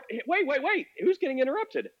interrupted? Wait! Who's getting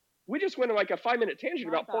interrupted? We just went on like a 5-minute tangent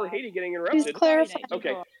about poor Haiti getting interrupted. She's clarifying.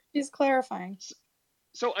 Okay. She's clarifying.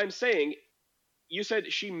 So I'm saying, you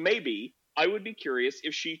said she may be. I would be curious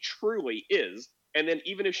if she truly is, and then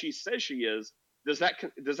even if she says she is, does that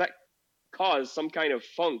cause some kind of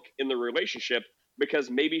funk in the relationship because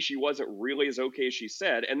maybe she wasn't really as okay as she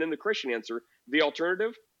said? And then the Christian answer, the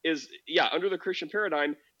alternative is, yeah, under the Christian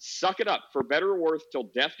paradigm, suck it up, for better or worse, till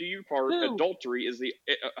death do you part. Adultery is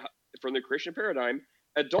from the Christian paradigm,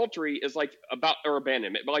 adultery is like about, or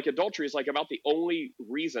abandonment, but like adultery is like about the only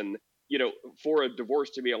reason, you know, for a divorce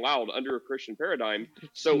to be allowed under a Christian paradigm.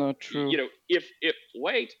 So, not true. You know, if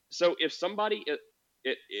somebody,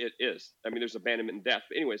 it is, I mean, there's abandonment and death,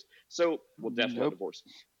 but anyways, so, well, death, not divorce,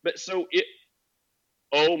 but so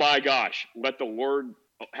oh my gosh, let the Lord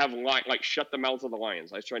have like shut the mouths of the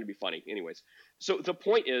lions. I was trying to be funny. Anyways, so the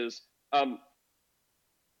point is, you're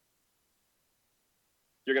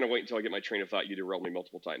going to wait until I get my train of thought. You derailed me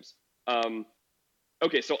multiple times.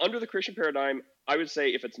 Okay, so under the Christian paradigm, I would say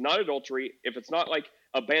if it's not adultery, if it's not like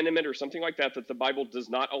abandonment or something like that the Bible does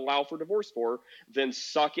not allow for divorce for, then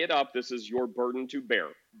suck it up. This is your burden to bear.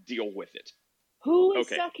 Deal with it. Who is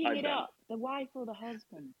sucking it up? The wife or the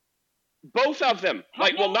husband? Both of them.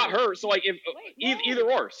 Like, well, not her. So like, if either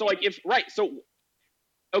or. So like, if right. So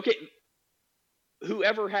okay,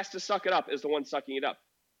 whoever has to suck it up is the one sucking it up.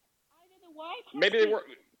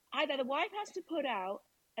 Either the wife has to put out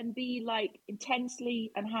and be like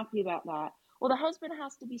intensely unhappy about that, or the husband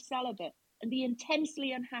has to be celibate and be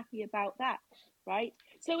intensely unhappy about that, right?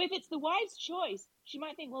 So if it's the wife's choice, she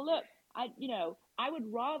might think, well, look, I would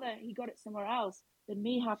rather he got it somewhere else than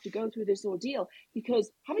me have to go through this ordeal,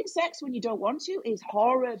 because having sex when you don't want to is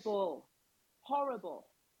horrible.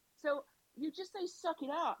 So you just say, suck it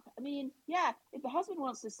up. I mean, yeah, if the husband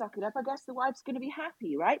wants to suck it up, I guess the wife's going to be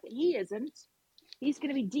happy, right? But he isn't. He's going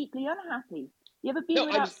to be deeply unhappy. You ever been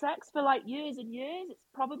without sex for like years and years? It's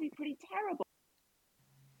probably pretty terrible.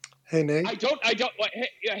 Hey, Nate. I don't.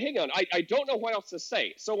 Hang on. I don't know what else to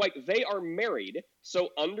say. So, like, they are married. So,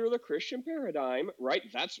 under the Christian paradigm, right?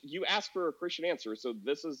 That's, you ask for a Christian answer. So,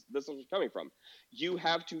 this is where it's coming from. You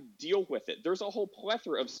have to deal with it. There's a whole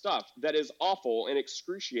plethora of stuff that is awful and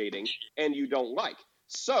excruciating, and you don't like.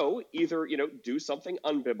 So, either do something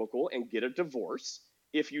unbiblical and get a divorce.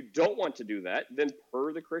 If you don't want to do that, then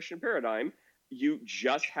per the Christian paradigm, you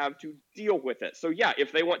just have to deal with it. So yeah,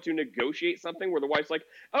 if they want to negotiate something where the wife's like,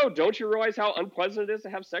 oh, don't you realize how unpleasant it is to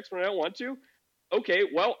have sex when I don't want to? Okay,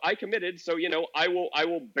 well, I committed, so I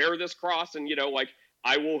will bear this cross, and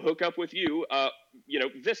I will hook up with you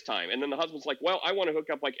this time. And then the husband's like, well, I want to hook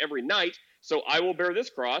up like every night, so I will bear this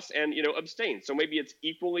cross and abstain. So maybe it's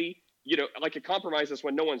equally like a compromise is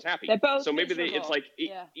when no one's happy. They're both so maybe miserable. it's like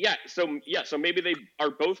yeah. So maybe they are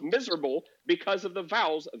both miserable because of the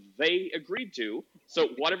vows they agreed to. So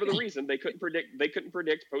whatever the reason, they couldn't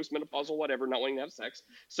predict postmenopausal whatever, not wanting to have sex.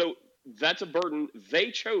 So that's a burden they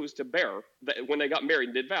chose to bear when they got married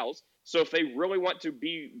and did vows. So if they really want to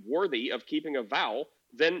be worthy of keeping a vow,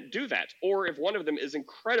 then do that. Or if one of them is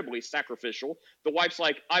incredibly sacrificial, the wife's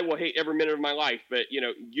like, I will hate every minute of my life, but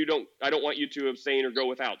I don't want you to abstain or go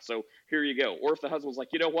without, so here you go. Or if the husband's like,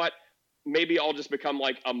 you know what, maybe I'll just become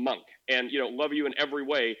like a monk and love you in every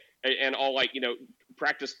way, and I'll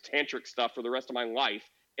practice tantric stuff for the rest of my life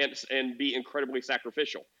and be incredibly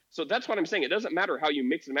sacrificial. So that's what I'm saying. It doesn't matter how you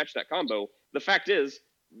mix and match that combo. The fact is,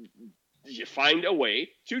 you find a way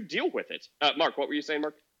to deal with it. Mark, what were you saying,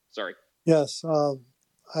 Mark? Sorry. Yes.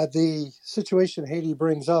 The situation Haiti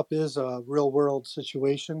brings up is a real world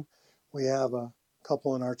situation. We have a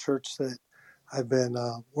couple in our church that I've been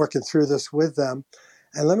working through this with them.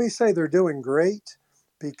 And let me say they're doing great,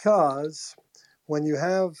 because when you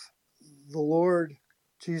have the Lord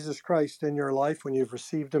Jesus Christ in your life, when you've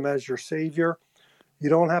received him as your Savior, you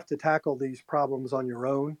don't have to tackle these problems on your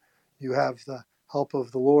own. You have the help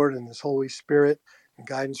of the Lord and his Holy Spirit and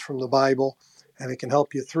guidance from the Bible, and it can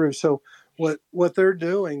help you through. So what they're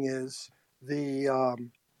doing is the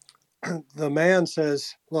man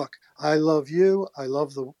says, look, I love you, I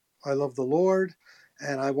love the Lord,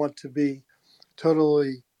 and I want to be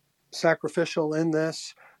totally sacrificial in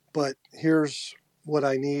this, but here's what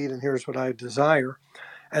I need and here's what I desire.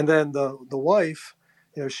 And then the wife,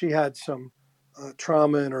 she had some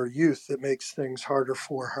trauma in her youth that makes things harder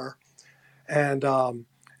for her. And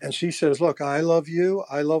she says, look, I love you,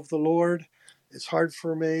 I love the Lord. It's hard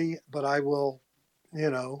for me, but I will,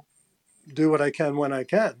 do what I can when I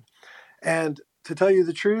can. And to tell you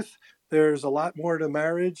the truth, there's a lot more to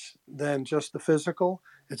marriage than just the physical.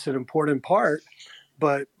 It's an important part.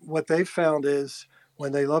 But what they've found is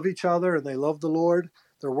when they love each other and they love the Lord,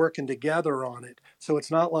 they're working together on it. So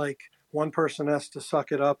it's not like one person has to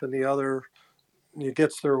suck it up and the other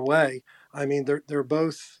gets their way. I mean, they're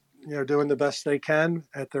both doing the best they can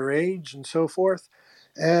at their age and so forth,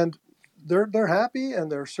 and they're happy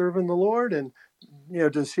and they're serving the Lord. And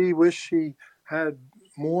does he wish she had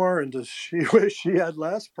more, and does she wish she had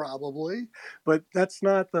less? Probably, but that's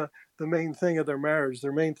not the main thing of their marriage.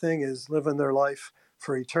 Their main thing is living their life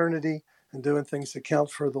for eternity and doing things that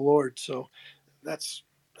count for the Lord. So it's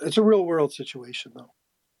a real world situation, though.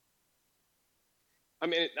 I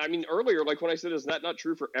mean, earlier, like when I said, is that not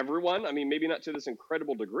true for everyone? I mean, maybe not to this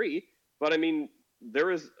incredible degree, but I mean,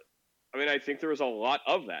 I think there is a lot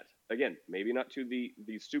of that. Again, maybe not to the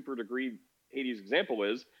super degree Hades' example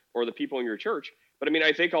is, or the people in your church, but I mean,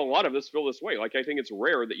 I think a lot of us feel this way. Like, I think it's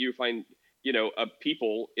rare that you find, a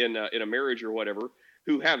people in a marriage or whatever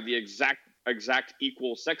who have the exact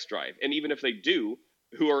equal sex drive, and even if they do,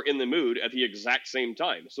 who are in the mood at the exact same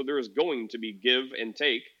time. So there is going to be give and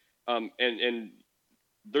take, and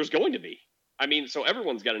there's going to be. I mean, so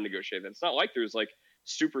everyone's got to negotiate. It's not like there's like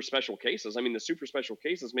super special cases. I mean, the super special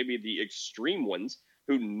cases may be the extreme ones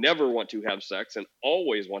who never want to have sex and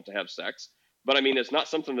always want to have sex. But I mean, it's not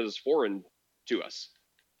something that is foreign to us.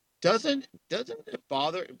 Doesn't it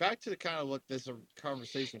bother, back to the kind of what this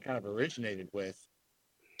conversation kind of originated with,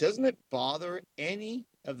 doesn't it bother any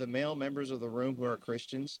of the male members of the room who are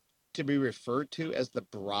Christians to be referred to as the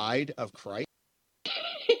bride of Christ?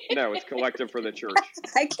 No, it's collective for the church.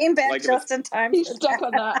 I came back just in time. He's stuck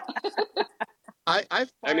on that. I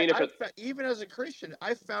mean, if it, even as a Christian,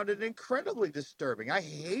 I found it incredibly disturbing. I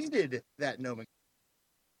hated that nomenclature.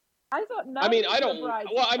 I thought I mean, nuns I were don't. brides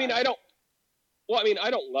Well, of I mean, I Christ. don't. Well, I mean, I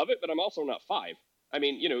don't love it, but I'm also not 5. I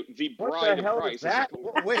mean, the What bride the of hell is Christ is a.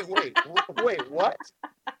 that? Wait, what?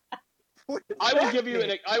 What does I will that give you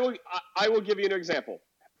mean? an. I will give you an example.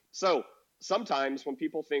 So sometimes when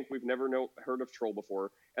people think we've never heard of troll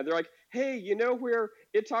before, and they're like, "Hey, where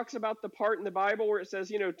it talks about the part in the Bible where it says,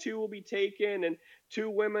 2 will be taken, and 2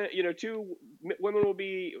 women, 2 women will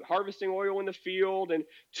be harvesting oil in the field, and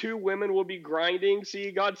 2 women will be grinding.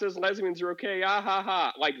 See, God says lesbians are okay, ah ha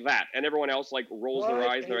ha," like that, and everyone else like rolls their What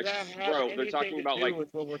eyes, and they're does like, that have "Bro, they're anything talking to about do like."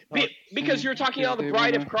 with what we're talking Because you're talking Because about the they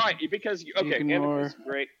bride of wanna Christ. Because okay, ignore. Andrew's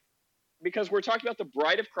great. Because we're talking about the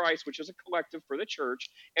bride of Christ, which is a collective for the church.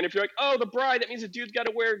 And if you're like, oh, the bride, that means a dude's got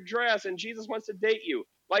to wear a dress and Jesus wants to date you.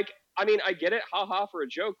 Like, I mean, I get it, haha, for a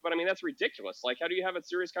joke, but I mean, that's ridiculous. Like, how do you have a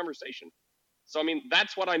serious conversation? So, I mean,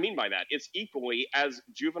 that's what I mean by that. It's equally as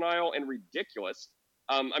juvenile and ridiculous.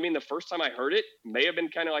 I mean, the first time I heard it may have been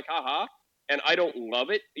kind of like, haha, and I don't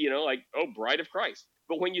love it, like, oh, bride of Christ.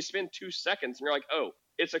 But when you spend 2 seconds and you're like, oh,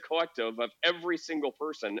 it's a collective of every single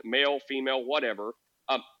person, male, female, whatever,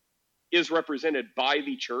 is represented by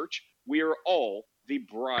the church. We are all the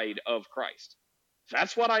bride of Christ.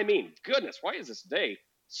 That's what I mean. Goodness, why is this day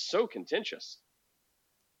so contentious?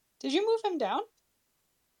 Did you move him down?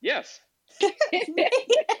 Yes.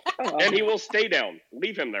 And he will stay down.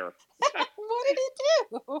 Leave him there. What did he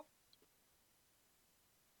do?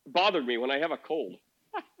 Bothered me when I have a cold.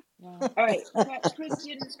 All right,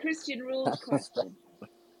 Christian rules question.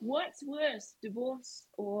 What's worse, divorce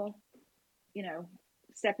or,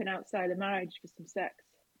 stepping outside of marriage for some sex,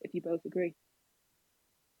 if you both agree?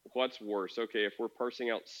 What's worse? Okay, if we're parsing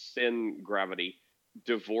out sin gravity,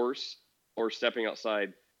 divorce or stepping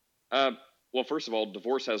outside. Well, first of all,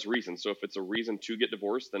 divorce has reasons. So if it's a reason to get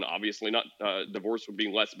divorced, then obviously not. Divorce would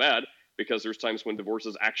be less bad because there's times when divorce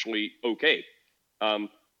is actually okay.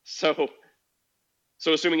 So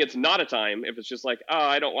assuming it's not a time, if it's just like, oh,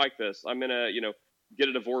 I don't like this, I'm gonna, get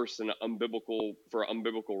a divorce for an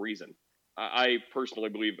unbiblical reason. I personally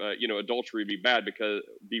believe, adultery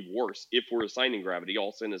would be worse if we're assigning gravity.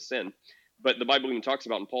 All sin is sin. But the Bible even talks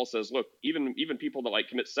about, and Paul says, look, even people that like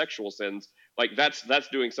commit sexual sins, like that's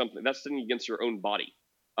doing something, that's sinning against your own body.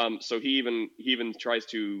 So he even tries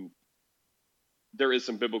to. There is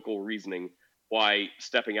some biblical reasoning why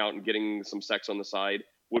stepping out and getting some sex on the side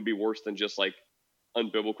would be worse than just like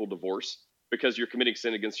unbiblical divorce, because you're committing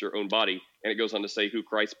sin against your own body, and it goes on to say who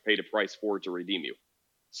Christ paid a price for to redeem you.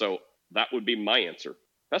 So that would be my answer.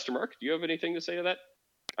 Pastor Mark, do you have anything to say to that?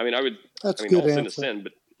 I mean, That's a all good sin is answer. sin,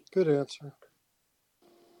 but Good answer.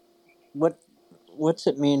 What's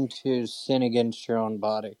it mean to sin against your own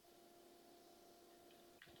body?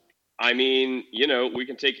 I mean, we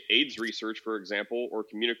can take AIDS research, for example, or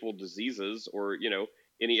communicable diseases, or,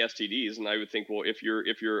 any STDs. And I would think, well, if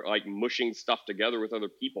you're like mushing stuff together with other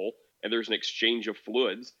people and there's an exchange of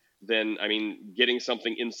fluids, then, I mean, getting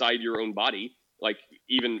something inside your own body, like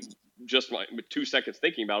even just 2 seconds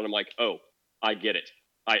thinking about it, I'm like, oh, I get it.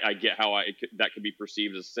 I get how that could be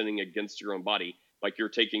perceived as sinning against your own body. Like you're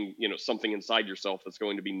taking, something inside yourself that's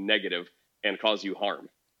going to be negative and cause you harm,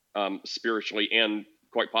 spiritually and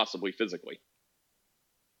quite possibly physically.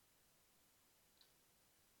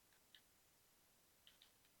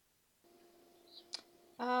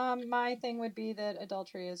 My thing would be that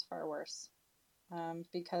adultery is far worse,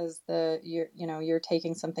 because you're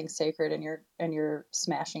taking something sacred and you're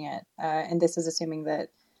smashing it, and this is assuming that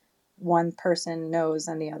one person knows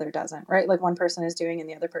and the other doesn't, right? Like one person is doing and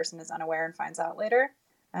the other person is unaware and finds out later.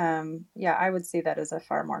 Yeah, I would see that as a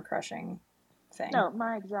far more crushing thing. No,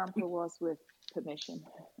 my example was with permission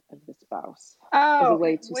of the spouse. Oh, as a okay.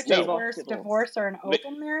 way to Which stave is off worse, divorce. divorce or an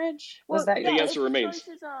open marriage? Was Well, that yeah, your The answer if the remains.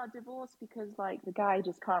 choices are divorce because like the guy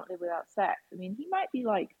just can't live without sex. I mean, he might be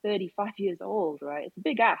like 35 years old, right? It's a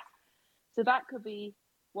big ask. So that could be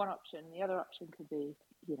one option. The other option could be,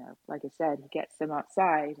 like I said, he gets them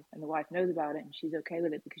outside and the wife knows about it and she's okay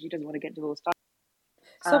with it because she doesn't want to get divorced.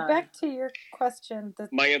 So back to your question.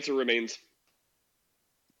 My answer remains.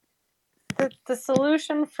 The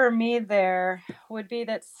solution for me there would be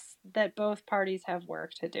that both parties have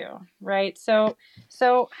work to do, right? So,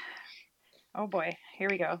 oh boy, here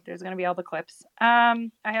we go. There's going to be all the clips. I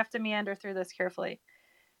have to meander through this carefully.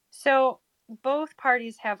 So both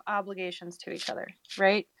parties have obligations to each other,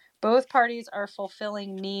 right? Both parties are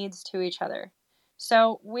fulfilling needs to each other.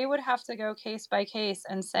 So we would have to go case by case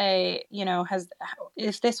and say,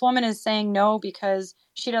 if this woman is saying no because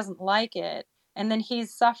she doesn't like it, and then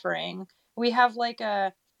he's suffering, we have like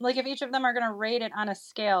a like if each of them are going to rate it on a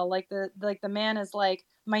scale, like the man is like,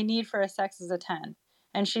 my need for a sex is a 10,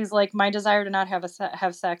 and she's like, my desire to not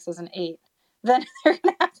have sex is an 8, then they're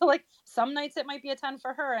going to have to, like, some nights it might be a 10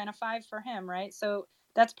 for her and a 5 for him, right? So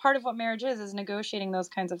that's part of what marriage is negotiating those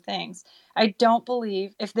kinds of things. I don't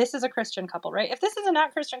believe, if this is a Christian couple, right? If this is a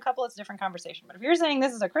not Christian couple, it's a different conversation. But if you're saying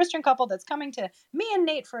this is a Christian couple that's coming to me and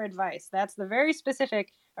Nate for advice, that's the very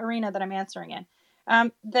specific arena that I'm answering in.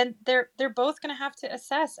 Then they're both going to have to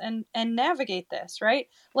assess and navigate this, right?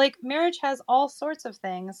 Like, marriage has all sorts of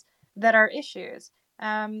things that are issues.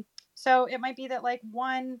 So it might be that, like,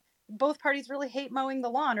 both parties really hate mowing the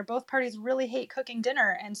lawn, or both parties really hate cooking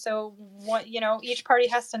dinner, and so what, each party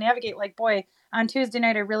has to navigate, like, boy, on Tuesday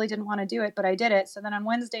night I really didn't want to do it, but I did it, so then on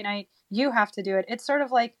Wednesday night you have to do it. It's sort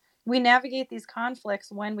of like we navigate these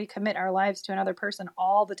conflicts when we commit our lives to another person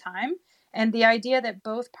all the time, and the idea that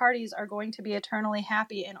both parties are going to be eternally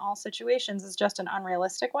happy in all situations is just an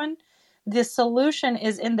unrealistic one. The solution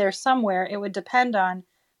is in there somewhere. It would depend on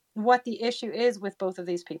what the issue is with both of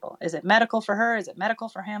these people. Is it medical for her? Is it medical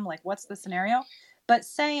for him? Like, what's the scenario? But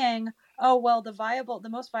saying, oh, well, the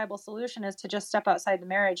most viable solution is to just step outside the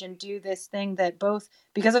marriage and do this thing that both,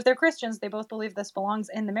 because if they're Christians, they both believe this belongs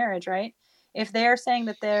in the marriage, right? If they're saying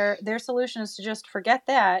that their solution is to just forget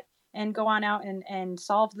that and go on out and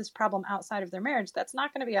solve this problem outside of their marriage, that's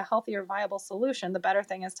not going to be a healthy or viable solution. The better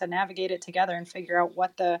thing is to navigate it together and figure out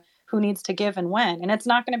who needs to give and when. And it's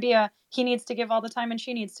not going to be he needs to give all the time and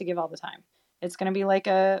she needs to give all the time. It's going to be like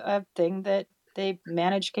a thing that they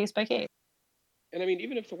manage case by case. And I mean,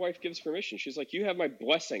 even if the wife gives permission, she's like, you have my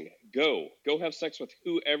blessing. Go have sex with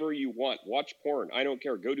whoever you want. Watch porn. I don't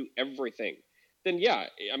care. Go do everything. Then yeah,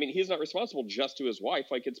 I mean, he's not responsible just to his wife.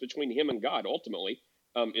 Like, it's between him and God ultimately,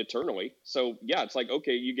 eternally. So yeah, it's like,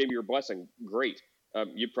 okay, you gave me your blessing. Great.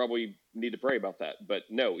 You probably need to pray about that. But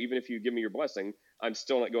no, even if you give me your blessing, I'm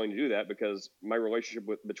still not going to do that, because my relationship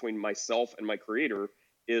between myself and my Creator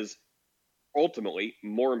is ultimately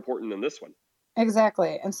more important than this one.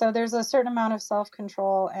 Exactly. And so there's a certain amount of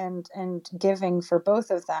self-control and giving for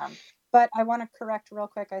both of them. But I want to correct real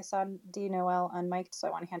quick. I saw D. Noel unmiked, so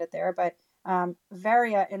I want to hand it there. But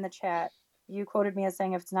Varia in the chat, you quoted me as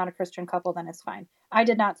saying if it's not a Christian couple, then it's fine. I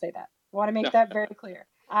did not say that. I want to make that very clear.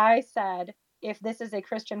 I said, if this is a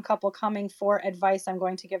Christian couple coming for advice, I'm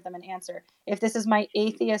going to give them an answer. If this is my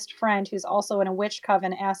atheist friend who's also in a witch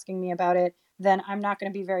coven asking me about it, then I'm not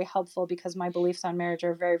going to be very helpful, because my beliefs on marriage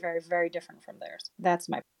are very, very, very different from theirs. That's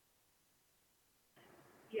my.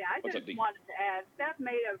 Yeah, I just wanted to add, Steph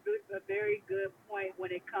made a very good point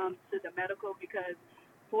when it comes to the medical, because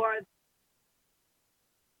for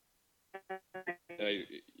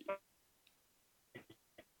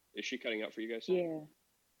is she cutting out for you guys? Yeah.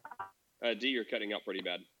 D, you're cutting out pretty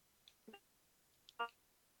bad.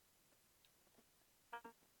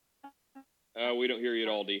 We don't hear you at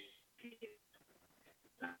all, D.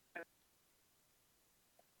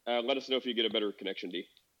 Let us know if you get a better connection, D.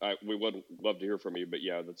 We would love to hear from you, but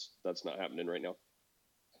yeah, that's not happening right now.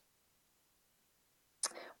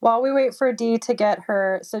 While we wait for D to get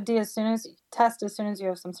her, so D, as soon as you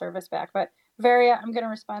have some service back. But Varia, I'm going to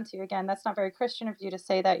respond to you again. That's not very Christian of you to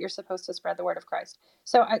say that. You're supposed to spread the word of Christ.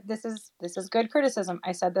 So this is good criticism.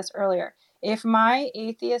 I said this earlier. If my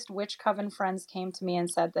atheist witch coven friends came to me and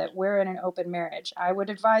said that we're in an open marriage, I would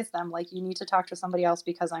advise them, like, you need to talk to somebody else,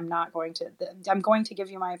 because I'm going to give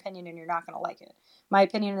you my opinion and you're not going to like it. My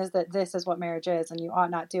opinion is that this is what marriage is and you ought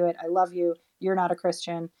not do it. I love you. You're not a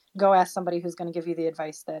Christian. Go ask somebody who's going to give you the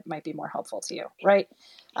advice that might be more helpful to you, right?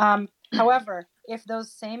 However, if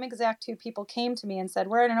those same exact two people came to me and said,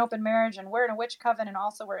 we're in an open marriage and we're in a witch coven and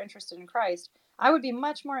also we're interested in Christ, I would be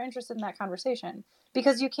much more interested in that conversation,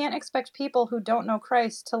 because you can't expect people who don't know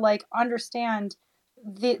Christ to, like, understand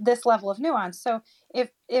this level of nuance. So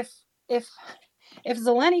if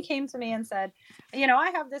Zeleny came to me and said,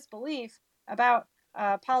 I have this belief about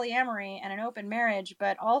polyamory and an open marriage,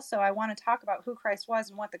 but also I want to talk about who Christ was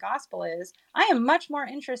and what the gospel is, I am much more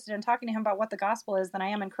interested in talking to him about what the gospel is than I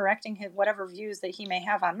am in correcting whatever views that he may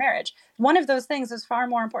have on marriage. One of those things is far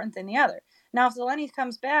more important than the other. Now, if Zeleny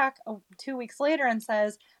comes back 2 weeks later and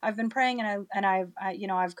says, I've been praying and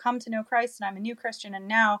I've come to know Christ and I'm a new Christian and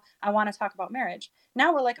now I want to talk about marriage.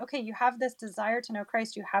 Now we're like, okay, you have this desire to know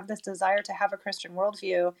Christ. You have this desire to have a Christian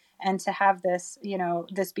worldview and to have this,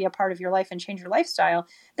 this be a part of your life and change your lifestyle.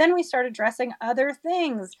 Then we start addressing other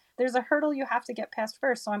things. There's a hurdle you have to get past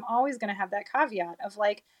first. So I'm always going to have that caveat of,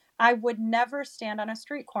 like, I would never stand on a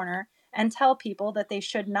street corner and tell people that they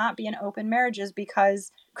should not be in open marriages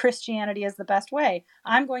because Christianity is the best way.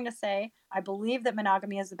 I'm going to say, I believe that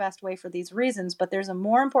monogamy is the best way for these reasons, but there's a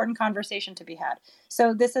more important conversation to be had.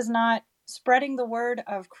 So this is not spreading the word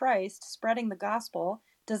of Christ, spreading the gospel,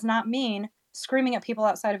 does not mean screaming at people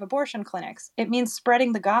outside of abortion clinics. It means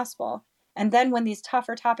spreading the gospel. And then when these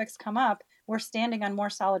tougher topics come up, we're standing on more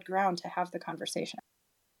solid ground to have the conversation.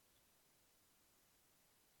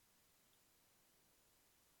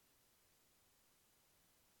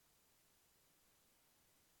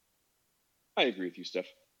 I agree with you, Steph.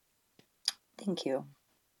 Thank you.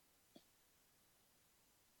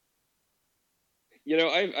 You know,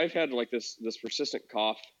 I've had like this persistent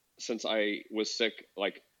cough since I was sick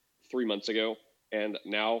like 3 months ago, and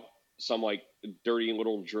now some like dirty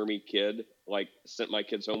little germy kid like sent my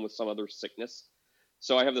kids home with some other sickness.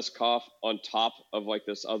 So I have this cough on top of like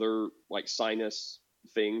this other like sinus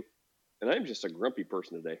thing, and I'm just a grumpy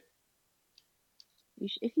person today.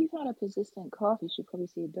 If you've had a persistent cough, you should probably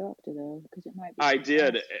see a doctor, though, because it might be. I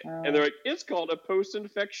did, Oh. and they're like, it's called a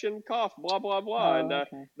post-infection cough, blah, blah, blah. Oh, and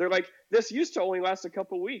okay. they're like, this used to only last a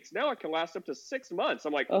couple weeks. Now it can last up to 6 months.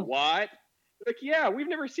 I'm like, what? They're like, yeah, we've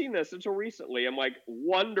never seen this until recently. I'm like,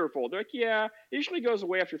 wonderful. They're like, yeah, it usually goes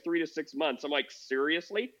away after 3 to 6 months. I'm like,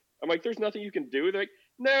 seriously? I'm like, there's nothing you can do? They're like,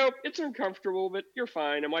 no, it's uncomfortable, but you're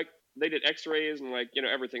fine. I'm like, they did x-rays and like, you know,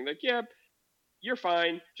 everything. They're like, yeah, you're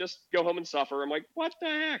fine. Just go home and suffer. I'm like, what the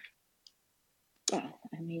heck? Well,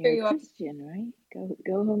 I mean, you're a Christian, right?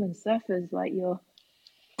 Go home and suffer is like your.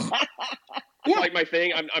 Yeah, like my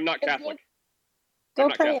thing. I'm not Catholic. Go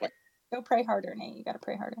pray. Go pray harder, Nate. You got to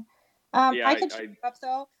pray harder. Yeah, I could cheer you up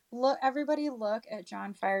though. Look, everybody, look at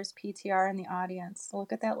John Fire's PTR in the audience.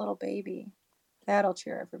 Look at that little baby. That'll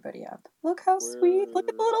cheer everybody up. Look how sweet. Look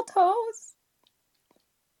at the little toes.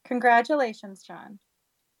 Congratulations, John.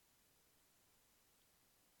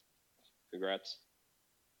 Congrats.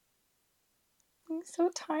 He's so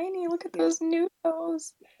tiny. Look at those new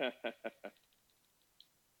toes.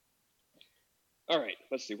 All right,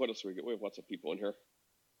 let's see. What else we got? We have lots of people in here.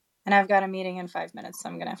 And I've got a meeting in 5 minutes, so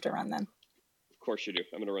I'm going to have to run then. Of course you do.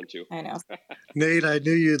 I'm going to run too. I know. Nate, I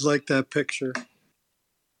knew you'd like that picture.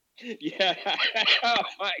 Yeah. Oh,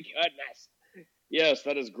 my goodness. Yes,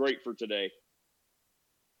 that is great for today.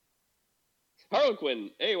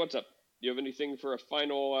 Harlequin, hey, what's up? Do you have anything for a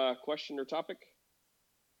final question or topic?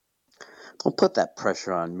 Don't put that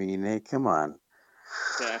pressure on me, Nate. Come on.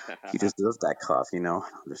 You deserve that cough, you know.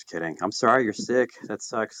 I'm just kidding. I'm sorry you're sick. That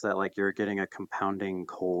sucks that like you're getting a compounding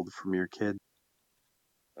cold from your kid.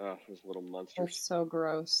 Oh, those little monsters. They're so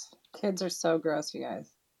gross. Kids are so gross, you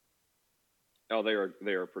guys. Oh, they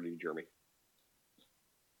are pretty germy.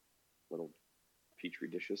 Little petri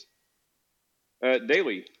dishes.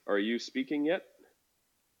 Daly, are you speaking yet?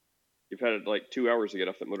 You've had like 2 hours to get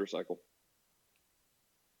off that motorcycle.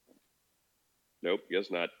 Nope,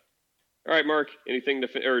 guess not. All right, Mark, anything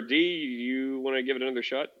to or D, you want to give it another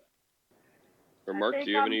shot? Or Mark,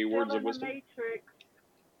 do you have any words of wisdom? Matrix.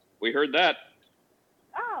 We heard that.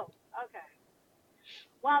 Oh, okay.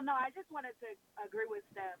 Well, no, I just wanted to agree with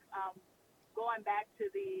Steph. Going back to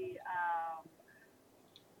the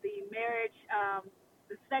marriage,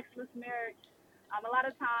 the sexless marriage. A lot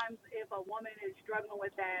of times, if a woman is struggling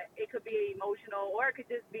with that, it could be emotional, or it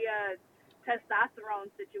could just be a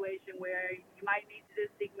testosterone situation where you might need to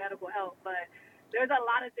just seek medical help. But there's a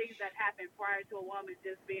lot of things that happen prior to a woman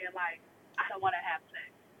just being like, I don't want to have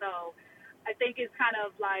sex. So I think it's kind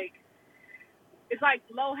of like, it's like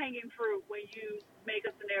low-hanging fruit when you make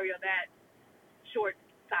a scenario that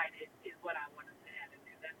short-sighted is what I want to say.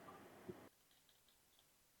 That's all.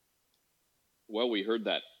 Well, we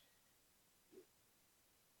heard that.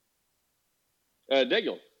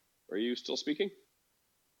 Daniel, are you still speaking?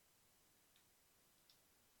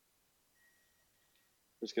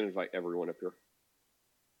 I'm just going to invite everyone up here.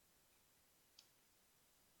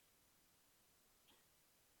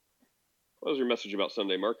 What was your message about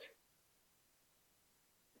Sunday, Mark?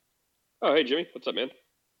 Oh, hey, Jimmy. What's up, man?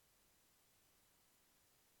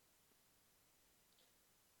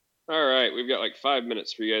 All right, we've got like 5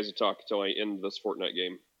 minutes for you guys to talk until I end this Fortnite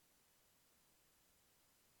game.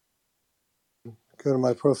 Go to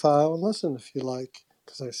my profile and listen if you like,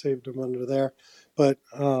 because I saved them under there. But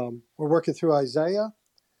we're working through Isaiah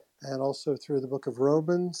and also through the book of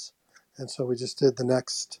Romans. And so we just did the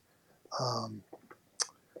next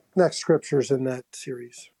scriptures in that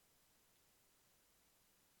series.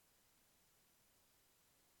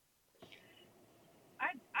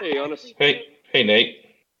 Hey, honest. Hey, Nate.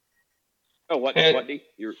 Oh, what? What, D?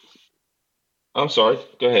 I'm sorry.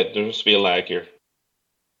 Go ahead. There must be a lag here.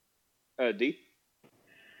 D?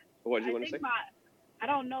 What did you want to say? I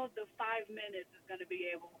don't know if the 5 minutes is going to be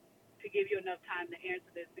able to give you enough time to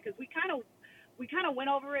answer this, because we kind of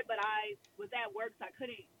went over it, but I was at work, so I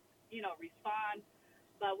couldn't, respond.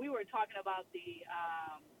 But we were talking about the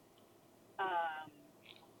um,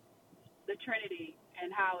 the Trinity and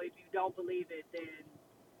how if you don't believe it, then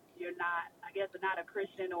you're not, I guess, not a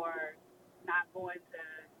Christian or not going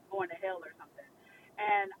to hell or something.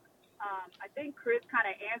 And I think Chris kind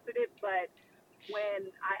of answered it, but when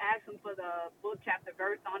I asked him for the book chapter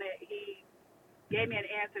verse on it, he gave me an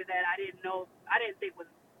answer that I didn't think was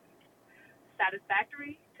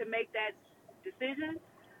satisfactory to make that decision.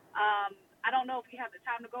 I don't know if we have the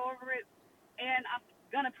time to go over it, and I'm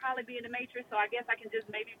gonna probably be in the matrix, so I guess I can just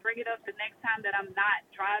maybe bring it up the next time that I'm not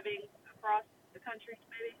driving across the country,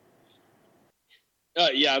 maybe.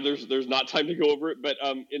 Yeah, there's not time to go over it, but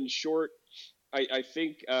in short, I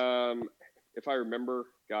think if I remember,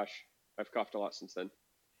 gosh, I've coughed a lot since then.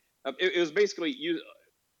 It was basically you.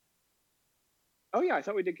 Oh yeah, I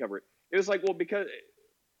thought we did cover it. It was like, well, because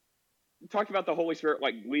talking about the Holy Spirit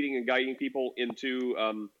like leading and guiding people into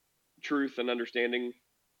truth and understanding,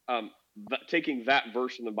 taking that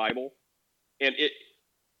verse in the Bible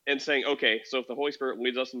and saying, okay, so if the Holy Spirit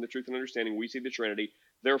leads us into truth and understanding, we see the Trinity,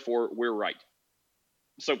 therefore we're right.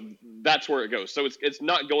 So that's where it goes. So it's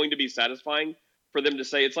not going to be satisfying for them to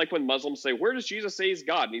say. It's like when Muslims say, where does Jesus say he's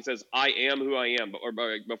God? And he says, I am who I am. Or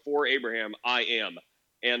before Abraham, I am.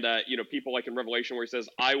 And, people like in Revelation where he says,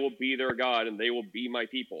 I will be their God and they will be my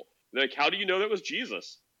people. They're like, how do you know that was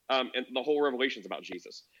Jesus? And the whole Revelation's about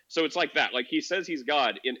Jesus. So it's like that. Like he says he's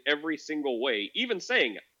God in every single way, even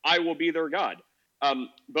saying, I will be their God.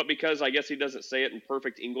 But because I guess he doesn't say it in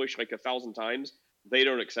perfect English like 1,000 times, they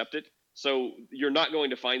don't accept it. So you're not going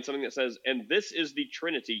to find something that says, and this is the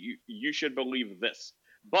Trinity. You should believe this.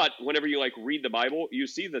 But whenever you read the Bible, you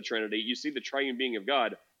see the Trinity, you see the triune being of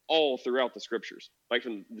God all throughout the scriptures. Like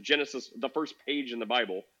from the Genesis, the first page in the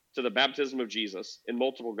Bible, to the baptism of Jesus in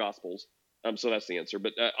multiple gospels. So that's the answer.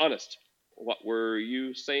 But honest, what were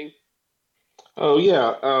you saying? Oh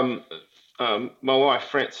yeah, my wife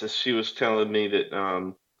Frances, she was telling me that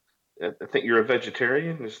I think you're a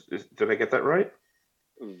vegetarian. Did I get that right?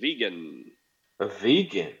 Vegan. A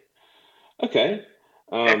vegan. Okay.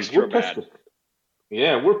 Extra bad.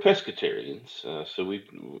 Yeah, we're pescatarians, so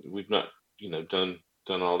we've not done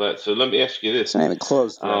all that. So let me ask you this. It's not even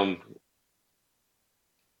close.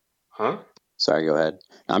 Huh? Sorry, go ahead.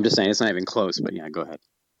 I'm just saying it's not even close, but yeah, go ahead.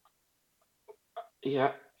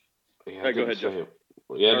 Yeah. Go ahead, Jeff. I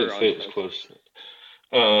didn't say it was close.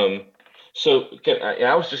 So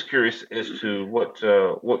I was just curious as to what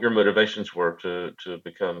your motivations were to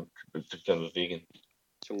become a vegan.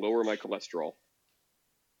 To lower my cholesterol.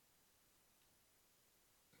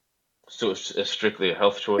 So it's strictly a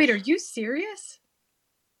health choice. Wait, are you serious?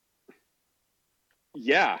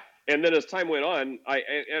 Yeah, and then as time went on,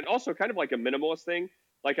 and also kind of like a minimalist thing.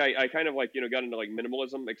 Like I kind of got into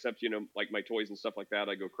minimalism, except like my toys and stuff like that,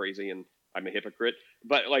 I go crazy and I'm a hypocrite.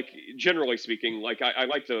 But generally speaking, I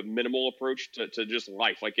like the minimal approach to just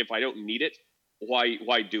life. Like if I don't need it, why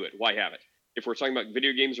do it? Why have it? If we're talking about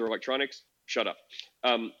video games or electronics, shut up.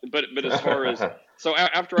 But as far as so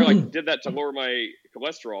after I did that to lower my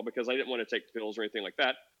cholesterol because I didn't want to take pills or anything like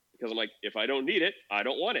that because I'm like, if I don't need it, I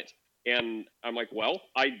don't want it. And I'm like, well,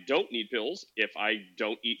 I don't need pills if I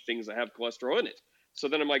don't eat things that have cholesterol in it. So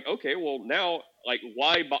then I'm like, okay, well now,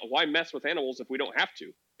 why mess with animals if we don't have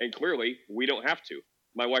to? And clearly, we don't have to.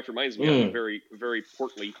 My wife reminds me I'm a very, very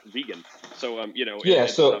portly vegan. So Yeah.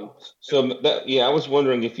 I was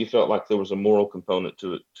wondering if you felt like there was a moral component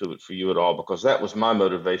to it for you at all, because that was my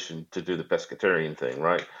motivation to do the pescatarian thing,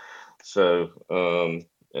 right? So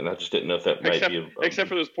and I just didn't know if that might be except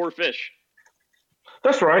for those poor fish.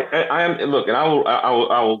 That's right. I am. Look, and I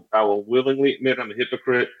will willingly admit I'm a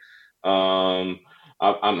hypocrite.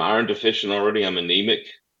 I'm iron deficient already. I'm anemic,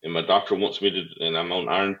 and my doctor wants me to, and I'm on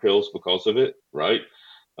iron pills because of it, right?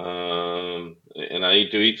 And I need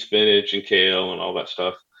to eat spinach and kale and all that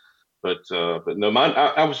stuff. But no,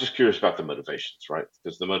 I was just curious about the motivations, right?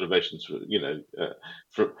 Because the motivations, it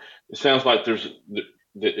sounds like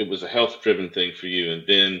it was a health-driven thing for you, and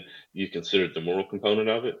then you considered the moral component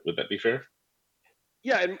of it. Would that be fair?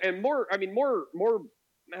 Yeah, and more. I mean, more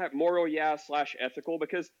moral, yeah, / ethical.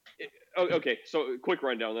 Because okay, so quick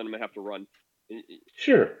rundown. Then I'm gonna have to run.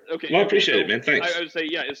 Sure. Okay. Well, I appreciate it, man. Thanks. I would say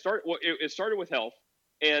it started with health,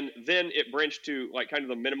 and then it branched to kind of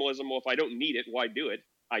the minimalism. Well, if I don't need it, why do it?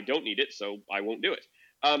 I don't need it, so I won't do it.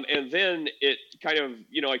 And then it kind of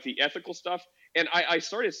the ethical stuff. And I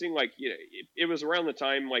started seeing it was around the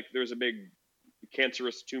time there was a big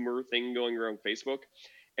cancerous tumor thing going around Facebook.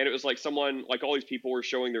 And it was someone, all these people were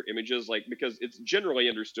showing their images, because it's generally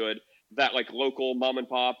understood that local mom and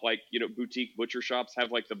pop, boutique butcher shops have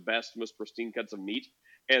the best, most pristine cuts of meat.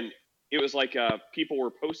 And it was people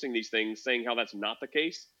were posting these things saying how that's not the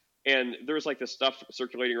case. And there's like this stuff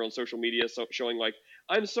circulating around social media showing like,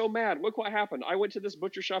 I'm so mad. Look what happened. I went to this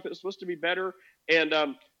butcher shop. It was supposed to be better. And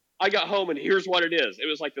I got home and here's what it is. It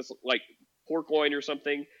was like this like pork loin or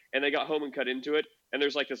something. And they got home and cut into it. And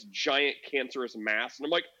there's like this giant cancerous mass. And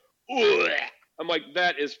I'm like, ugh. I'm like,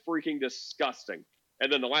 that is freaking disgusting.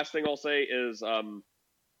 And then the last thing I'll say is,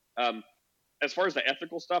 as far as the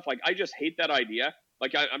ethical stuff, like I just hate that idea.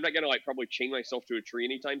 Like I'm not gonna like probably chain myself to a tree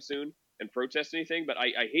anytime soon and protest anything, but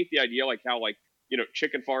I hate the idea like how like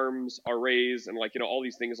chicken farms are raised and like all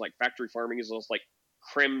these things like factory farming is just like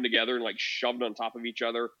crammed together and like shoved on top of each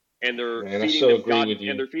other, and they're Man, I feeding so them agree with you.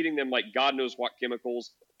 and they're feeding them like God knows what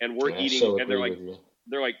chemicals, and we're I eating, so and agree with you.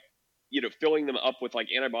 they're like filling them up with like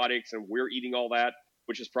antibiotics, and we're eating all that,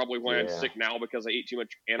 which is probably why I'm sick now because I ate too much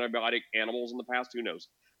antibiotic animals in the past. Who knows?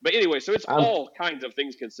 But anyway, so it's all kinds of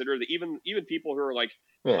things considered. That even people who are like,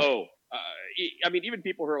 even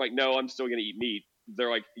people who are like, no, I'm still going to eat meat. They're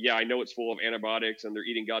like, yeah, I know it's full of antibiotics and they're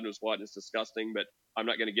eating God knows what and it's disgusting, but I'm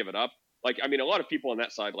not going to give it up. Like, I mean, a lot of people on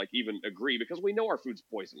that side like even agree because we know our food's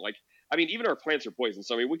poison. Like, I mean, even our plants are poison.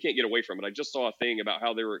 So I mean, we can't get away from it. I just saw a thing about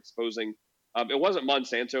how they were exposing. It wasn't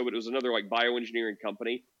Monsanto, but it was another like bioengineering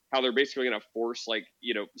company. How they're basically going to force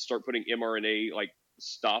start putting mRNA like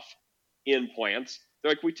stuff in plants.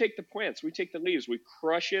 They're like, we take the plants, we take the leaves, we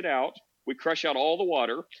crush it out, we crush out all the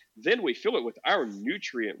water, then we fill it with our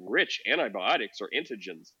nutrient-rich antibiotics or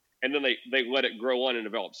antigens, and then they let it grow on and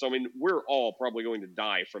develop. So, I mean, we're all probably going to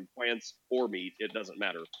die from plants or meat. It doesn't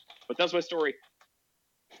matter. But that's my story.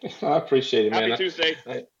 I appreciate it, man. Happy Tuesday.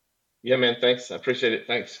 Yeah, man, thanks. I appreciate it.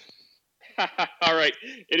 Thanks. All right.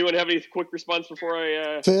 Anyone have any quick response before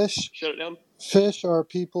I shut it down? Fish are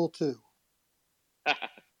people too.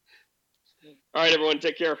 All right, everyone.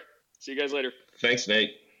 Take care. See you guys later. Thanks,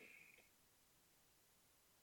 Nate.